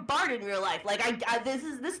do. I'm a bard in real life. Like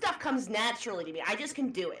this stuff comes naturally to me. I just can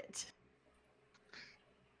do it.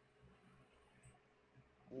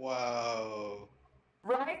 Wow.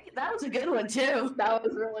 Right? That was a good one too. That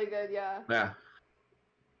was really good, yeah. Yeah.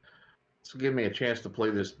 So give me a chance to play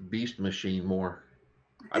this beast machine more.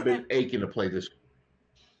 I've been aching to play this.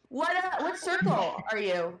 What circle are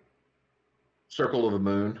you? Circle of the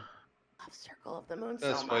Moon. Love Circle of the Moon so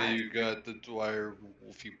That's much. why you got the dire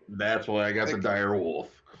wolfy. That's why I got the dire wolf.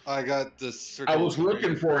 I got the circle. I was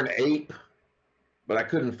looking for an ape, but I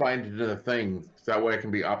couldn't find it in the thing. That way I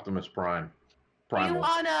can be Optimus Prime. Are you Primal.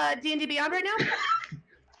 on D&D Beyond right now?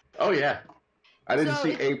 Oh yeah. I didn't So see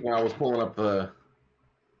it's- ape when I was pulling up the.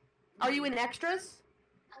 Are you in extras?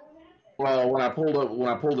 Well, when I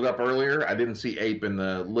pulled it up earlier, I didn't see ape in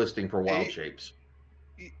the listing for wild shapes.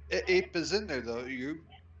 Ape is in there though. You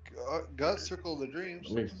got Circle of the Dreams.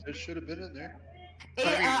 Let me- It should have been in there.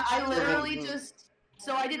 I literally just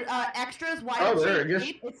I did extras. Oh, Wild there Shape it is.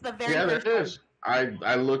 Ape. It's the very Yeah, there first it one.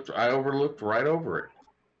 is. I overlooked right over it.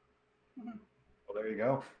 Well, there you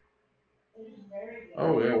go.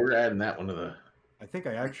 Oh yeah, we're adding that one to the. I think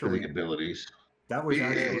I to actually the abilities. that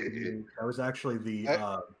was actually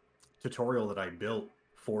the tutorial that I built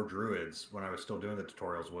for druids when I was still doing the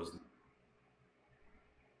tutorials. Was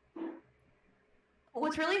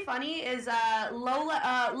What's really funny is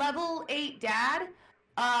level 8 dad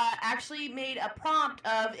actually made a prompt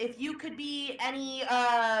of if you could be any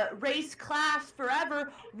race class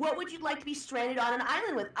forever, what would you like to be stranded on an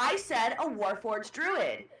island with? I said a Warforged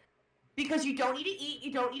druid. Because you don't need to eat,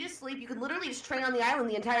 you don't need to sleep, you can literally just train on the island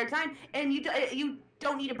the entire time, and you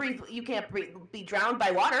don't need to breathe, you can't be drowned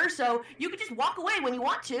by water, so you could just walk away when you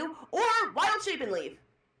want to, or wild shape and leave.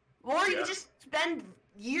 Or you could just spend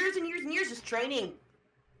years and years and years just training,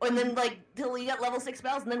 and then till you get level 6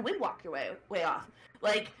 spells, and then wind walk your way off.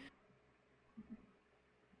 I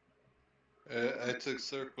took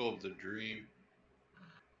Circle of the Dream.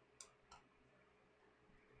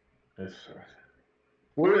 I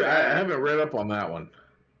haven't read up on that one.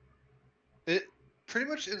 It pretty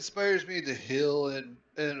much inspires me to heal, and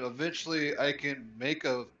eventually I can make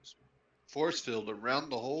a force field around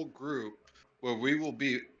the whole group where we will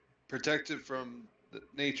be protected from the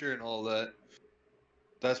nature and all that.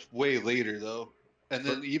 That's way later though. And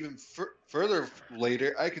then even further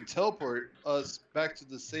later, I can teleport us back to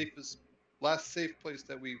the last safe place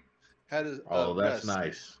that we had. Oh, that's rest.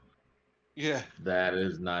 nice. Yeah. That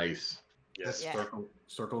is nice. yes, Yeah.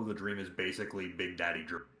 Circle of the Dream is basically Big Daddy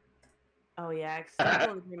Drew. Oh yeah,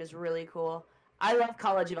 Circle of the Dream is really cool. I love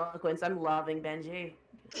College of Eloquence. I'm loving Benji.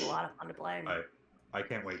 It's a lot of fun to play. I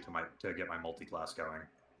can't wait to get my multi-class going.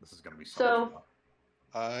 This is gonna be So, much fun.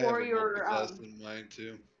 I For have a your, multi-class in mine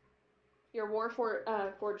too. Your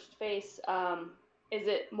Warforged face, is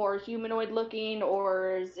it more humanoid looking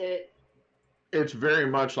or is it It's very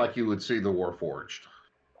much like you would see the Warforged.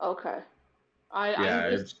 okay?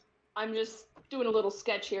 I'm just doing a little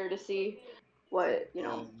sketch here to see what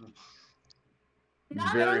Not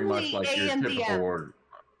very only much like your AMDM. typical word.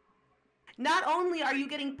 not only are you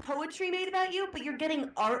getting poetry made about you, but you're getting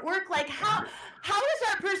artwork. Like, how is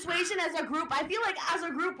our persuasion as a group? I feel like as a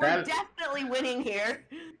group, we're definitely winning here.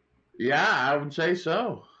 Yeah, I would say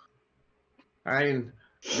so. I mean,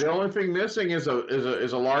 the only thing missing is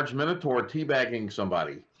a large minotaur teabagging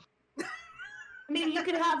somebody. I mean, you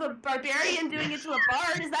could have a barbarian doing it to a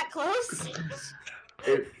bard. Is that close?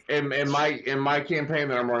 In my campaign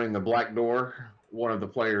that I'm running, the Black Door, one of the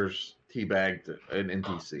players teabagged an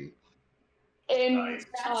NPC. And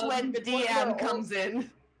That's when the DM comes in.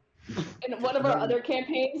 In one of our other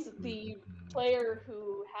campaigns, the player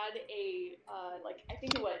who had a I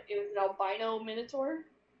think it was an albino minotaur,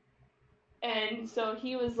 and so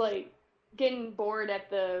he was like getting bored at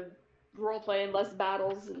the role playing, less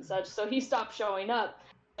battles and such, so he stopped showing up.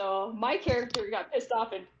 So my character got pissed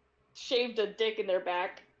off and shaved a dick in their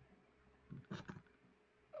back.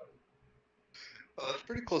 Oh, that's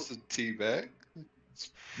pretty close to teabag.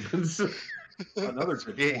 Another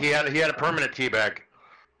good he had a permanent teabag.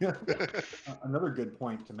 Another good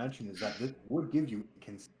point to mention is that this would give you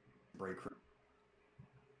consistent break.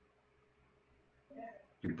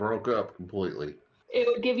 You broke up completely. It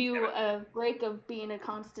would give you a break of being a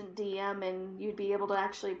constant DM, and you'd be able to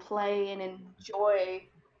actually play and enjoy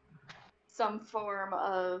some form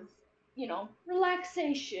of,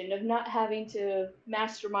 relaxation of not having to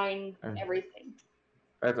mastermind everything.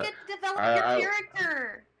 Get to develop your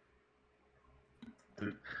character.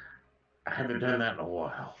 I haven't done that in a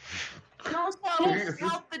while. And also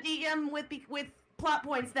help the DM with plot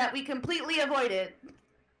points that we completely avoided.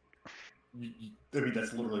 I mean,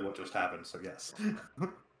 that's literally what just happened, so yes.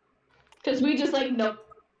 Because we just nope,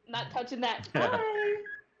 not touching that. Bye.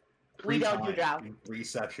 We don't do that. In 3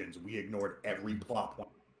 sessions, we ignored every plot point.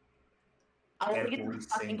 I want to get to the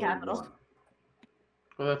fucking capital. One.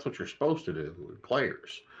 Well, that's what you're supposed to do with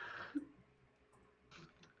players.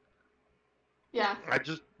 Yeah. It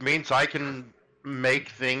just means I can make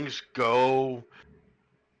things go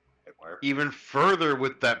even further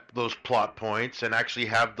with those plot points and actually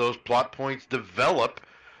have those plot points develop.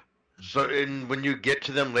 So, and when you get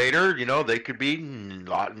to them later, they could be a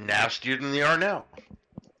lot nastier than they are now.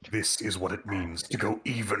 This is what it means to go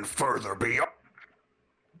even further beyond.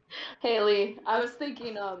 Haley, I was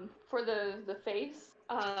thinking for the face,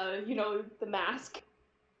 the mask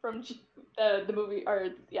from the movie, or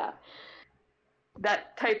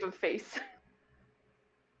that type of face.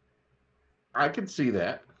 I can see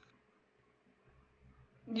that.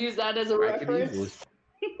 Use that as a reference.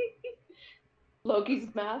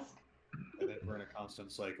 Loki's mask. And then we're in a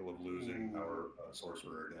constant cycle of losing our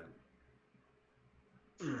sorcerer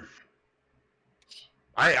again.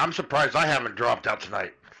 I'm surprised I haven't dropped out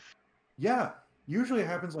tonight. Yeah, usually it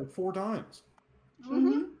happens like 4 times.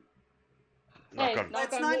 Mm-hmm.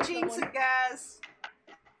 Let's not jinx it, guys.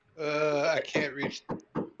 I can't reach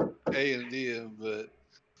A and DM, but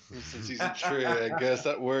since he's a tree, I guess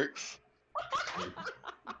that works.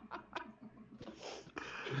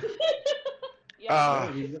 We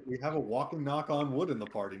have a walking knock on wood in the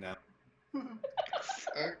party now.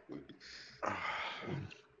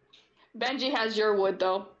 Benji has your wood,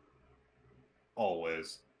 though.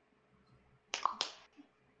 Always.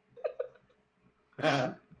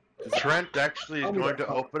 Trent actually is going to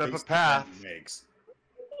open up a path.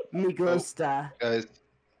 Me gusta. Guys.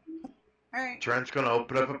 All right. Trent's going to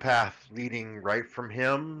open up a path leading right from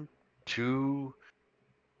him to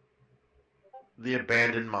the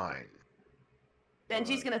abandoned mine.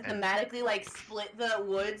 Benji's gonna thematically split the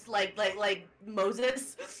woods like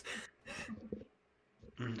Moses.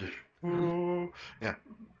 Yeah.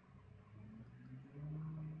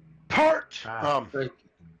 Part.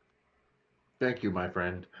 Thank you, my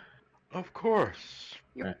friend. Of course.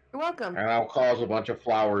 You're welcome. And I'll cause a bunch of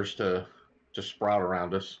flowers to sprout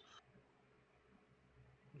around us.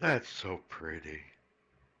 That's so pretty.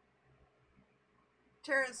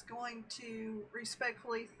 Tara's going to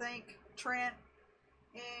respectfully thank Trent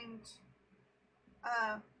and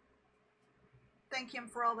thank him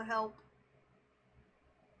for all the help.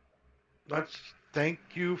 Thank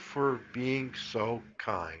you for being so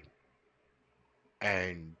kind.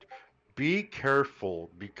 And be careful,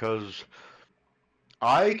 because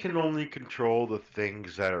I can only control the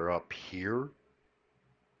things that are up here.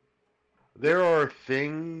 There are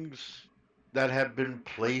things that have been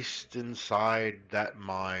placed inside that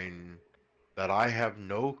mine that I have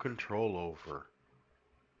no control over.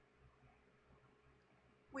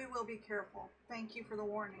 We will be careful. Thank you for the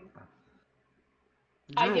warning.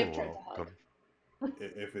 I You're give Trent a hug. welcome.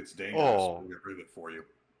 If it's dangerous, Oh. we'll get rid of it for you.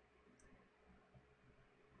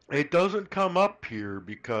 It doesn't come up here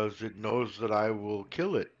because it knows that I will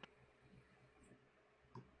kill it.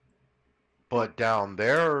 But down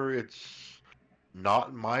there, it's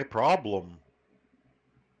not my problem.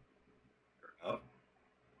 All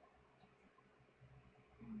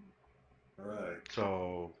right.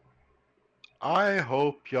 So, I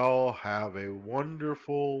hope y'all have a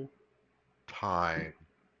wonderful time.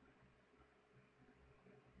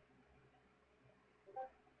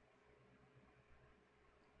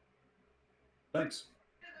 Thanks.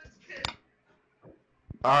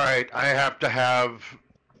 All right, I have to have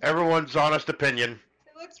everyone's honest opinion.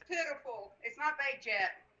 It looks pitiful. It's not baked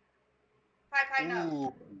yet. Pie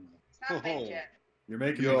no. It's not baked yet. You're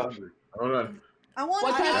making me hungry. Hold on. I want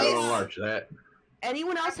What to kind I of- don't watch that.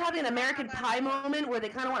 Anyone else having an American Pie moment where they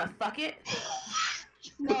kind of want to fuck it?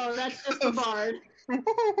 No, that's just the bard.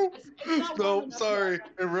 It's not warm No, enough sorry. yet.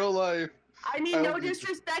 In real life. I mean, I no don't need to-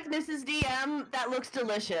 disrespect, Mrs. DM. That looks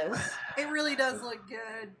delicious. It really does look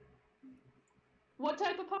good. What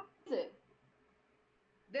type of pie is it?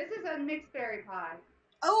 This is a mixed berry pie.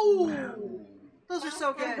 Oh, those are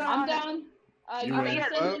so good. I'm down. You You win.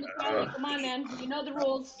 gotta send in the quality. Come on, man. You know the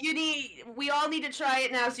rules. We all need to try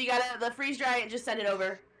it now. So you gotta the freeze dry it and just send it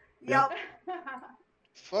over. Yep.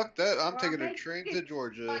 Fuck that. I'm Well, taking a maybe train we to can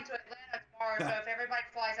Georgia. fly to Atlanta tomorrow, so if everybody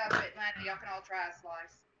flies out to Atlanta, y'all can all try a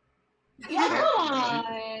slice. Yeah, come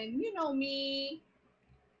on. You know me.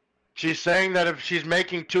 She's saying that if she's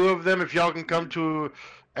making 2 of them, if y'all can come to,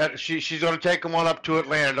 she's gonna take them on up to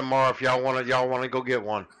Atlanta tomorrow. If y'all want to go get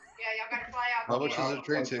one. Yeah, y'all gotta fly out. How to much get is it. a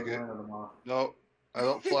train ticket? No, I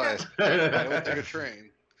don't fly. I don't take a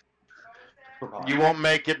train. You won't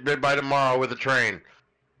make it by tomorrow with a train.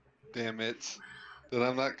 Damn it. Then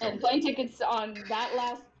I'm not coming. And plane tickets on that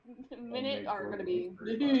last minute are gonna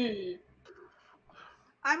be.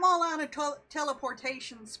 I'm all out of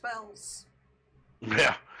teleportation spells.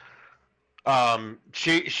 Yeah.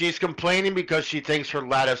 She's complaining because she thinks her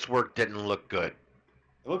lattice work didn't look good.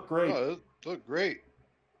 It looked great. Oh, it looked great.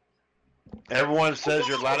 Everyone says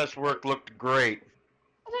your lattice work looked great.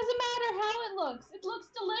 It doesn't matter how it looks. It looks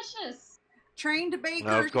delicious. Trained baker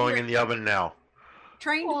Now it's going here. in the oven now.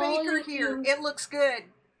 Trained Oh, baker you- here. It looks good.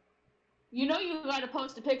 You know you gotta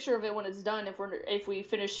post a picture of it when it's done if we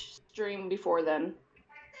finish stream before then.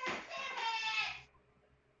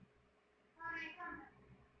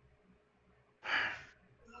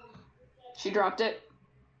 She dropped it.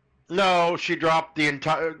 No, she dropped the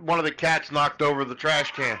entire. One of the cats knocked over the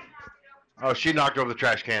trash can. Oh, she knocked over the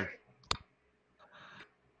trash can.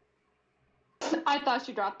 I thought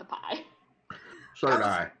she dropped the pie. So did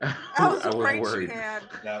I. I was I was afraid worried. she had.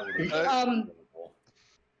 That would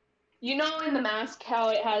You know in the mask how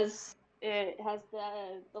it has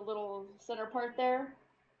the little center part there.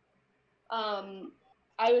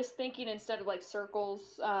 I was thinking instead of like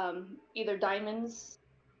circles, either diamonds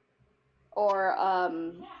or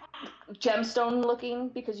gemstone looking,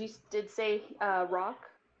 because you did say rock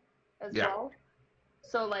as Yeah. well.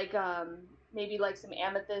 So like maybe like some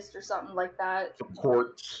amethyst or something like that. Some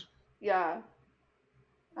quartz. Yeah.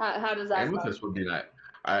 How does that sound? Amethyst would be nice.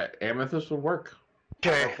 Amethyst would work.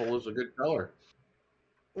 Okay. Purple is a good color.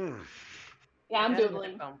 Yeah, I'm Yeah,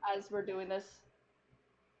 doodling another as we're doing this.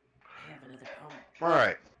 I have another poem. All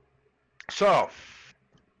right. So,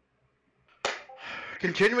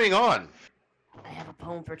 continuing on. I have a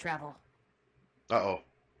poem for travel. Uh-oh.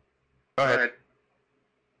 Go ahead.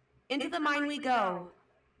 Into the mine we go.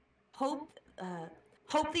 Hope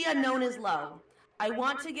the unknown is low. I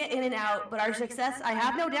want to get in and out, but our success I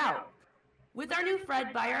have no doubt. With our new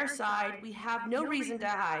Fred by our side, we have no reason to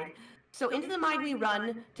hide. So into the mine we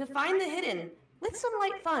run to find the hidden with some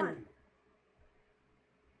light fun.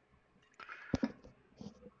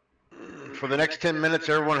 For the next 10 minutes,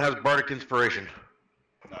 everyone has bardic inspiration.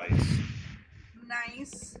 Nice.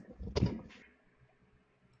 Nice.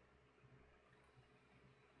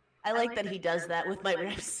 I like that he does that with my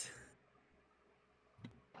riffs.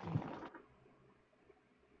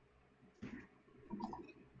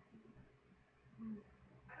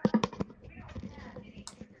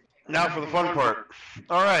 Now for the fun part.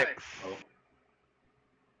 All right.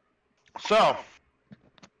 So,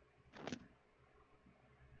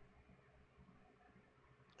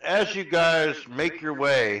 as you guys make your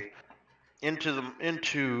way into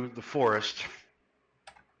the forest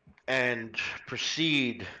and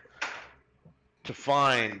proceed to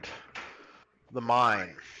find the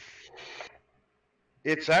mine,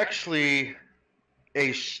 it's actually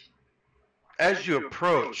as you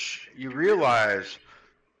approach, you realize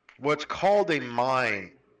what's called a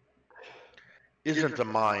mine isn't a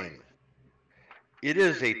mine. It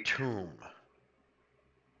is a tomb.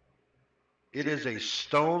 It is a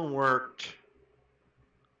stoneworked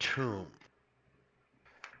tomb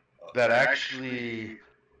that actually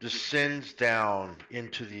descends down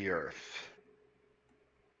into the earth.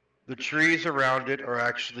 The trees around it are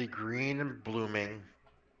actually green and blooming.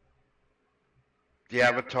 The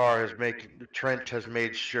Avatar Trent has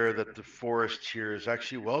made sure that the forest here is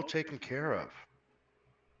actually well taken care of.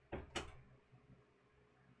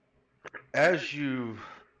 As you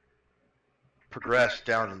progress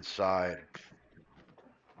down inside,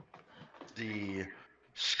 the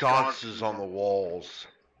sconces on the walls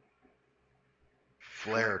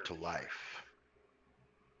flare to life.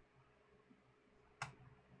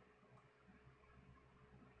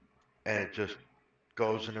 And it just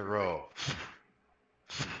goes in a row.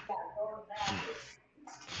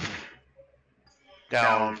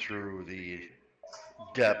 Down through the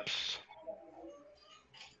depths.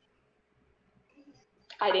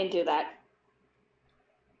 I didn't do that.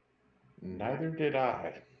 Neither did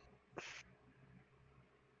I.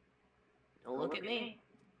 Don't look at me.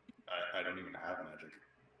 I don't even have magic.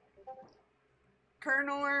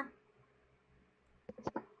 Colonel,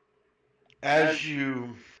 As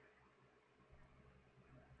you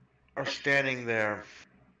are standing there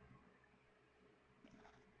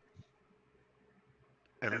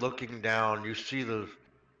and looking down, you see the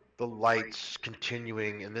lights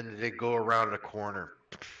continuing, and then they go around a corner.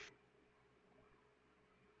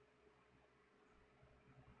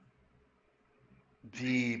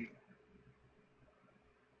 You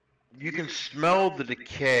can smell the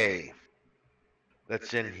decay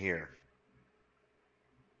that's in here.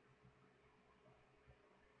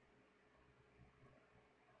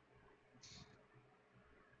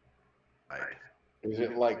 Is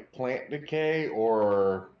it like plant decay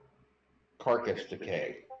or carcass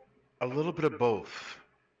decay? A little bit of both.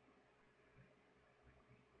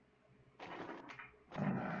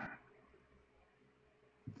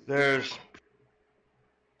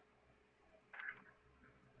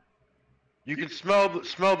 You can smell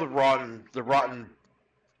the rotten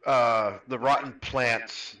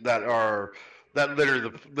plants that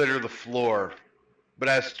litter the floor. But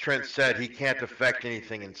as Trent said, he can't affect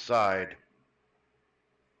anything inside.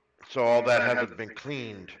 So all that hasn't been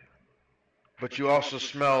cleaned. But you also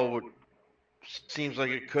smell what seems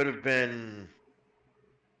like it could have been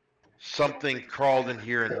something crawled in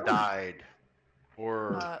here and died.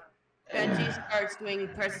 Or Benji starts doing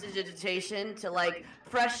prestidigitation to like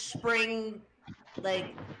fresh spring,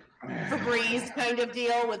 like Febreze kind of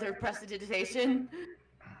deal with her prestidigitation.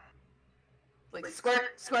 Like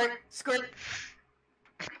squirt, squirt, squirt.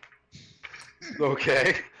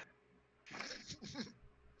 Okay.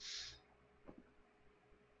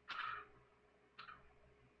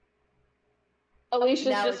 Alicia's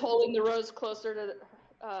Now just it's- holding the rose closer to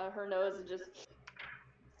her nose and just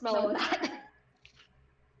smelling that.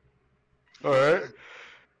 All right.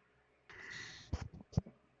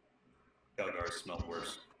 Elgar smelled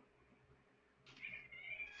worse.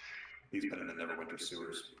 He's been in the Neverwinter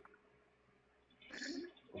sewers.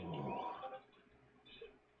 Thank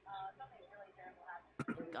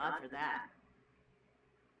God for that.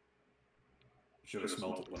 Should have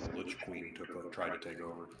smelled it when the Lich Queen tried to take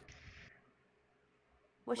over.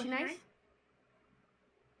 Was she nice?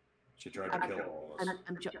 She tried to kill all of us.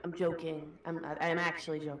 I'm joking. I'm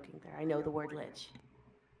actually joking there. I know the word lich.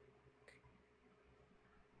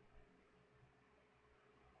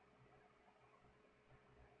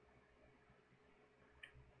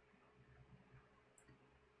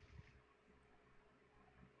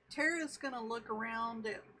 Tara's gonna look around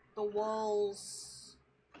at the walls,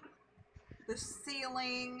 the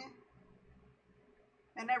ceiling,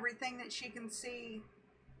 and everything that she can see.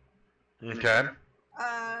 Okay.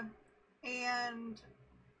 And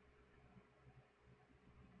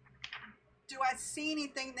do I see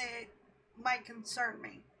anything that might concern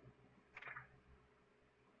me?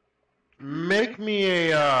 Make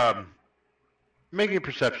me a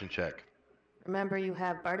perception check. Remember, you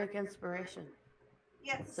have bardic inspiration.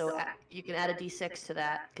 Yes. So you can add a d6 to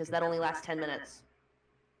that because that only lasts 10 minutes.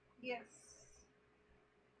 Yes.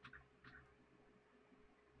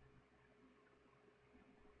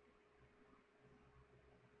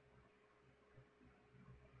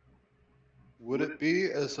 Would it be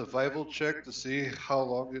a survival check to see how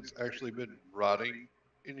long it's actually been rotting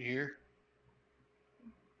in here?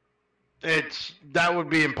 That would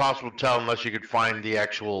be impossible to tell unless you could find the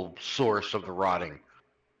actual source of the rotting.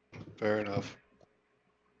 Fair enough.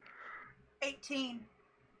 18.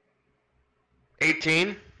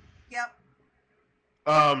 18? Yep.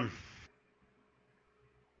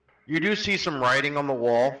 You do see some writing on the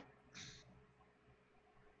wall.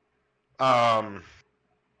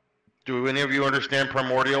 Do any of you understand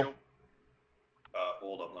Primordial?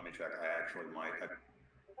 Hold up, let me check. I actually might.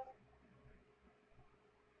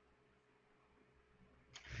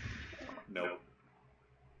 Nope.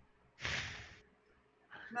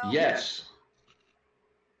 No. Yes.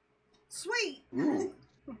 Sweet. Ooh.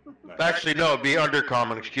 Actually, no, it'd be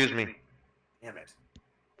undercommon. Excuse me. Damn it.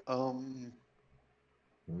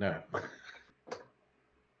 No.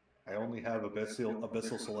 I only have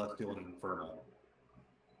Abyssal, Celestial, and Infernal.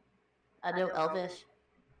 I know Elvish.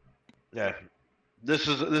 Yeah, this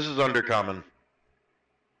is undercommon.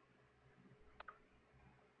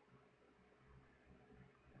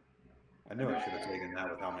 I knew I should have taken that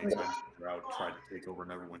with how many times Drought tried to take over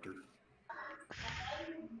Neverwinter.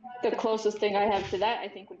 The closest thing I have to that, I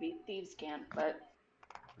think, would be Thieves' Cant, but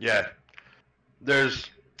Yeah,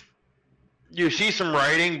 you see some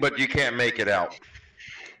writing, but you can't make it out.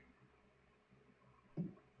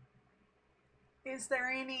 Is there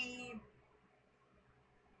any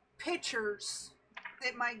pictures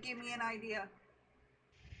that might give me an idea?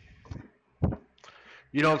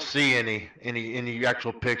 You don't see any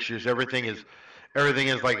actual pictures. Everything is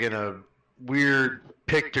like in a weird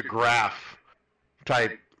pictograph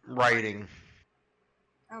type writing.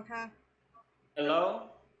 Okay. Hello?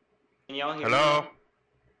 Can y'all hear me? Hello?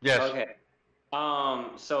 Yes. Okay.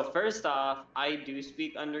 So first off, I do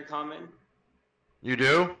speak Undercommon. You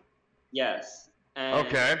do? Yes. And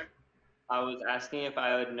Okay. I was asking if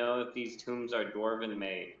I would know if these tombs are dwarven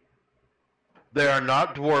made. They are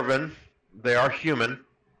not dwarven. They are human.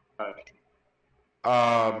 Okay.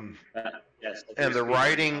 And Yes. the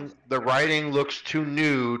writing looks too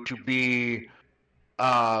new to be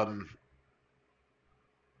the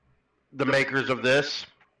makers of this.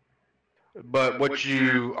 But what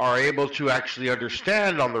you are able to actually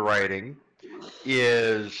understand on the writing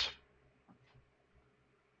is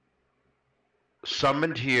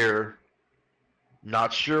summoned here,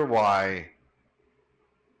 not sure why,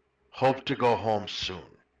 hope to go home soon.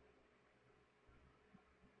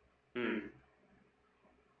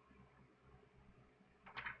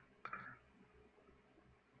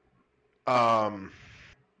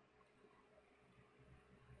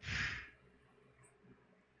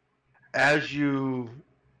 As you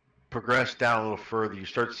progress down a little further, you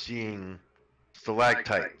start seeing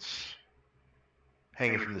stalactites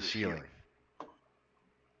hanging from the ceiling.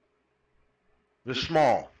 They're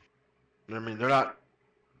small. I mean, they're not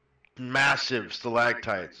massive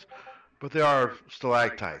stalactites, but they are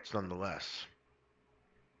stalactites nonetheless.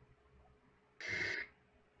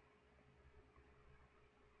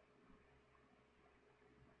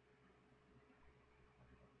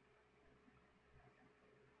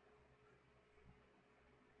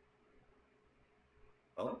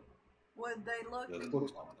 Oh, Would they look? this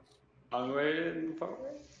looks ominous. Onward and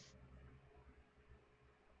forward?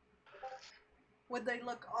 Would they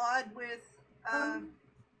look odd with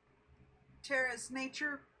Terra's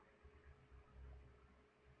nature?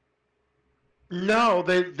 No,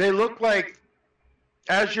 they look like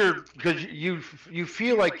because you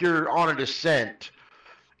feel like you're on a descent.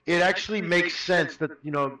 It actually makes sense that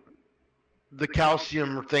the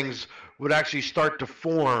calcium things would actually start to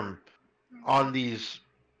form on these.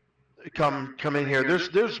 Come in here.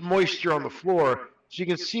 There's moisture on the floor, so you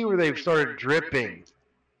can see where they've started dripping.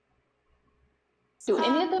 do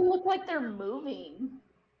any of them look like they're moving?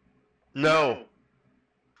 No.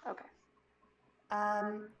 Okay.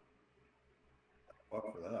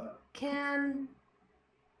 Fuck for that.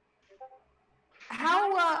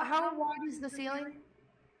 How wide is the ceiling?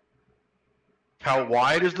 How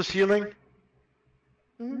wide is the ceiling?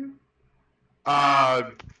 Mm-hmm.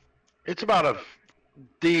 It's about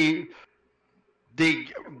the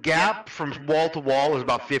gap from wall to wall is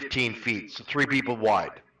about 15 feet, so 3 people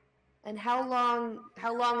wide. And how long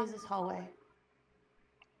is this hallway?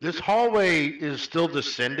 This hallway is still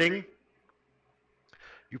descending.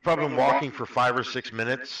 You've probably been walking for 5 or 6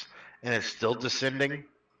 minutes, and it's still descending.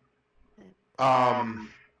 I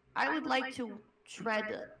would like to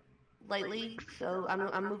tread lightly, so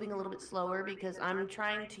I'm moving a little bit slower because I'm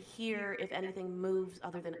trying to hear if anything moves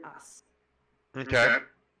other than us. Okay.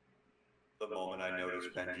 The moment I notice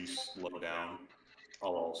Benji slow down,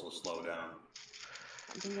 I'll also slow down.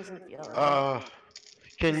 Something doesn't feel right.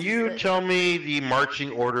 Can you tell me the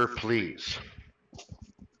marching order, please?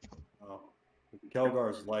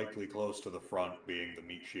 Kelgar is likely close to the front, being the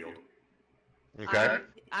meat shield. Okay.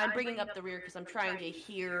 I'm bringing up the rear because I'm trying to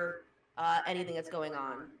hear anything that's going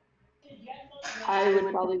on. I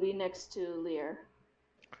would probably be next to Lear.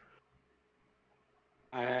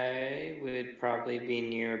 I would probably be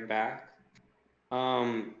near back.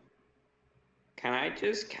 Can I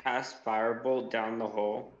just cast Firebolt down the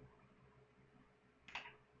hole?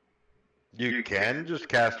 You can just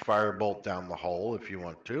cast Firebolt down the hole if you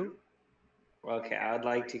want to. Okay, I'd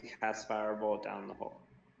like to cast Firebolt down the hole.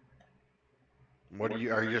 What are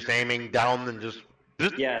you just aiming down and just?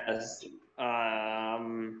 Yes.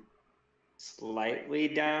 Slightly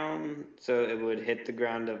down, so it would hit the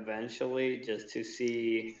ground eventually, just to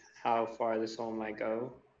see how far the soul might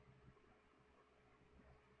go.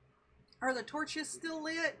 Are the torches still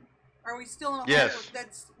lit? Are we still in a Yes. hole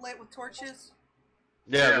that's lit with torches?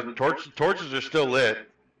 Yeah, the torches are still lit.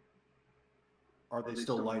 Are they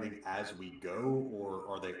still lighting as we go, or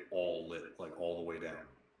are they all lit, like all the way down?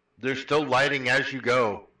 They're still lighting as you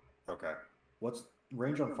go. Okay. What's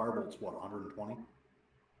range on firebolts? What, 120?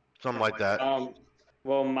 Something like that.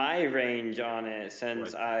 Well, my range on it,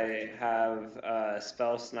 since I have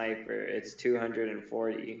spell sniper, it's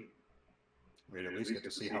 240. We'd at least get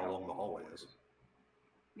to see how long the hallway is.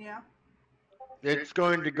 Yeah. It's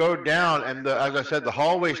going to go down, and as I said, the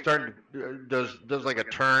hallway starting does like a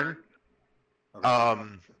turn.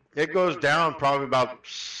 It goes down probably about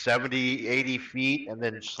 70, 80 feet, and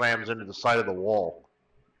then slams into the side of the wall.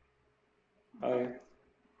 Okay.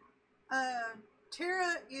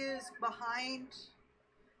 Tara is behind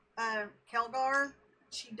Kelgar.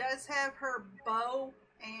 She does have her bow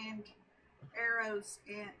and arrows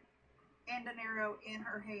and an arrow in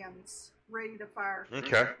her hands, ready to fire.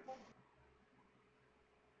 Okay.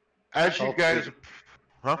 As you guys,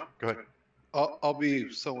 huh? Go ahead. I'll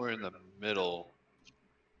be somewhere in the middle.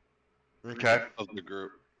 Okay. Of the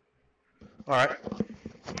group. All right.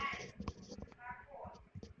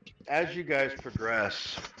 As you guys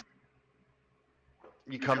progress,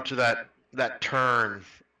 you come to that turn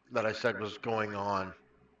that I said was going on,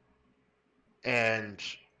 and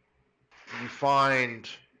you find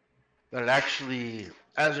that it actually,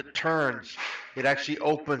 as it turns, it actually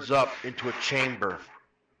opens up into a chamber.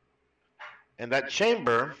 And that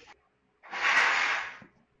chamber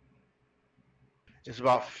is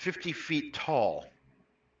about 50 feet tall.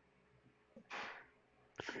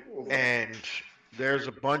 And there's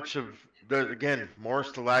a bunch of, again, more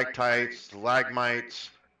stalactites, stalagmites.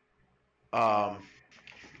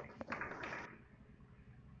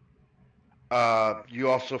 You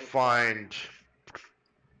also find,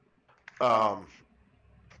 darn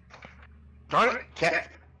it,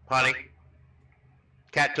 cat, honey.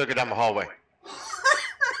 Cat took it down the hallway.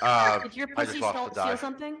 Did your I pussy just lost the die. steal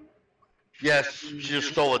something? Yes, she just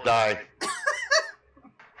stole a die.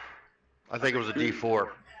 I think it was a D4.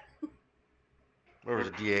 Or was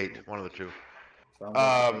it a D8? One of the two.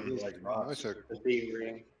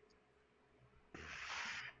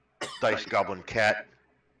 Dice Goblin Cat.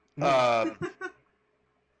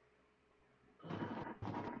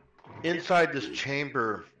 Inside this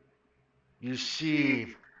chamber, you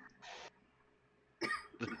see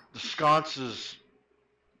the sconces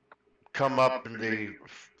come up, and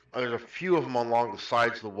there's a few of them along the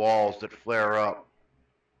sides of the walls that flare up,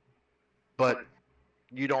 but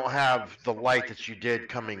you don't have the light that you did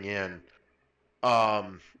coming in.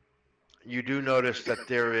 You do notice that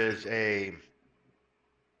there is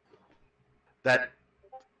that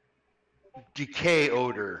decay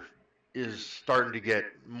odor is starting to get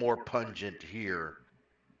more pungent here.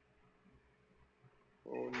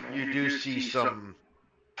 You do see some,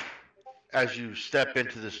 as you step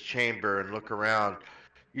into this chamber and look around,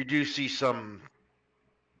 you do see some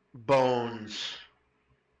bones,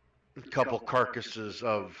 a couple carcasses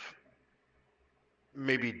of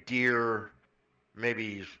maybe deer,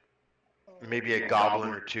 maybe a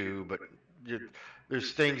goblin or two, but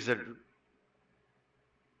there's things that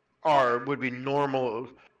would be normal,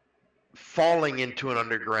 falling into an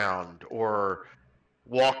underground or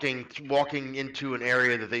walking into an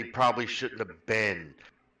area that they probably shouldn't have been,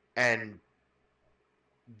 and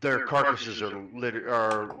their carcasses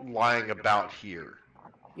are lying about here.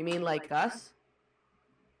 You mean like us?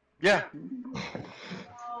 Yeah.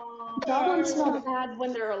 Goblins smell bad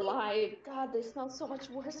when they're alive. God, they smell so much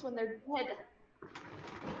worse when they're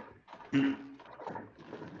dead.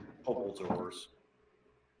 Kobolds are worse.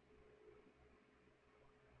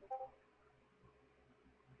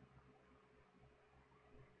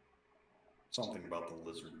 Something about the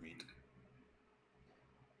lizard meat.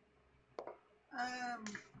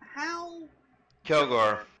 How?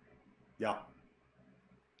 Kelgar. Yeah.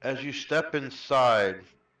 As you step inside,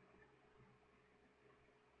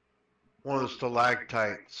 one of the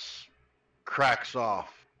stalactites cracks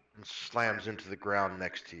off and slams into the ground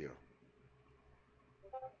next to you.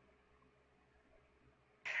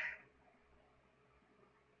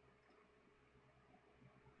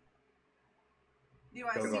 Do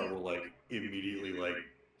I see? Kelgar will immediately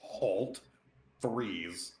halt,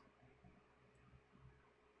 freeze.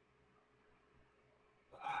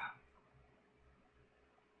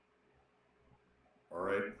 All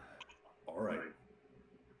right.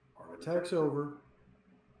 attack's over,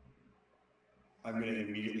 I'm going to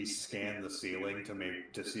immediately scan the ceiling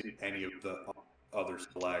to see if any of the other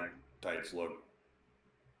stalactites look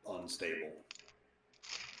unstable.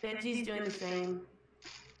 Benji's doing the same.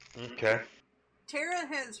 Okay. Tara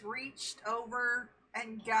has reached over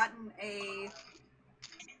and gotten a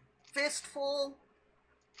fistful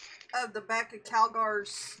of the back of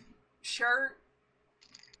Calgar's shirt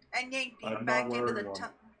and yanked him I'm back not into the wearing one.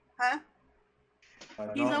 Huh? I'm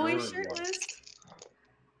He's not always wearing one. shirtless.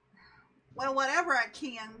 Well, whatever I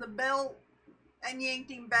can, the belt, and yanked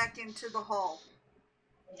him back into the hall.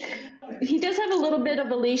 He does have a little bit of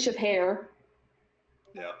a leash of hair.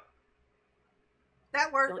 Yeah.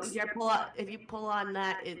 That works. If you pull on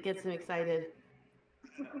that, it gets him excited.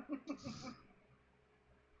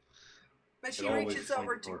 But she reaches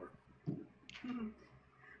over to.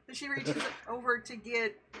 But she reaches over to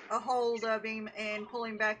get a hold of him and pull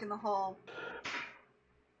him back in the hall.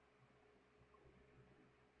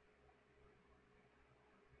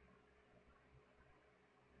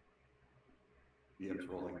 DM's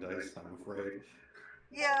rolling dice, I'm afraid.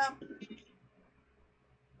 Yeah.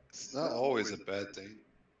 It's not always a bad thing.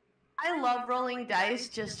 I love rolling dice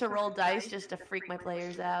just to roll dice just to freak my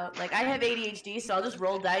players out. Like, I have ADHD, so I'll just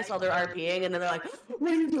roll dice while they're RPing, and then they're like,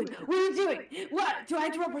 what are you doing? What are you doing? What? Do I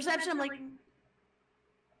have to roll perception? I'm like,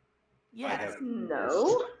 yes.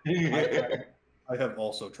 No. I have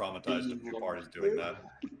also traumatized a few parties doing that.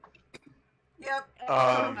 Yep.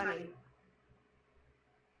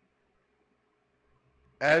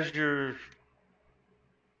 As you're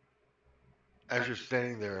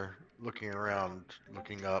standing there looking around,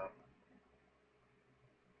 looking up,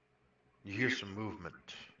 you hear some movement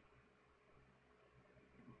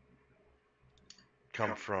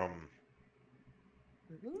come from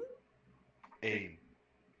a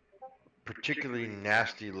particularly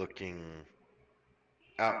nasty looking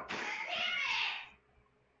out.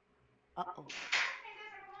 Uh-oh.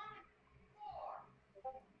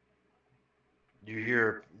 You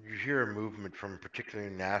hear a movement from a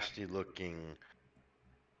particularly nasty looking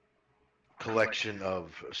collection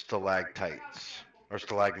of stalactites or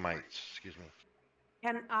stalagmites, excuse me.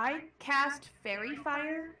 Can I cast Fairy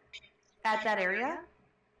Fire at that area?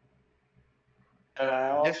 And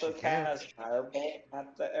I Yes, also you can. cast Firebolt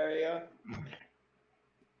at the area.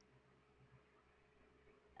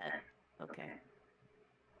 Okay.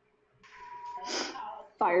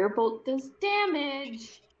 Firebolt does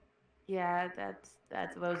damage. Yeah, that's I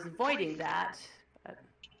was avoiding that.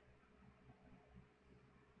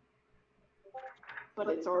 But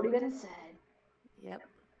it's already been said. Yep.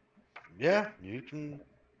 Yeah, you can.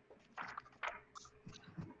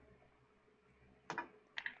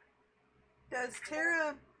 Does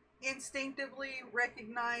Tara instinctively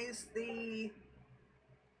recognize the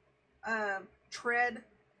tread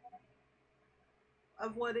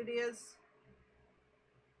of what it is?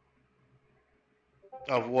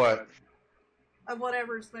 Of what? Of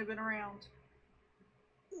whatever's moving around.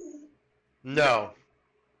 No.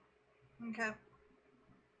 Okay.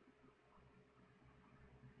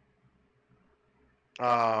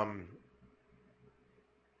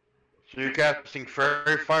 So you're casting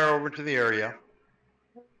Fairy Fire over to the area,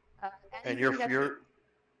 and you're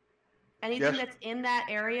anything Yes? that's in that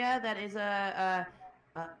area that is a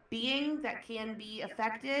being that can be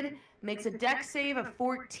affected makes a dex save of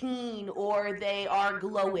 14, or they are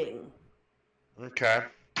glowing. Okay.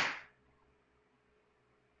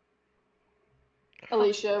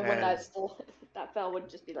 Alicia, when And- that fell, would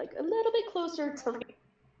just be like a little bit closer to me.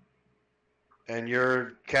 And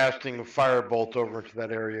you're casting a Firebolt over into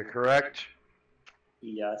that area, correct?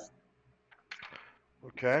 Yes.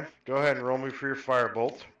 Okay. Go ahead and roll me for your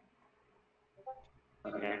Firebolt.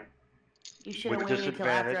 Okay. You should have With waited until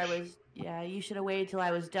after I disadvantage. was. Yeah, you should have waited till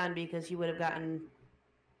I was done because you would have gotten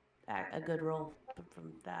a good roll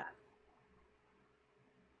from that.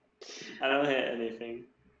 I don't hit anything.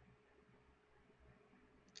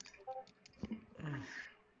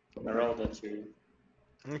 I rolled a 2.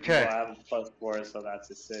 Okay. Well, I have a +4, so that's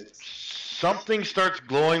a 6. Something starts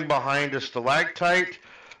glowing behind a stalactite,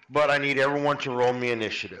 but I need everyone to roll me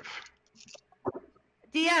initiative.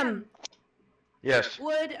 DM, Yes.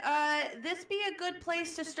 would this be a good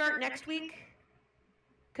place to start next week?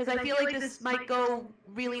 Because I feel like this might go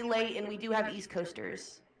really late, and we do have East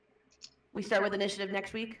Coasters. We start with initiative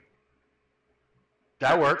next week.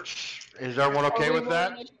 That works. Is everyone okay Or we with roll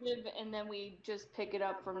that? Initiative, and then we just pick it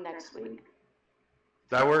up from next week.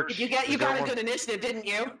 That works. You got Is a good everyone- initiative, didn't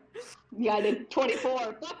you? Yeah, I did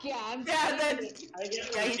 24. Fuck yeah, I'm Yeah, then I get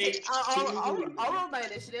yeah, like you did. I'll roll my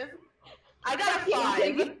initiative. I got a Yeah,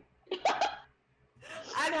 5.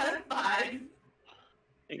 I got a 5.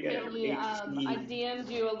 I Haley, I DM'd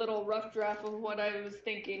you a little rough draft of what I was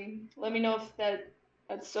thinking. Let me know if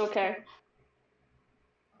that's okay.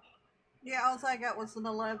 Yeah, all I got was an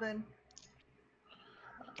 11.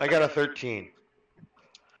 I got a 13.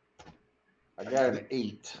 I got an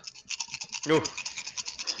 8. Ooh.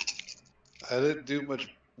 I didn't do much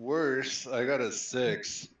worse. I got a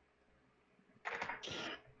 6.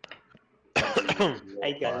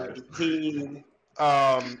 I got a 18.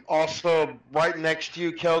 Also, right next to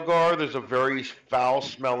you, Kelgar, there's a very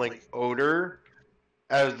foul-smelling odor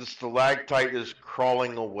as the stalactite is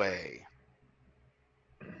crawling away.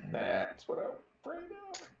 That's what I'm afraid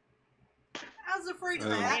of. I was afraid of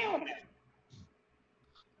that.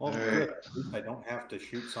 Well, good. At least I don't have to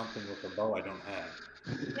shoot something with a bow I don't have.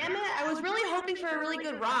 Damn it! I was really hoping for a really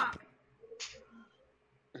good romp.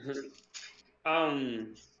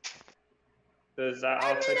 Does that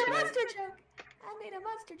I also made a connect? monster joke. I made a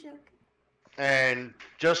monster joke. And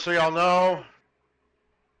just so y'all know,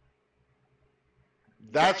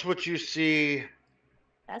 that's what you see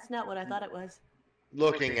That's not what I thought it was.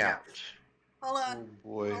 looking out. Hold on.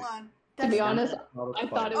 Boy. Hold on. To be honest, not a I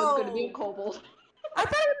thought it was going to be a kobold. I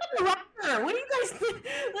thought it was the romper. What do you guys think?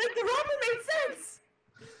 Like, the romper made sense.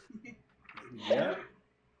 Yeah.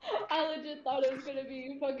 I legit thought it was going to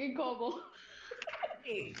be fucking kobold.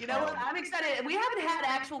 Hey, you know what? I'm excited. We haven't had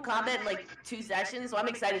actual combat in like 2 sessions, so I'm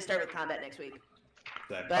excited to start with combat next week.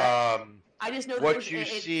 But I just know that What you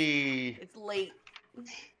it's see, it's late.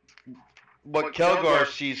 what Kelgar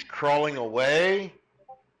sees crawling away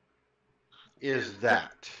is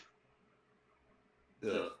that.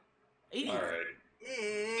 Ugh. All right.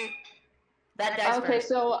 That dice Okay, first.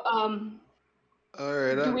 so, All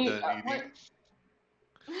right, do I'm we, done eating.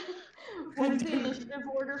 what's the initiative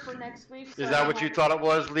order for next week? Is that what you thought it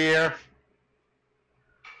was, Lear?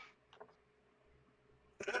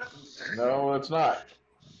 No, it's not.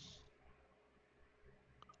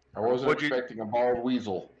 I wasn't What'd you- expecting a bald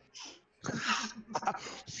weasel.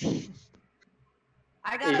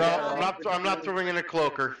 I No, got I'm not throwing in a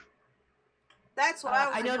cloaker. That's what I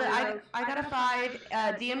was I know that afraid of. I got a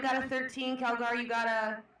 5. DM got a 13. Kelgar, you got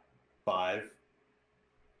a 5.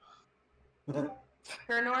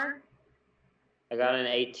 Kernor. I got an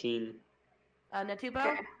 18.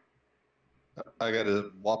 Natubo I got a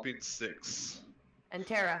whopping 6. and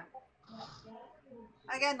Tara.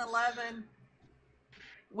 I got an 11.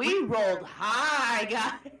 We rolled high,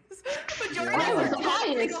 guys. Majority That of was us the are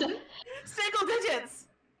highest. single digits.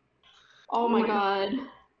 Oh my god.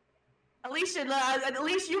 Alicia, at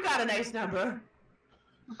least you got a nice number.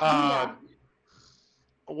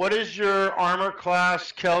 What is your armor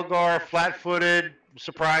class, Kelgar? Flat-footed,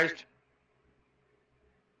 surprised?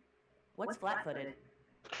 What's flat-footed?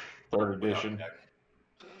 3rd edition.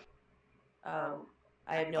 Oh,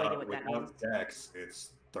 I have no idea what that means. Without Dex,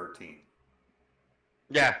 it's 13.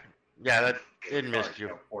 Yeah, that it missed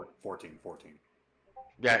you. 14.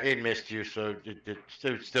 Yeah, it missed you, so it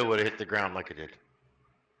still would have hit the ground like it did.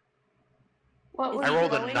 What was I he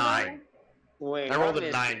rolled a glowing 9. Wait, I rolled a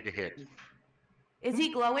what 9 to hit. Is he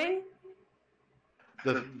glowing?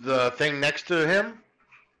 The thing next to him,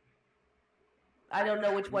 I don't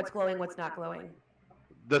know what's glowing, what's not glowing.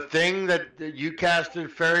 the thing that you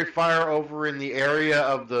casted fairy fire over in the area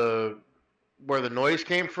of where the noise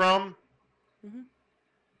came from. Mhm.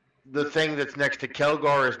 The thing that's next to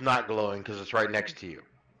Kelgar is not glowing because it's right next to you.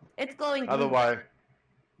 It's glowing blue. Otherwise,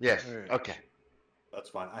 yes. Alright. Okay. That's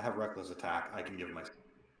fine. I have reckless attack. I can give my.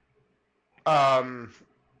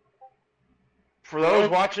 For those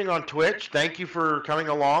watching on Twitch, thank you for coming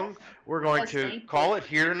along. We're going Yes, to thank call it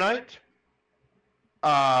here tonight.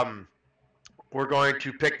 We're going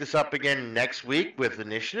to pick this up again next week with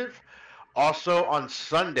initiative. Also on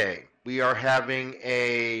Sunday, we are having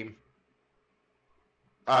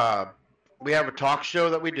we have a talk show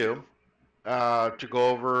that we do to go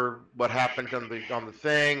over what happened on the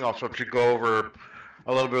thing. Also to go over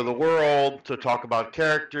a little bit of the world, to talk about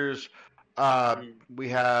characters. We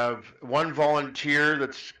have one volunteer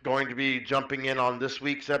that's going to be jumping in on this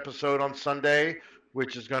week's episode on Sunday,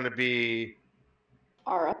 which is going to be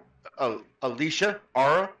Ara. Ara.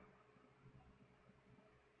 Ara.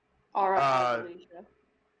 Alicia.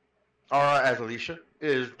 Ara as Alicia.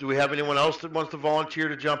 Do we have anyone else that wants to volunteer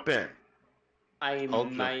to jump in? I I'll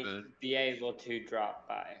jump might in. be able to drop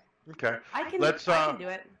by. Okay. I can do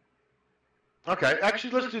it. Okay,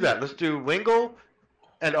 actually, let's do that. Let's do Wingle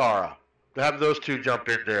and Ara. To have those two jump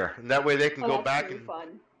in there, and that way they can go that's back really and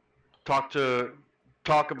fun.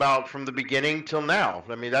 talk about from the beginning till now.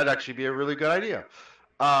 I mean, that'd actually be a really good idea.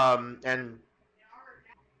 And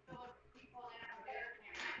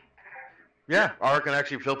Yeah, or I can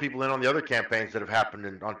actually fill people in on the other campaigns that have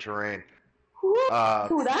happened on Terrain.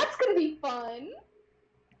 Ooh, that's gonna be fun.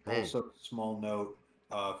 Also, small note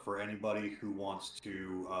for anybody who wants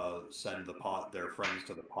to send their friends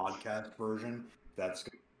to the podcast version. That's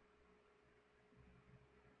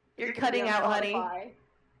You're cutting out, honey. I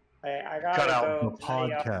gotta Cut out go. the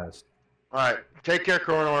podcast. All right, take care,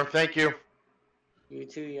 Coronor. Thank you. You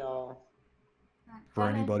too, y'all. For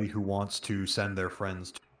anybody who wants to send their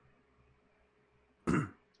friends.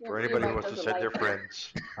 For anybody who wants to send their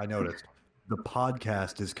friends. I noticed. The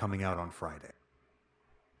podcast is coming out on Friday.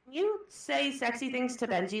 You say sexy things to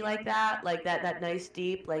Benji like that nice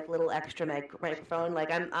deep, like little extra microphone. Like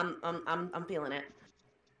I'm feeling it.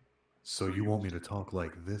 So you want me to talk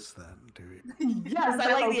like this then, do you? Yes,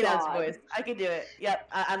 I like the announce voice. I can do it. Yep,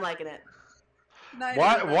 I'm liking it.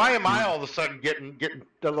 Why am I all of a sudden getting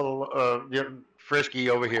a little getting frisky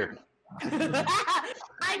over here? I'm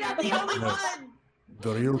not the only No. one.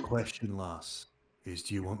 The real question, Lass, is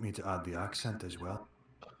do you want me to add the accent as well?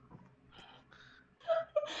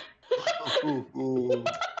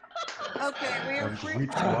 Okay, we are free.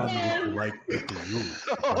 Which one would you like me to use?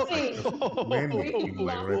 Many in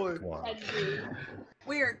my repertoire.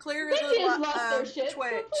 We are clear of They just lost their the shit. So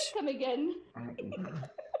Twitch. please come again.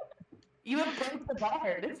 You have broke the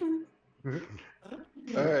bard.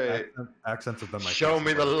 All right. Accents have been my Show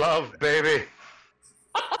me the love, baby.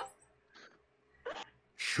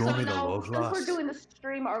 Show So me the now, love, since we're Lass. doing the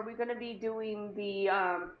stream, are we going to be doing the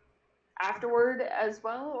afterward as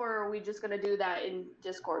well, or are we just going to do that in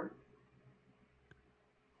Discord?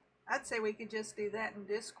 I'd say we could just do that in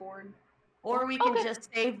Discord. Or we can just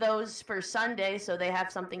save those for Sunday so they have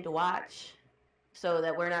something to watch. So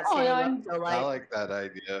that we're not staying up so late. I like that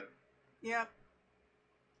idea. Yep.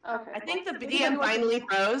 Okay. I think the DM finally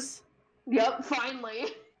froze. Yep, finally.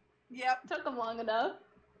 Yep. Took them long enough.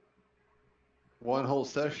 One whole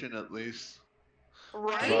session at least.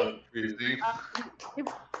 Right? Not crazy.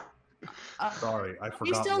 Sorry, I forgot.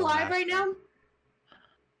 You still one live right now?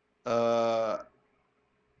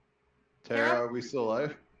 Tara, are we still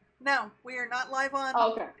live? No, we are not live on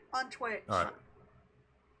on Twitch. All right.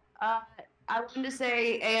 I wanted to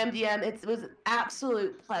say, AMDM, it was an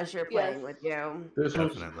absolute pleasure playing with you. This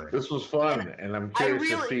was fun, and I'm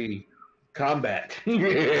curious to see combat.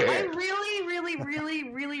 I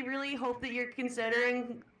really hope that you're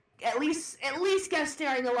considering at least guest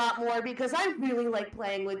starring a lot more because I really like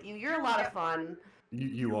playing with you. You're a lot of fun.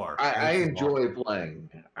 You are. I enjoy playing.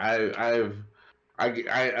 I'm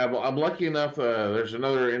lucky enough. There's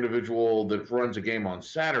another individual that runs a game on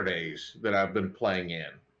Saturdays that I've been playing in,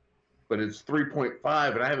 but it's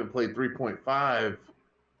 3.5, and I haven't played 3.5.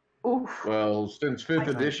 Well, since 5th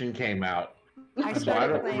edition came out. I So I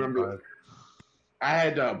don't remember. I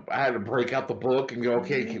had to break out the book and go,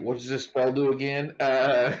 okay, what does this spell do again?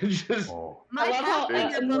 Just My I love how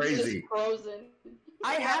Pathfinder book is crazy. frozen.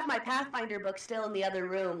 I have my Pathfinder book still in the other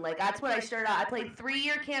room. Like that's what I started out. I played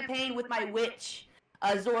 3-year campaign with my witch,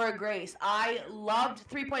 Zora Grace. I loved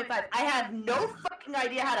 3.5. I have no fucking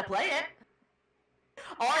idea how to play it.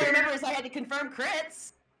 All I remember is I had to confirm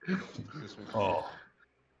crits. Oh,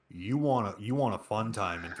 you want a fun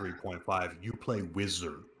time in 3.5? You play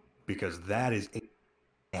Wizard because that is a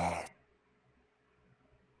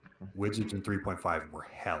Wizards in 3.5 were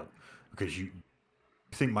hell because you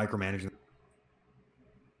think micromanaging.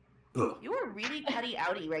 Ugh, You were really cutty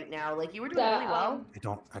outy right now. Like you were doing really well.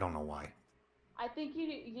 I don't know why. I think you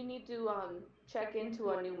need to check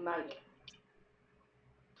into a new mic.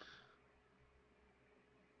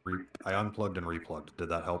 I unplugged and replugged. Did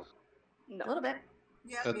that help? No. A little bit.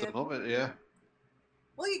 Yeah. At the moment, yeah.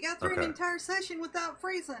 Well, you got through an Okay. entire session without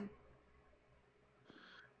freezing.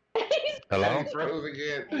 Hello, froze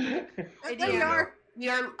again. There you are. We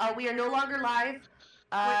are no longer live.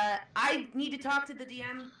 I need to talk to the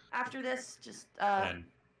DM after this. Just And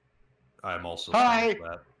I'm also. Hi. fine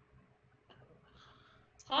with that.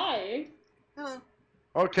 Hi. Hello.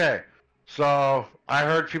 Okay, so I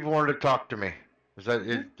heard people wanted to talk to me. Is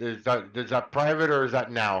that private or is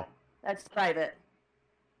that now? that's private.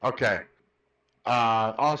 Okay.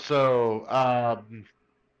 Also,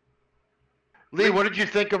 Lee, what did you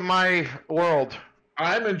think of my world?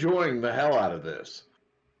 I'm enjoying the hell out of this.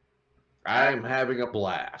 I'm having a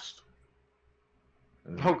blast.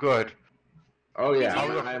 Oh, good. Oh yeah,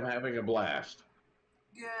 Did you- I'm having a blast.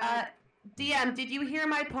 DM, did you hear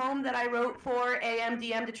my poem that I wrote for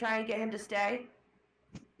AMDM to try and get him to stay?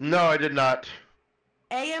 No, I did not.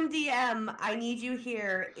 AMDM, I need you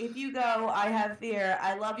here. If you go, I have fear.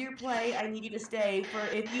 I love your play. I need you to stay. For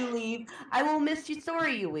if you leave, I will miss your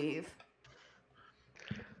story you weave.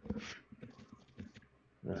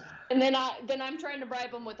 And then I'm trying to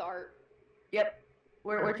bribe him with art. Yep.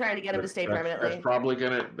 We're trying to get him to stay permanently. That's probably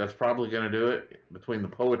gonna do it. Between the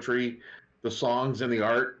poetry, the songs, and the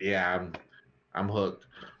art, yeah, I'm hooked.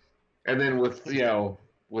 And then with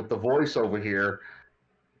the voice over here,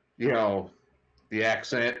 the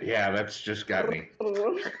accent, yeah, that's just got me.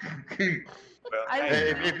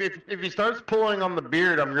 If he starts pulling on the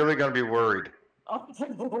beard, I'm really gonna be worried. Ooh,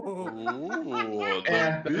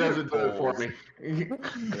 that doesn't do it for me.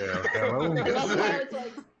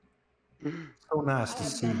 So nice to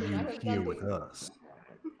see you here with us.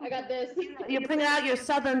 I got this. You're bringing out your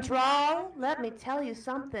southern drawl? Let me tell you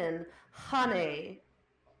something, honey.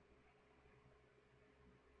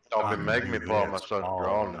 Don't make me pull my southern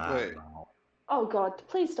drawl now. Wait. Oh God!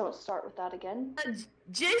 Please don't start with that again.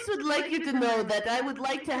 Jace would like you to know that I would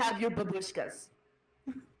like to have your babushkas.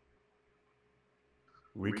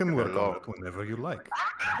 We can work on it whenever you like.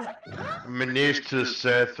 Minister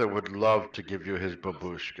Seth would love to give you his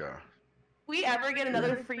babushka. If we ever get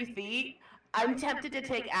another free feat, I'm tempted to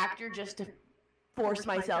take actor just to force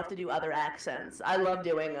myself to do other accents. I love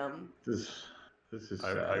doing them. This is.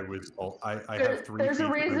 I have 3 There's a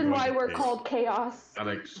feet reason and why one we're face. called Chaos.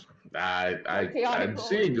 I'm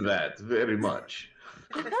seeing that very much.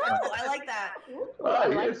 Oh, I like that.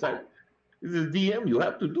 Yes, as a DM, you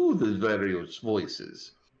have to do the various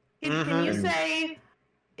voices. Can you say,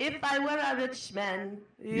 if I were a rich man?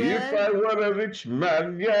 If I were a rich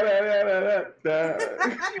man,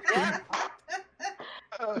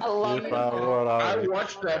 I love you. I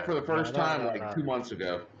watched that for the first time like 2 months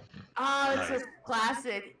ago. Oh, it's a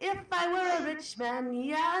classic. If I were a rich man,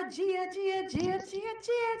 yeah,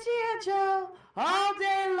 Joe. All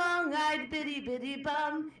day long I'd biddy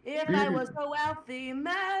bum if I was a wealthy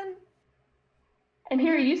man. And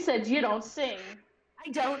here you said you don't sing. I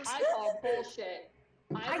don't. I call bullshit.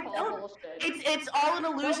 I call bullshit. It's all an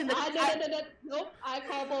illusion. Nope, nope, I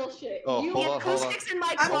call bullshit. Oh, The acoustics in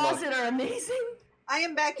my closet are amazing. I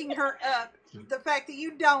am backing her up. The fact that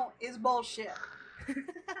you don't is bullshit.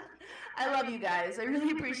 I love you guys. I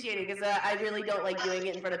really appreciate it because I really don't like doing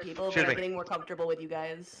it in front of people, but I'm getting more comfortable with you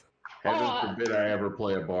guys. Heaven forbid I ever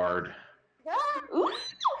play a bard.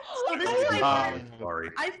 So this is my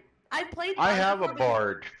sorry. I've played. I have a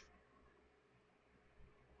bard.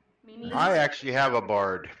 I actually have a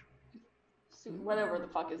bard. Whatever the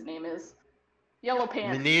fuck his name is. Yellow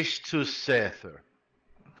Pants. Minister Seth.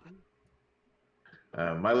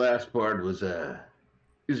 My last bard was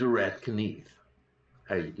Izarat Kneath.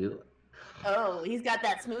 How you doing? Oh, he's got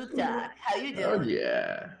that smooth talk. How you doing? Oh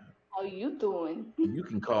yeah. How you doing? You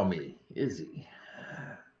can call me Izzy.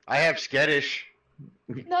 I have skittish.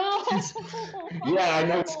 No. Yeah, I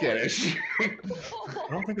know skittish. I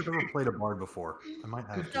don't think I've ever played a bard before. I might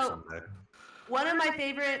have to someday. One of my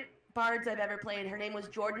favorite bards I've ever played, her name was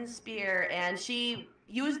Jordan Spear, and she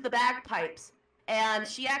used the bagpipes. And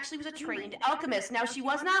she actually was a trained alchemist. Now, she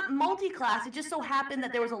was not multi-class. It just so happened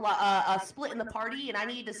that there was a split in the party, and I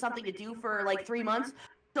needed something to do for like 3 months.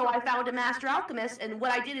 So I found a master alchemist, and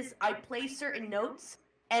what I did is I played certain notes,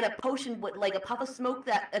 and a potion would, like a puff of smoke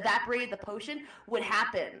that evaporated the potion, would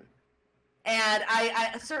happen. And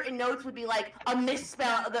I certain notes would be like a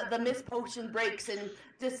misspell, the miss potion breaks, and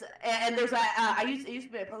just and there's it used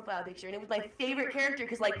to be my profile picture, and it was my favorite character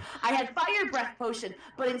because like I had fire breath potion,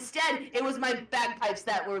 but instead it was my bagpipes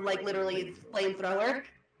that were like literally flamethrower.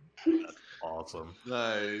 Awesome.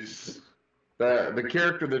 Nice. The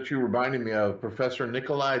character that you reminded me of, Professor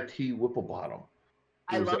Nikolai T. Whipplebottom.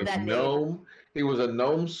 I love that gnome. name. He was a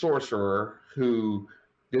gnome sorcerer who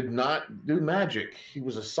did not do magic. He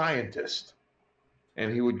was a scientist.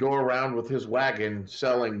 And he would go around with his wagon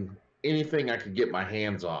selling anything I could get my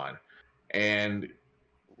hands on. And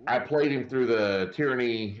I played him through the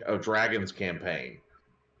Tyranny of Dragons campaign.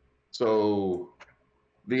 So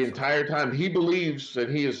the entire time he believes that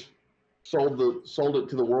he has sold it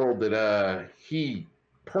to the world that he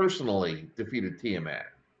personally defeated Tiamat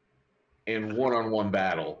in one-on-one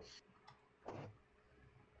battle.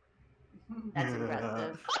 That's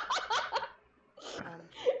impressive.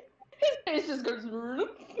 His face just goes.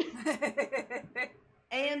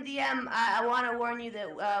 AMDM, I want to warn you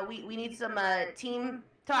that we need some team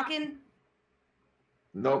talking.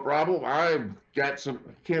 No problem. I've got some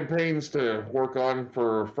campaigns to work on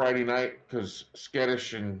for Friday night because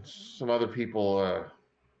Skittish and some other people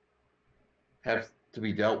have to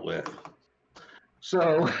be dealt with.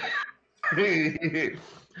 So,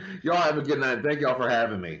 y'all have a good night. Thank y'all for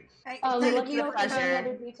having me. Let me know if there's any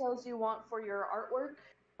other details you want for your artwork.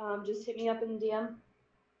 Just hit me up in DM.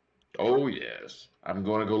 Oh, yes. I'm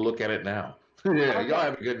going to go look at it now. Yeah, y'all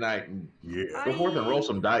have a good night. And go forth and roll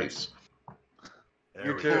some dice. There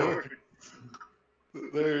You we too. go.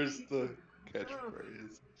 There's the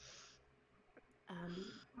catchphrase.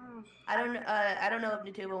 I don't know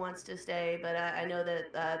if Natuba wants to stay, but I know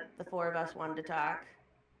that the four of us wanted to talk.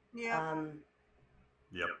 Yeah.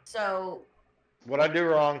 Yep. So. What I do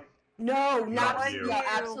wrong? No, not Not you. you. No,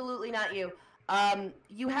 absolutely not you.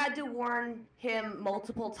 You had to warn him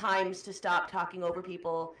multiple times to stop talking over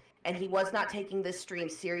people, and he was not taking this stream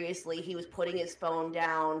seriously. He was putting his phone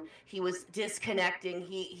down. He was disconnecting.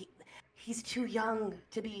 He's too young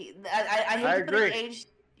to be. I hate to put agree. an age.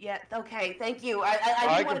 Yeah. Okay. Thank you. I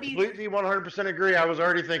I want to be. completely 100% agree. I was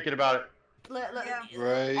already thinking about it.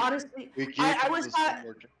 Right. Honestly, We keep I was.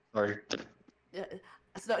 Sorry.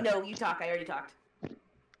 So, no, you talk. I already talked.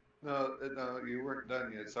 No, you weren't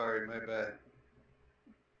done yet. Sorry, my bad.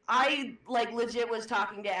 I legit was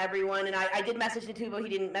talking to everyone, and I did message Natubo. He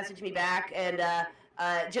didn't message me back, and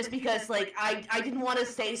just because I didn't want to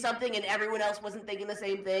say something and everyone else wasn't thinking the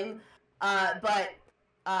same thing. But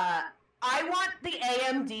I want the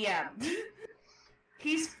AMDM.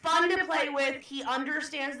 He's fun to play with. He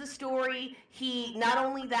understands the story. He not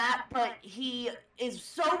only that, but he is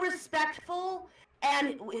so respectful,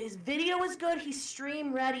 and his video is good. He's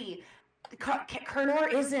stream ready.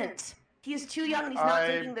 Kernor isn't. He is too young, and he's not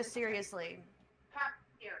taking this seriously.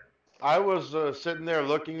 I was sitting there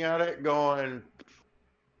looking at it, going.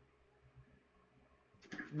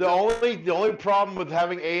 The only problem with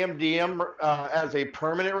having AMDM as a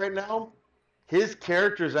permanent right now, his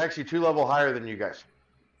character is actually 2 level higher than you guys.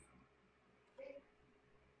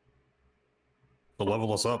 So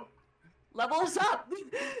level us up. Level us up.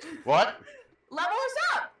 What? Level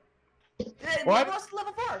us up. What? Level us to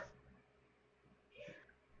level 4.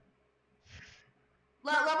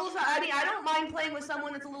 Level us up. I mean, I don't mind playing with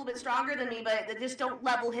someone that's a little bit stronger than me, but just don't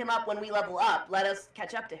level him up when we level up. Let us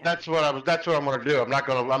catch up to him. That's what I'm going to do. I'm not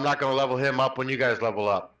going to level him up when you guys level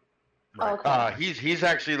up. Okay. He's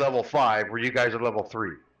actually level 5, where you guys are level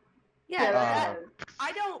 3. Yeah,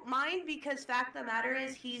 I don't mind, because fact of the matter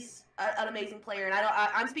is he's an amazing player, and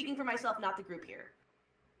I'm speaking for myself, not the group here.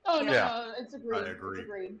 Oh no, Yeah. no, it's agreed. I agree. It's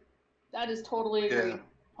agreed. That is totally agreed.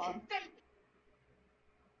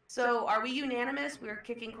 So, are we unanimous? We're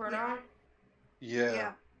kicking Kernor?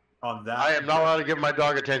 Yeah. On that. I am not allowed to give my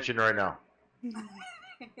dog attention right now.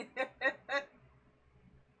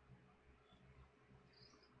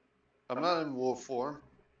 I'm not in wolf form.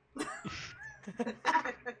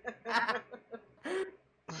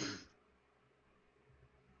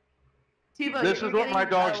 This is what my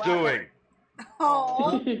dog's doing.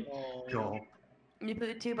 Oh.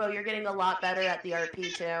 Tubo, you're getting a lot better at the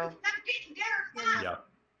RP too. Yeah.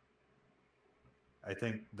 I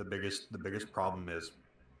think the biggest problem is,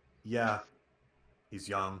 yeah, he's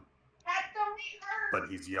young, but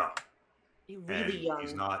he's young. He's really young.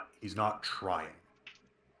 He's not trying.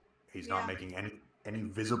 He's not making any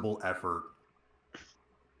visible effort.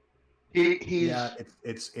 Yeah,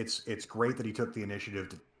 it's great that he took the initiative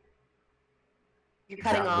to. You're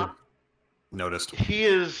cutting off. Noticed.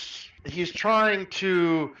 He's trying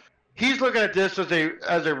to. He's looking at this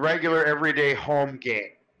as a regular everyday home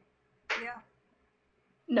game. Yeah.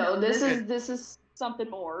 No, this is something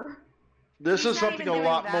more. This He's is not something even a doing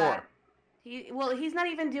lot that. more. He's not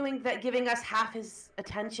even doing that, giving us half his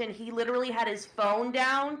attention. He literally had his phone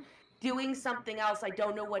down, doing something else. I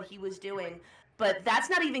don't know what he was doing, but that's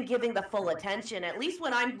not even giving the full attention. At least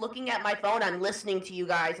when I'm looking at my phone, I'm listening to you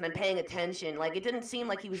guys and I'm paying attention. Like, it didn't seem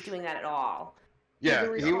like he was doing that at all.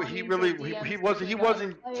 Yeah, he didn't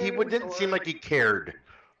seem like he cared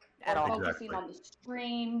at all. Focusing on the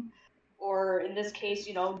stream, or in this case,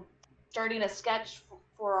 starting a sketch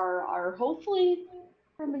for our hopefully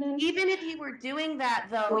permanent. Even if you were doing that,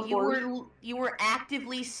 though, you were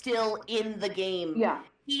actively still in the game. Yeah.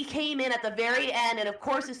 He came in at the very end, and of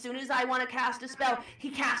course, as soon as I want to cast a spell,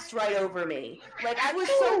 he casts right over me. Like, I was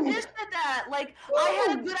so pissed at that. Like, I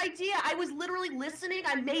had a good idea. I was literally listening.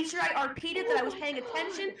 I made sure I RP'd it, that I was paying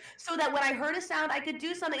attention, so that when I heard a sound, I could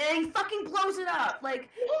do something, and he fucking blows it up. Like,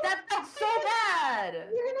 that felt so bad.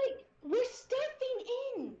 We're stepping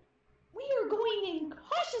in. We are going in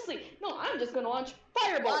cautiously. No, I'm just going to launch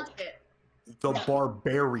fireball. Launch it. The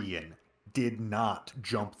barbarian did not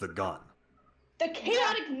jump the gun. The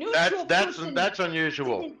chaotic neutral person That's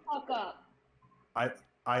unusual. didn't fuck up.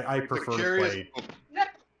 I prefer to play.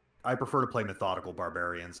 I prefer to play methodical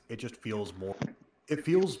barbarians. It just feels more. It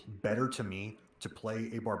feels better to me to play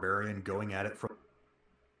a barbarian going at it from.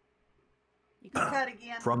 You can cut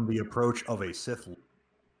again. From the approach of a Sith.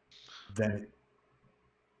 Than.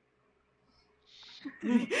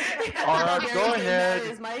 Alright, go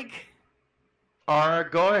ahead. Mike. Alright,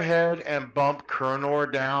 go ahead and bump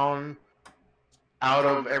Kernor down out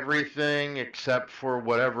of everything except for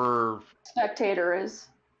whatever. Spectator is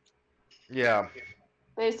Yeah.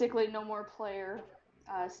 basically no more player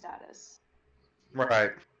status.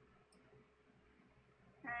 Right.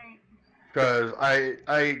 Because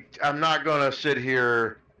I'm not gonna sit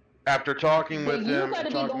here after talking with You him. gotta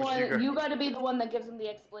be the talking with you one. guys- You gotta be the one that gives him the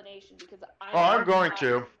explanation because I'm going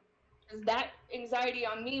to. Because that anxiety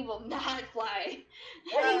on me will not fly.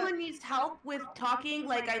 Anyone needs help with talking,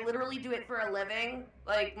 like I literally do it for a living.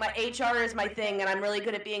 Like my HR is my thing, and I'm really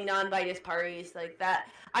good at being non-biased parties like that.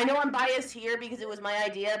 I know I'm biased here because it was my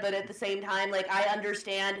idea, but at the same time, like I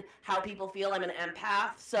understand how people feel. I'm an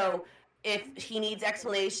empath, so if he needs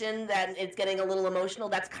explanation, then it's getting a little emotional.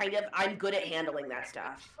 That's kind of I'm good at handling that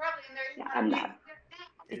stuff. Yeah, I'm not.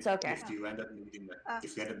 It's okay. If you end up needing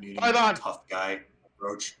Hold on. a tough guy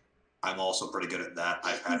approach, I'm also pretty good at that.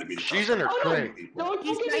 I've had to be the She's tough in her guy. crate. Don't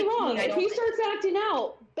He's get me 19, wrong. I If don't he think- starts acting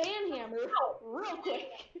out, banhammer real quick.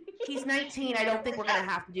 He's 19. I don't think we're gonna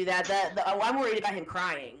have to do that. I'm worried about him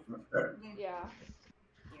crying. Fair. Yeah.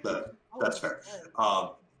 That's fair.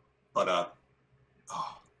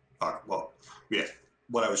 Well, yeah.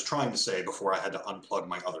 What I was trying to say before I had to unplug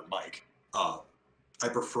my other mic, I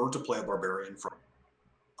prefer to play a barbarian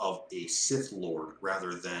of a Sith Lord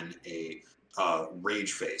rather than a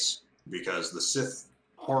rage face, because the Sith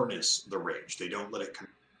harness the rage. They don't let it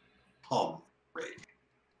come rage.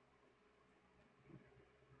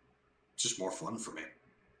 It's just more fun for me.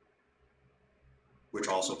 Which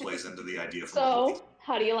also plays into the idea from So,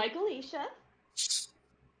 how do you like Alicia?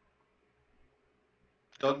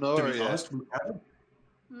 Don't know To her be yet. honest, we haven't.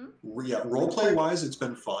 Hmm? Yeah, roleplay wise, it's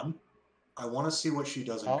been fun. I want to see what she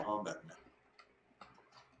does in combat now.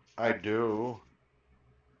 I do.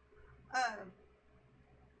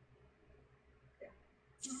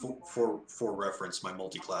 For reference, my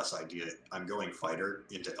multi-class idea, I'm going fighter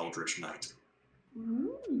into Eldritch Knight.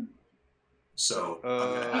 So I'm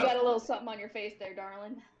gonna You have, got a little something on your face there,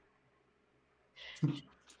 darling.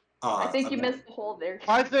 I think you I'm missed the hole there.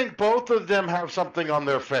 I think both of them have something on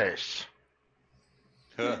their face.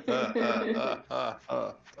 in my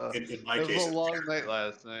It was case, a long night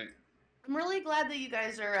last night. I'm really glad that you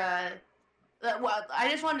guys are. Well, I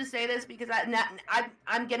just wanted to say this because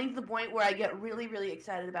I'm getting to the point where I get really, really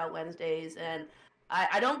excited about Wednesdays, and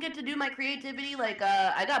I don't get to do my creativity. Like,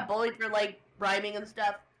 I got bullied for like rhyming and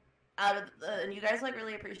stuff, and you guys like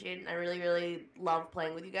really appreciate it. And I really, really love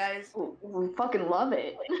playing with you guys. We fucking love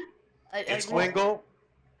it. Wingle,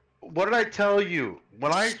 what did I tell you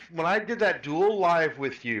when I did that duel live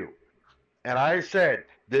with you, and I said,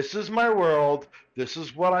 "This is my world. This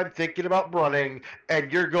is what I'm thinking about running,"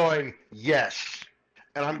 and you're going, "Yes,"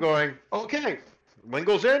 and I'm going, "Okay."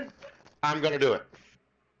 Wingle's in. I'm gonna do it.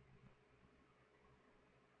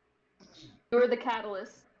 You were the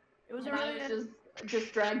catalyst. It was and I was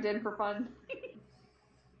just dragged in for fun.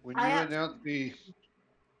 When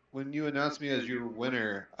you announced me as your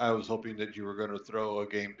winner, I was hoping that you were going to throw a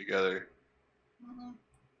game together.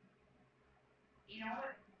 You know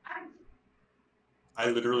what? I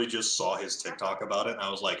literally just saw his TikTok about it, and I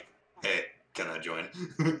was like, "Hey, can I join?"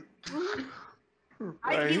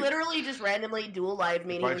 He literally just randomly dual live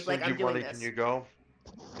me, and If he I was like, send "I'm you doing money, this." can you go?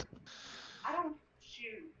 I don't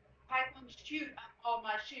shoot. If I come shoot, all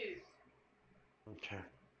my shoes. Okay.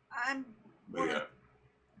 I'm. But yeah.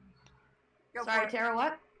 Go Sorry, for it. Tara.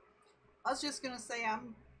 What? I was just gonna say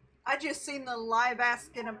I just seen the live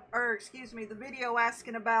the video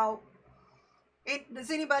asking about it. Does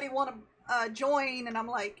anybody want to join? And I'm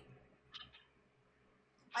like,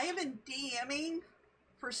 I have been DMing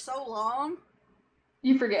for so long.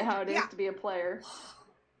 You forget how it is to be a player.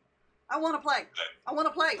 I want to play. I want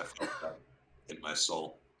to play. I felt that in my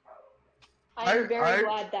soul. I'm very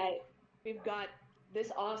glad that we've got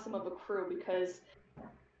this awesome of a crew because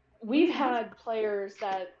we've had players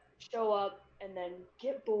that show up and then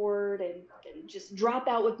get bored and just drop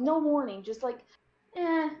out with no warning, just like,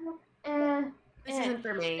 This isn't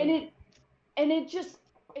for me. And it just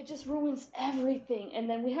ruins everything. And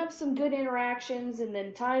then we have some good interactions, and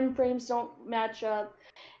then time frames don't match up,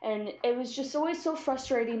 and it was just always so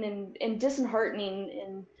frustrating and disheartening.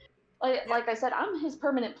 And like I said, I'm his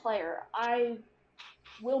permanent player. I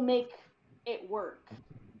will make it work.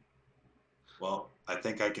 Well, I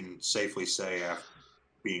think I can safely say, after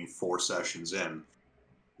being 4 sessions in,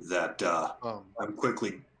 that I'm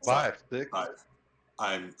quickly 5, 6.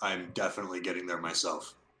 I'm definitely getting there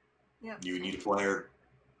myself. Yeah. You need a player,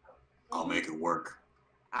 I'll make it work.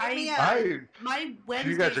 My You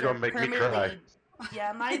Wednesdays guys are gonna make me cry.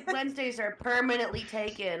 Yeah, my Wednesdays are permanently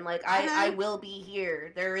taken. Like I will be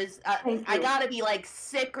here. There is I gotta be like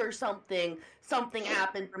sick or something. Something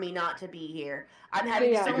happened for me not to be here. I'm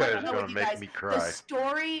having so much fun with you guys. The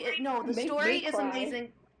story, the story is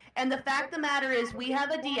amazing, and the fact of the matter is, we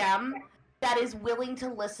have a DM that is willing to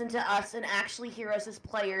listen to us and actually hear us as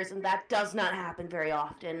players, and that does not happen very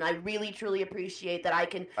often. I really, truly appreciate that I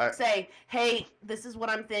can say, hey, this is what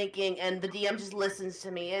I'm thinking, and the DM just listens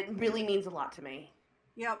to me. It really means a lot to me.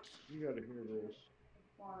 Yep. You gotta hear this.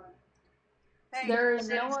 Hey, there is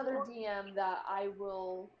no other DM that I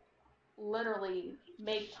will literally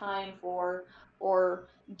make time for or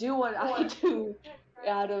do what I do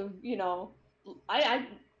out of,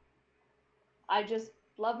 I just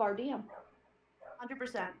love our DM.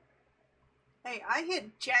 100%. Hey, I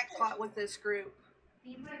hit jackpot with this group.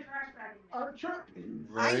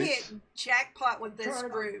 Right? I hit jackpot with this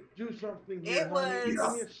group. Do something here, honey. was.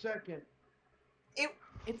 Give me a second.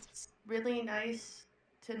 It's really nice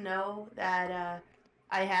to know that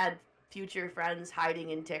I had future friends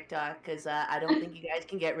hiding in TikTok, because I don't think you guys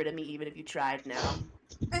can get rid of me even if you tried now.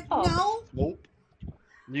 No. Nope.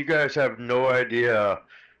 You guys have no idea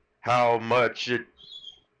how much it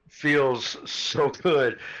feels so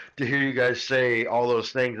good to hear you guys say all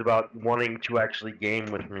those things about wanting to actually game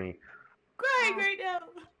with me. Crying right now.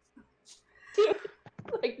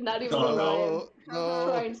 Like, not even alive.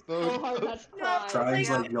 Trying so hard not to cry. Crying's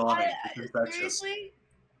like yawning. It's infectious. Seriously,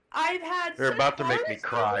 I've had. They're such about to make horror me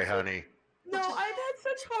cry, stories. honey. No, I've had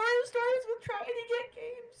such horror stories with trying to get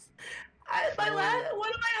games. One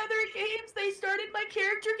of my other games, they started my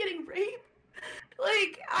character getting raped.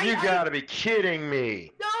 Like, You gotta be kidding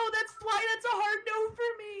me. No, that's why that's a hard no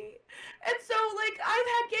for me. And so, like, I've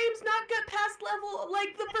had games not get past level,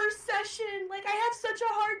 like, the first session. Like, I have such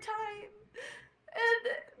a hard time. And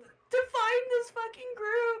to find this fucking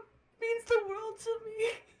group means the world to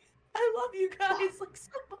me. I love you guys, like,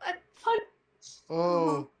 so much.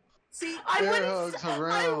 Oh. See, I Bear hugs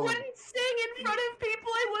around. wouldn't sing in front of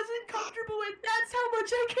people I wasn't comfortable with. That's how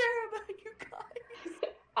much I care about you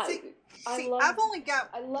guys. I've only got.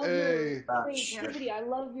 I love your creativity. I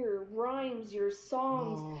love your rhymes, your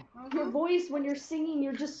songs, your voice when you're singing.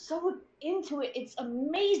 You're just so into it. It's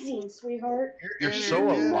amazing, sweetheart. You're so You should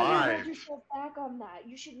never alive. hold yourself back on that.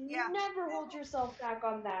 You should never hold yourself back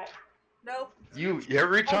on that. Nope. You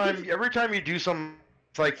every time you do something,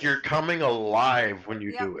 it's like you're coming alive when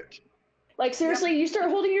you do it. Like, seriously, you start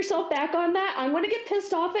holding yourself back on that, I'm going to get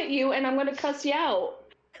pissed off at you and I'm going to cuss you out.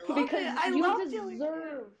 Because you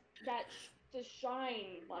deserve that to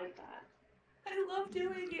shine like that. I love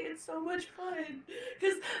doing it. It's so much fun.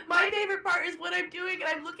 Because my favorite part is when I'm doing it,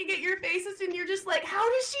 I'm looking at your faces and you're just like, how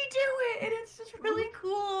does she do it? And it's just really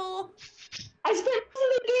cool. I spent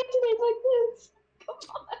the game today like this. Come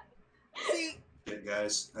on. See. Yeah,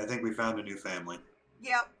 guys, I think we found a new family.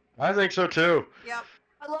 Yep. I think so too. Yep.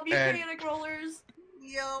 I love you, And- Panic Rollers.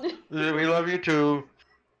 Yep. We love you too.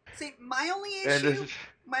 See, my only And this issue, is-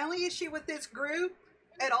 my only issue with this group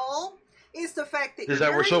at all is the fact that Is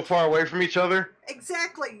that we're so far away from each other?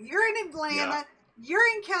 Exactly. You're in Atlanta. Yeah. You're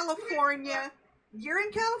in California. You're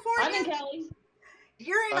in California. I'm in Cali.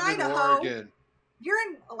 You're in I'm in Idaho. Oregon. You're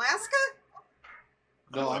in Alaska.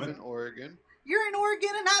 No, I'm in Oregon. You're in Oregon,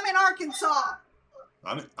 and I'm in Arkansas.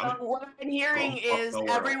 What I'm hearing is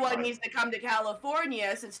everyone needs to come to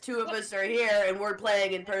California since two of us are here and we're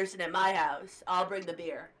playing in person at my house. I'll bring the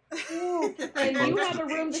beer. And you have a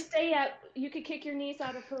room to stay at. You could kick your niece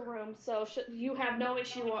out of her room, so you have no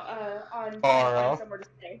issue on finding somewhere to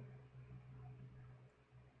stay.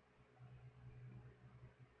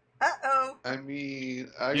 Uh-oh. I mean,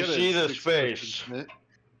 I You gotta see this fix face. my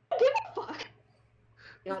internet.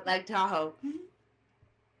 You know, like Tahoe.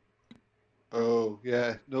 Oh,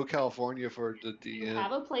 yeah. No California for the You DM.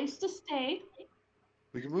 have a place to stay.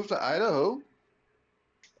 We can move to Idaho.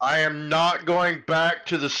 I am not going back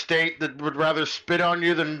to the state that would rather spit on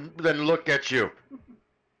you than look at you.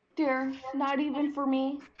 Dear, not even for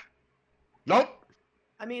me. Nope.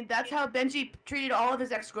 I mean, that's how Benji treated all of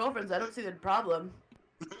his ex-girlfriends. I don't see the problem.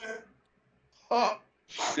 Oh,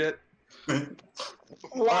 shit. All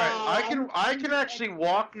right, I can actually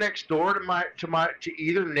walk next door to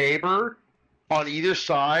either neighbor on either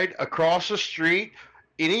side across the street.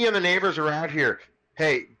 Any of the neighbors around here.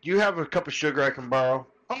 Hey, do you have a cup of sugar I can borrow?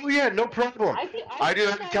 Oh yeah, no problem. I do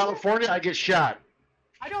that in California. I get shot.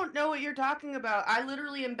 I don't know what you're talking about. I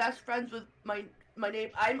literally am best friends with my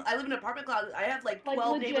neighbor. I live in an apartment complex. I have like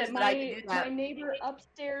 12 legit, neighbors that I can do that. My neighbor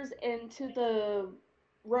upstairs and to the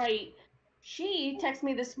right, she texted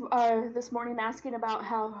me this morning asking about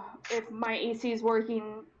how if my AC is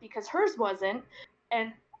working because hers wasn't,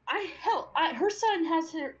 and Her son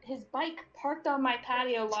has his bike parked on my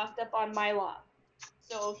patio, locked up on my lot.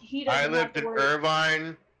 So he doesn't I have lived to in worry. Irvine, I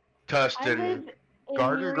live Tustin, in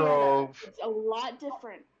Garden Murrieta. Grove. It's a lot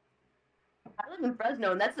different. I live in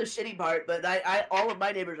Fresno, and that's the shitty part. But all of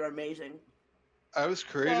my neighbors are amazing. I was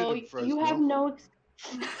created So in Fresno. you have no.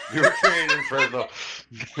 You were created in Fresno.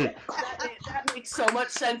 That makes so much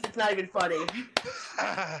sense. It's not even funny.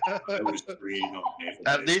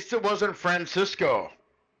 At least it wasn't Francisco.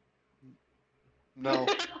 No.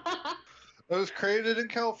 I was created in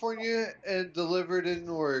California and delivered in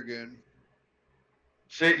Oregon.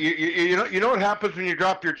 See, you know what happens when you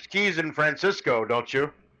drop your skis in Francisco, don't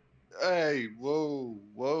you? Hey, whoa.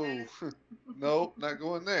 Nope, not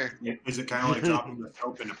going there. Is it kind of like dropping the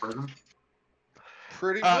soap into prison?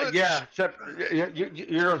 Pretty much. Yeah, except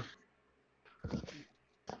you're.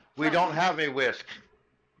 We don't have a whisk.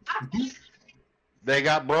 They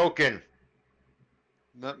got broken.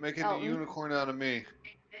 Not making a unicorn out of me.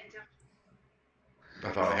 I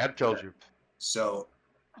thought I had told you. So,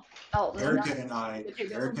 Erica and I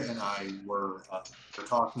were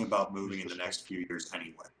talking about moving in the next few years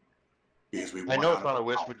anyway, because we. I know it's not a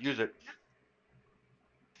whisk, but use it.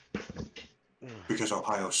 Because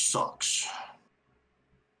Ohio sucks.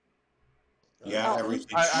 Yeah,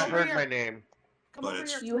 everything. I heard my name. But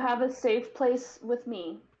it's You have a safe place with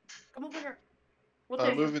me. Come over here.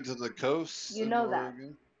 I'm moving to the coast. You in know that.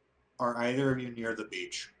 Oregon. Are either of you near the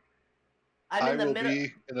beach? I'm I in the will middle.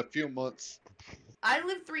 be in a few months. I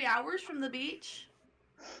live 3 hours from the beach.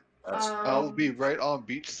 I'll be right on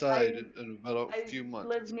beachside in about a I few months.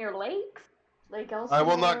 live near lakes. Lake Elsinore. I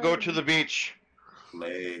will not go to the beach.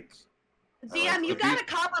 Lake. DM, you gotta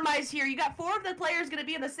compromise here. You got 4 of the players gonna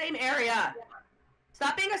be in the same area.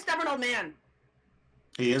 Stop being a stubborn old man.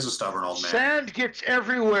 He is a stubborn old man. Sand gets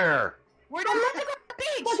everywhere. We're not gonna go to the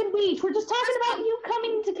beach. Fucking beach. We're just talking about you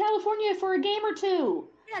coming to California for a game or two.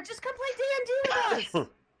 Yeah, just come play D&D with us.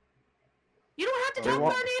 You don't have to They talk to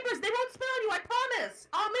won't- our neighbors. They won't spit on you, I promise.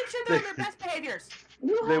 I'll make sure they're on their best behaviors.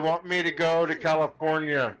 They want me to go to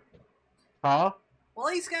California. Huh? Well,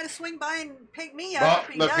 he's got to swing by and pick me Well, up.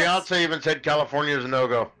 He the does. fiance even said California is a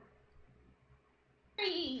no-go.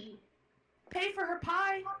 Pay for her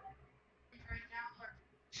pie.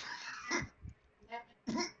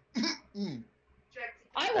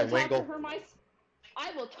 I will And talk to Wingle. her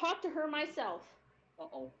I will talk to her myself.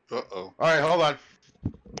 Uh-oh. Uh-oh. All right, hold on.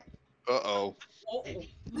 Uh-oh.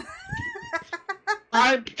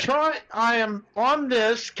 I am on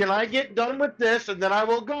this. Can I get done with this and then I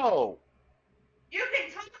will go? You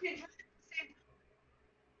can talk and drive at the same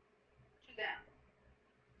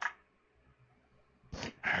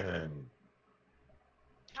time to them.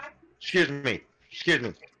 Excuse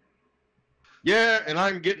me. Yeah, and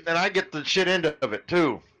I get the shit end of it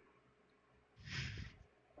too.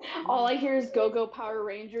 All I hear is Go-Go Power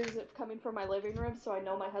Rangers coming from my living room, so I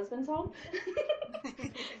know my husband's home.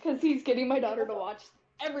 Because he's getting my daughter to watch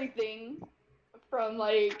everything from,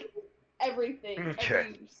 like, everything. Okay.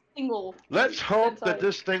 Every single... Let's hope that inside.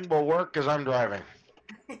 this thing will work as I'm driving.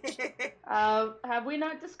 Have we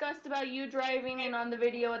not discussed about you driving and on the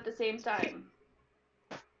video at the same time?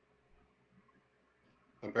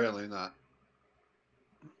 Apparently not.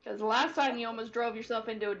 Because the last time you almost drove yourself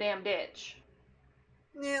into a damn ditch.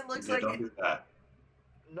 Yeah, it looks Yeah, like don't it. do that.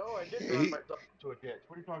 No, I didn't drive myself into a ditch.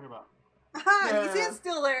 What are you talking about? Aha, he's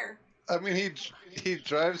still there. I mean, he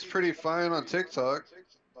drives pretty fine on TikTok.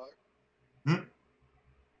 Are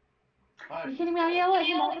you kidding me? I yell at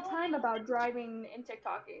him all the time about driving and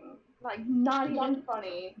TikToking. Like, not even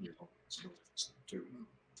funny.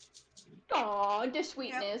 Aw, the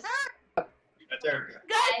sweetness. There.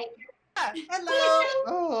 Hello.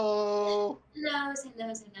 Oh. Hello.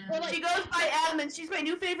 She goes by M, and she's my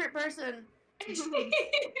new favorite person.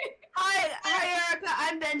 Hi, Erica.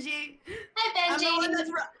 I'm Benji. Hi, Benji. I'm the one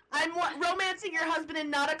that's romancing your husband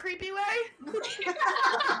in not a creepy way.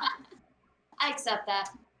 I accept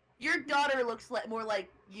that. Your daughter looks more like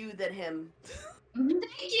you than him. Thank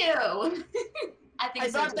you. I think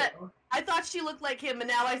so thought too. that. I thought she looked like him, and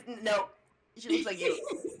now no, she looks like you.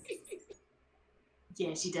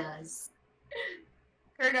 Yeah, she does.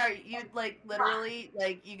 Kurnar, you literally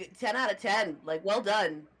you get 10 out of 10. Like, well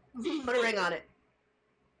done. Put a ring on it.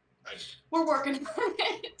 We're working on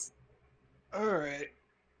it. All right.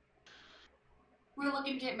 We're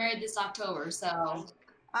looking to get married this October, so.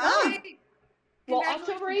 Oh. Well,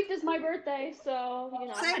 October 8th is my birthday, so, you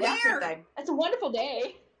know. Same it's here. It's a wonderful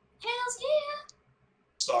day. Hells yeah.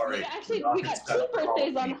 Sorry. We got 2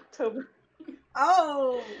 birthdays on October.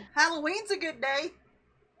 Oh, Halloween's a good day.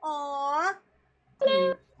 Aww.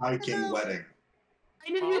 Hiking wedding.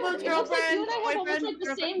 I knew Hugo's girlfriend. You and I have almost like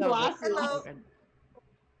the same glasses.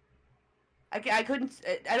 I couldn't.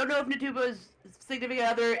 I don't know if Natubo's significant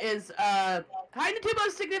other is. Hi,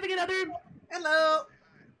 Natubo's significant other. Hello.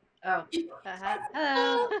 Oh.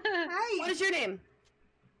 Hello. Hi. What is your name?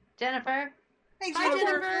 Jennifer. Hey, Hi,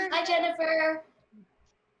 Jennifer. Hi, Jennifer.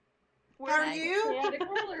 How are you?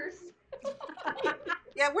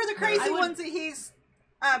 Yeah, we're the crazy ones that he's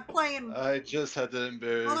playing. I just had to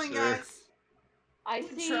embarrass Hold on, her. guys. I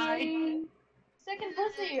see second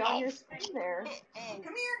pussy on your screen there. Come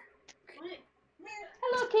here.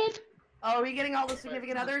 Hello, kid. Oh, are we getting all the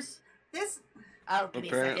significant others? This. Oh, give me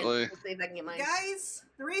a second. Apparently. Let's see if I can get mine. Guys,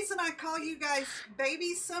 the reason I call you guys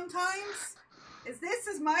babies sometimes is this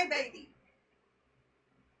is my baby.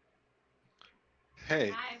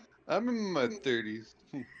 Hey, I'm in my 30s.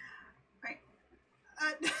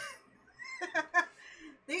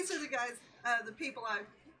 These are the guys, the people I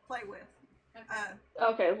play with.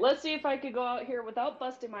 Okay, let's see if I could go out here without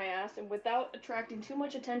busting my ass and without attracting too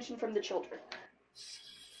much attention from the children.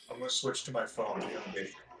 I'm gonna switch to my phone. Okay.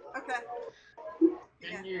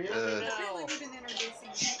 Can you hear me It's now? really we've been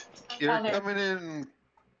introducing. You're there. coming in,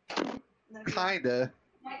 kinda.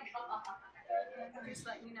 I'm just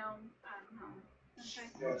letting you know I'm home.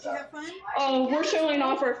 Okay. Did you have fun? Oh, we're showing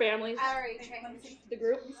off our families. All right. Let me see. The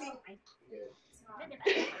group.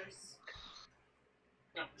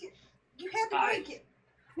 You had to break it.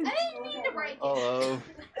 I didn't mean to break it. Hello.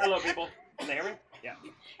 Hello, people. Can they hear me? Yeah.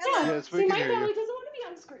 Hello. Yes, we See, can my hear family you. doesn't want to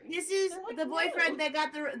be on screen. This is They're like, the boyfriend no.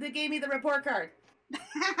 that gave me the report card.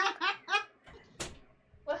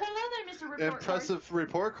 Well, hello there, Mr. Report Impressive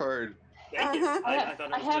report card. Thank you. Card. I thought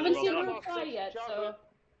it I was haven't really seen well the done. reply yet, so.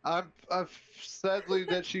 I'm sadly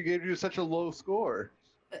that she gave you such a low score.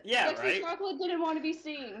 Yeah, Sexy right? Chocolate didn't want to be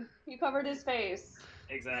seen. He covered his face.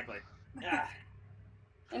 Exactly. Yeah.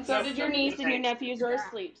 And so did your niece and your Thanks. nephews are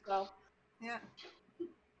asleep, so. Yeah.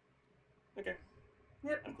 Okay.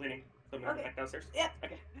 Yep. I'm cleaning. So I'm going back downstairs? Yeah.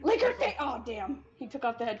 Okay. Lick her face! Oh, damn. He took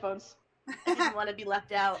off the headphones. I didn't want to be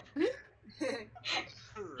left out.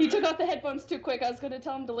 He took off the headphones too quick. I was going to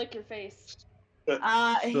tell him to lick your face. He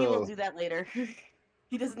will So- do that later.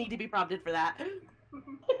 He doesn't need to be prompted for that.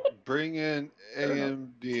 Bring in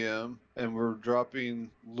AMDM, and we're dropping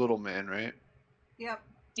Little Man, right? Yep.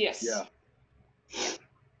 Yes. Yeah.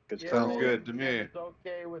 Good stuff. Sounds good to me. It's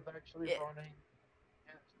okay with actually running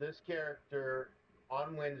this character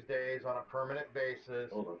on Wednesdays on a permanent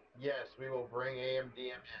basis. Yes, we will bring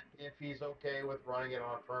AMDM in if he's okay with running it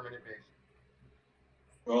on a permanent basis.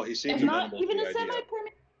 Well, he seems If not, amenable to even the a idea.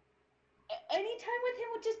 semi-permanent. Any time with him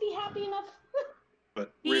would just be happy enough.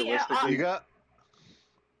 But He, realistically, You got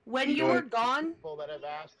When you Go were ahead. gone, People that have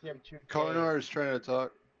asked him to. Karnar is trying to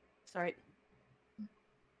talk. sorry.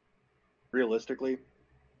 realistically,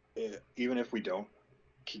 even if we don't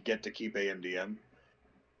get to keep AMDM,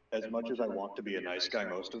 as much as I want to be a nice guy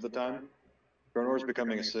most of the time, Kronor's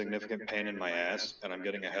becoming a significant pain in my ass, and I'm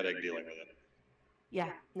getting a headache dealing with it. Yeah,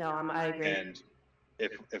 no, I agree. And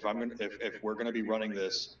if we're gonna be running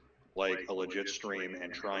this like a legit stream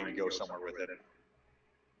and trying to go somewhere with it,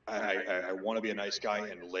 I want to be a nice guy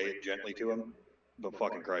and lay it gently to him, but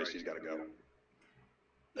fucking Christ, he's got to go.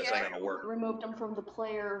 This ain't gonna work. Removed him from the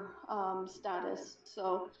player status,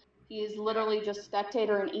 so he is literally just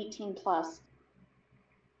spectator and 18 plus.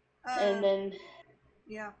 And then,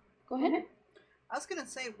 Yeah. go ahead. I was gonna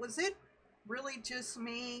say, was it really just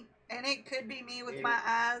me? And it could be me with my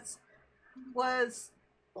eyes. Was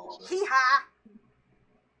he high?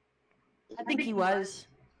 I think he was.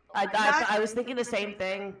 I was thinking the same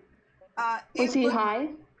thing. Was he high?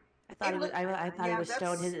 I thought he was. I thought he yeah, was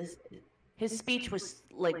stoned. that's- His speech was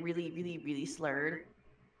like really slurred,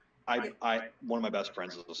 One of my best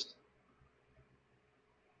friends is.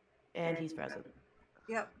 and he's present.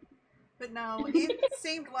 Yep. But no, it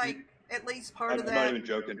seemed like at least part I'm of not that. even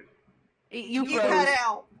joking. You cut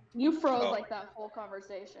out. You froze Oh. like that whole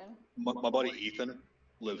conversation. My buddy Ethan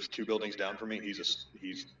lives 2 buildings down from me. He's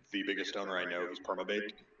the biggest stoner I know. He's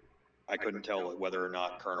perma-baked. I couldn't tell whether or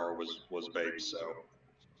not Kernor was baked, so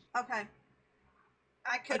Okay.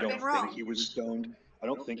 I I could have don't been think wrong. he was stoned. I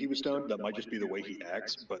don't think he was stoned. That might just be the way he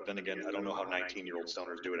acts. But then again, I don't know how 19-year-old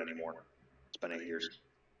stoners do it anymore. It's been 8 years.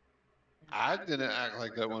 I didn't act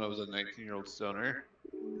like that when I was a 19-year-old stoner.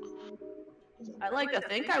 I like to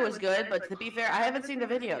think I was good, but to be fair, I haven't seen the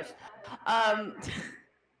videos.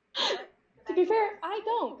 To be fair, I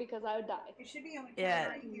don't because I would die. It should be on the Yeah.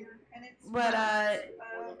 right here, and it's But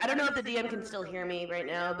I don't know if the DM can still hear me right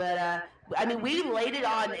now. But I mean, we laid it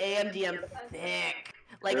on AMDM thick.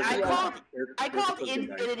 Like I called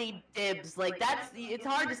Infinity dibs. Like it's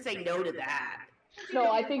hard to say no to that.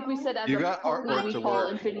 No, I think we said as You a got party artwork we to call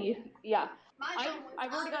work. Infinity. Yeah.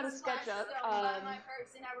 I've already got a sketch up.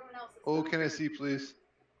 Oh, can I see, please?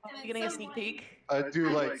 You getting a sneak peek? I do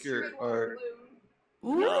like your art.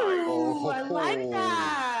 Ooh, Oh, I like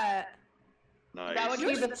that. Nice. That would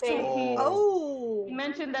be the thing. Oh. He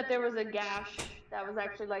mentioned that there was a gash that was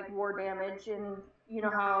actually like war damage, and you know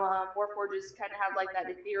how Warforges kind of have like that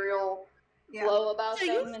ethereal glow about So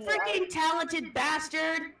them. you and their freaking art. talented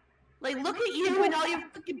bastard! Like, look at you and all your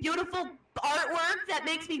freaking beautiful artwork that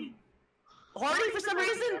makes me horny for some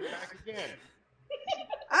reason.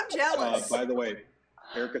 I'm jealous. By the way,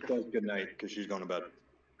 Erica says good night because she's going to bed.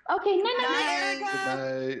 Okay, night, Erica. Good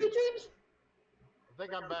night. Good dreams. I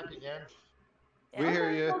think I'm back again. We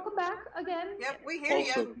hear you. Welcome back again. Yep, we hear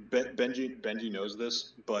Also, you. Benji knows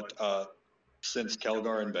this, but since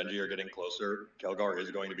Kelgar and Benji are getting closer, Kelgar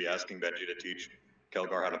is going to be asking Benji to teach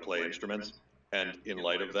Kelgar how to play instruments. And in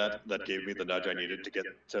light of that, that gave me the nudge I needed to get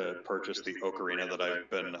to purchase the ocarina that I've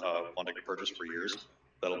been wanting to purchase for years.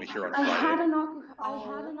 That'll be here on I had Friday. an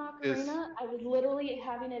ocarina. I was literally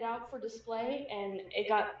having it out for display, and it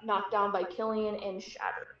got knocked down by Killian and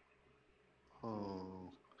shattered. Oh.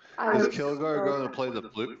 I Is was Kilgar so going to play the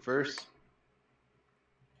flute first?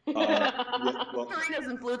 Ocarinas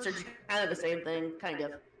and flutes are kind of the same thing, kind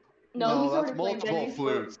of. No, he's that's already playing multiple Benji's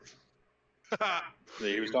flute. flutes. Yeah,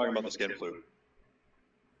 he was talking about the skin flute.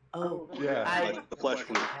 Oh, Yeah. The flesh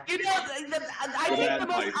flute. You know, I think the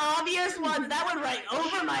most obvious ones. That went right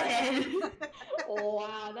over my head. Oh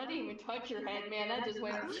wow, that didn't even touch your head, man. That just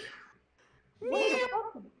went. Where did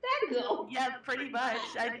that go? Yeah, pretty much.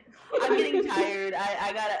 I'm getting tired.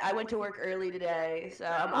 I went to work early today, so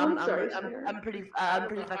I'm pretty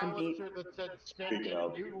fucking beat. Speaking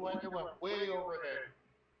of, You went way overhead.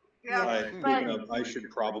 I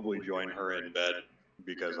should probably join her in bed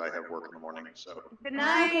because I have work in the morning. So Good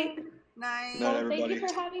night. Night. Night, Thank everybody. you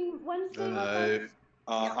for having Wednesday. Good with night.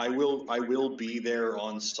 us. I will be there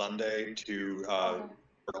on Sunday to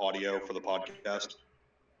record audio for the podcast.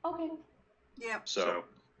 Okay. Yeah. So,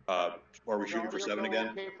 are we shooting for 7 again?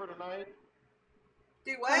 Okay for tonight?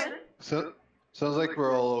 Do what? So, sounds like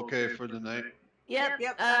we're all okay for the night. Yep.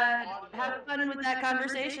 Have fun with that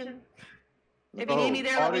conversation. If you need me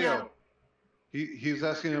there, let me know. He's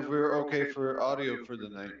asking if we're okay for audio for the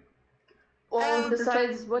night. Well,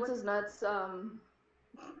 besides what's his nuts,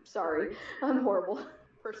 sorry, I'm a horrible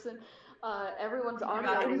person. Everyone's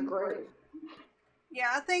audio was great.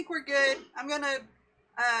 Yeah, I think we're good. I'm gonna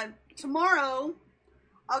tomorrow.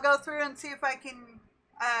 I'll go through and see if I can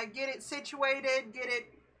get it situated, get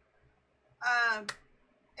it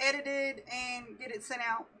edited, and get it sent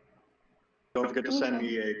out. Don't forget to send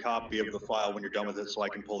me a copy of the file when you're done with it so I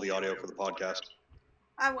can pull the audio for the podcast.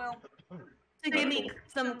 I will. So give me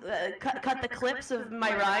some cut the clips of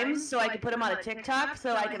my rhymes so I can put them on a TikTok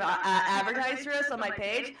so I can advertise for us on my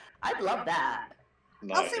page. I'd love that.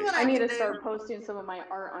 I'll see what I need can to do. start posting some of my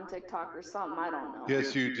art on TikTok or something. I don't know.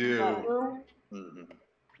 Yes, you do. Mm-hmm.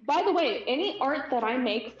 By the way, any art that I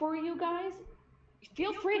make for you guys,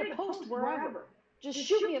 feel free to post wherever. Just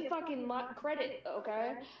shoot me a fucking credit,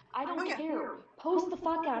 okay? I don't care. Post the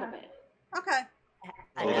fuck out of it. Okay.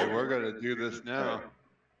 Okay, we're gonna do this now.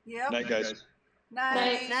 Yep. Night, guys.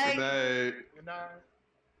 Night. Good night. Good night.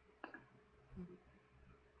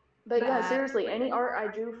 But yeah, seriously, any art I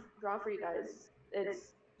draw for you guys,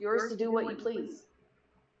 it's yours to do what you please.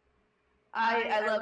 I love